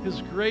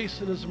his grace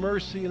and his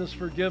mercy and his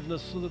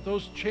forgiveness so that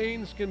those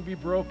chains can be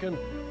broken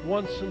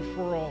once and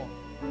for all.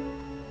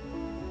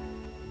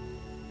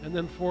 And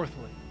then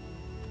fourthly,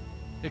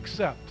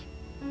 accept.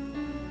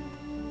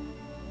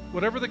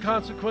 Whatever the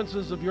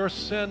consequences of your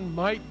sin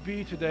might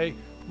be today,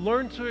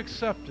 learn to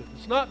accept it.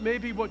 It's not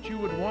maybe what you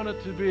would want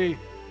it to be,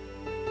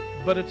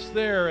 but it's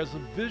there as a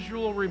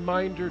visual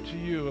reminder to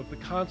you of the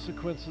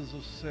consequences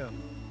of sin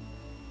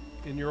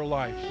in your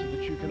life so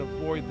that you can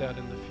avoid that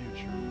in the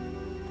future.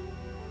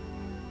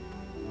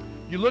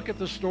 You look at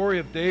the story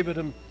of David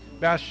and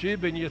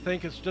Bathsheba and you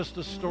think it's just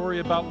a story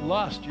about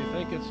lust. You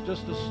think it's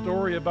just a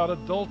story about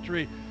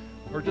adultery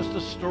or just a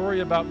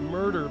story about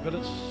murder, but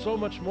it's so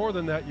much more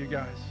than that, you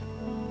guys.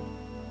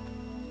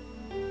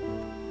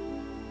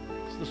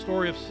 It's the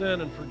story of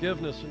sin and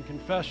forgiveness and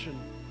confession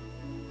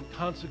and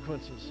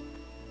consequences.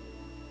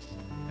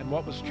 And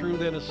what was true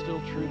then is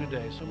still true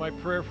today. So my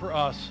prayer for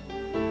us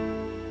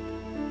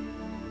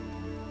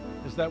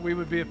is that we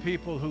would be a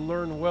people who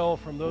learn well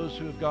from those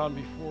who have gone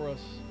before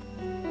us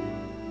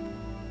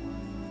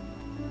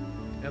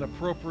and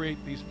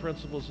appropriate these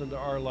principles into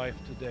our life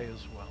today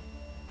as well.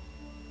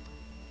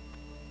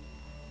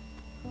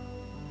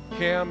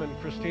 Cam and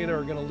Christina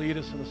are going to lead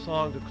us in a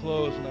song to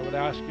close, and I would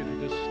ask you to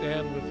just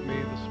stand with me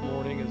this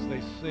morning as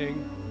they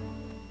sing.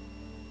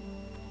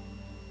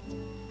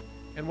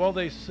 And while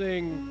they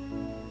sing,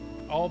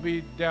 I'll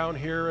be down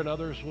here and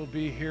others will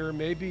be here.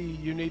 Maybe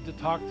you need to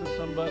talk to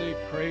somebody,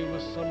 pray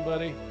with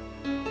somebody.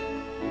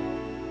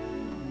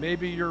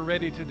 Maybe you're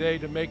ready today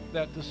to make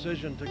that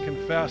decision to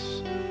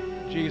confess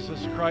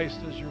Jesus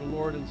Christ as your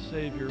Lord and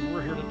Savior.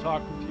 We're here to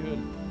talk with you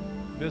and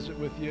visit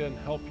with you and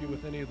help you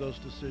with any of those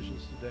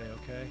decisions today,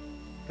 okay?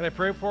 Can I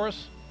pray for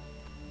us?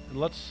 And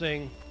let's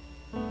sing,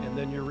 and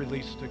then you're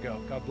released to go.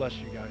 God bless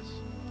you guys.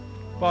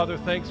 Father,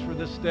 thanks for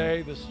this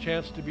day, this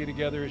chance to be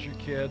together as your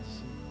kids.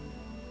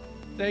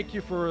 Thank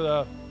you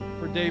for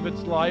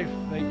David's life.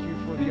 Thank you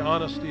for the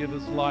honesty of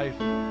his life,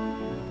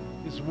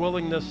 his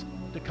willingness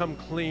to come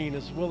clean,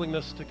 his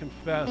willingness to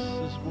confess,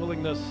 his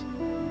willingness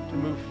to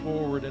move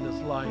forward in his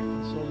life.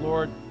 And so,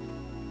 Lord,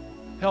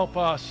 help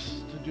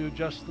us to do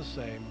just the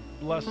same.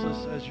 Bless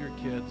us as your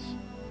kids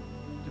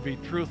to be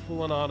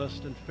truthful and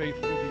honest and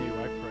faithful to you,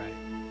 I pray.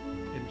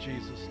 In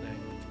Jesus'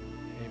 name,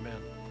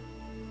 amen.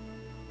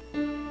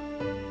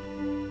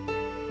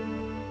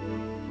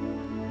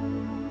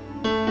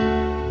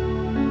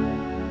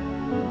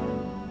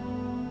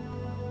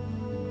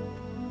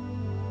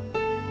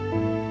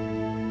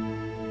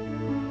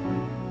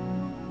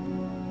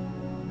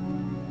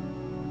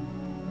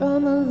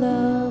 From the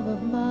love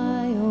of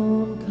my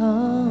own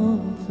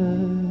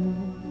comfort,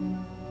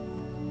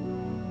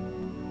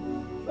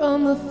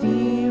 from the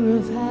fear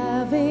of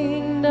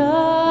having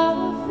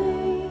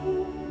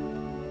nothing,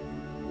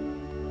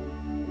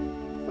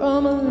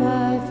 from a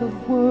life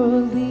of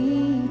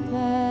worldly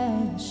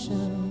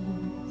passions,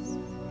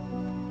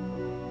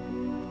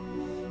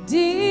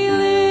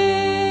 deliver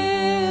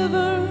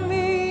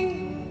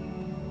me,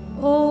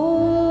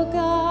 oh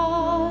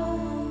God,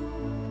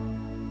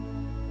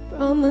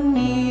 from the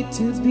need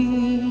to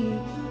be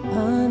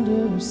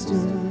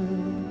understood,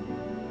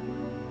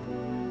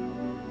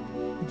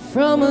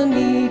 from a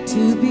need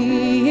to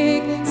be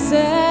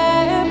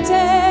accepted,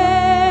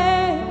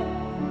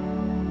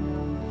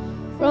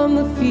 from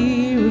the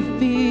fear of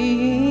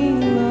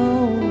being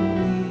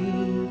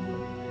lonely.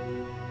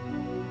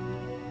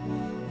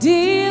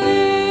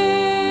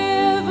 Deliver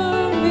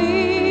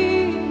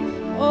me,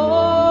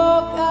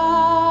 oh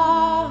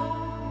God.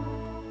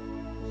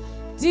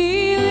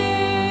 Deliver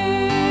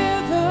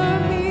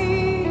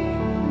me,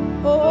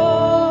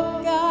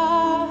 oh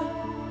God.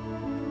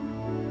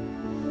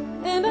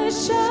 And I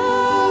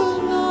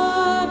shall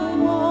not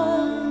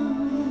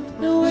want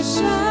no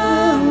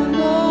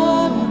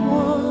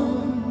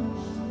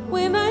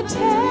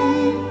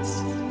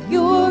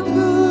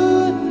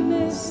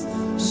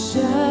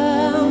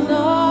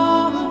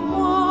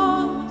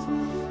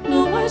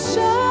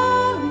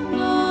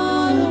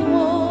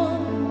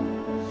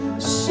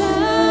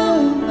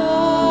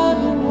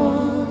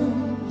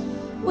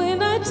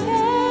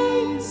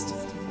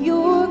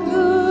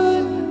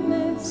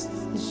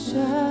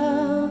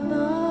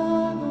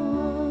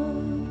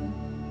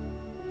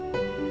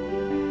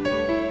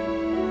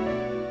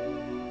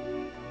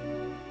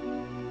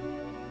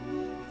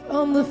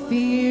from the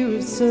fear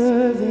of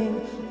serving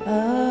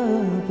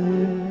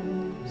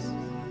others,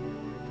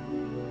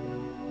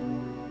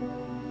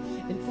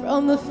 and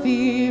from the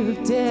fear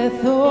of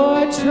death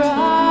or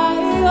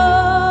trial,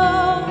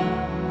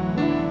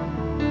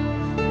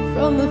 and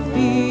from the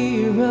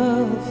fear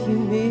of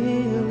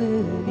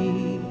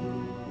humility.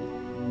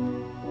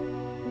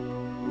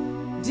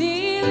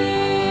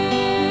 Deliver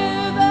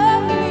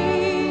me,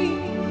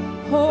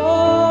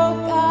 oh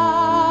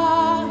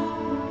God,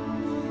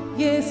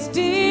 yes,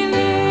 deliver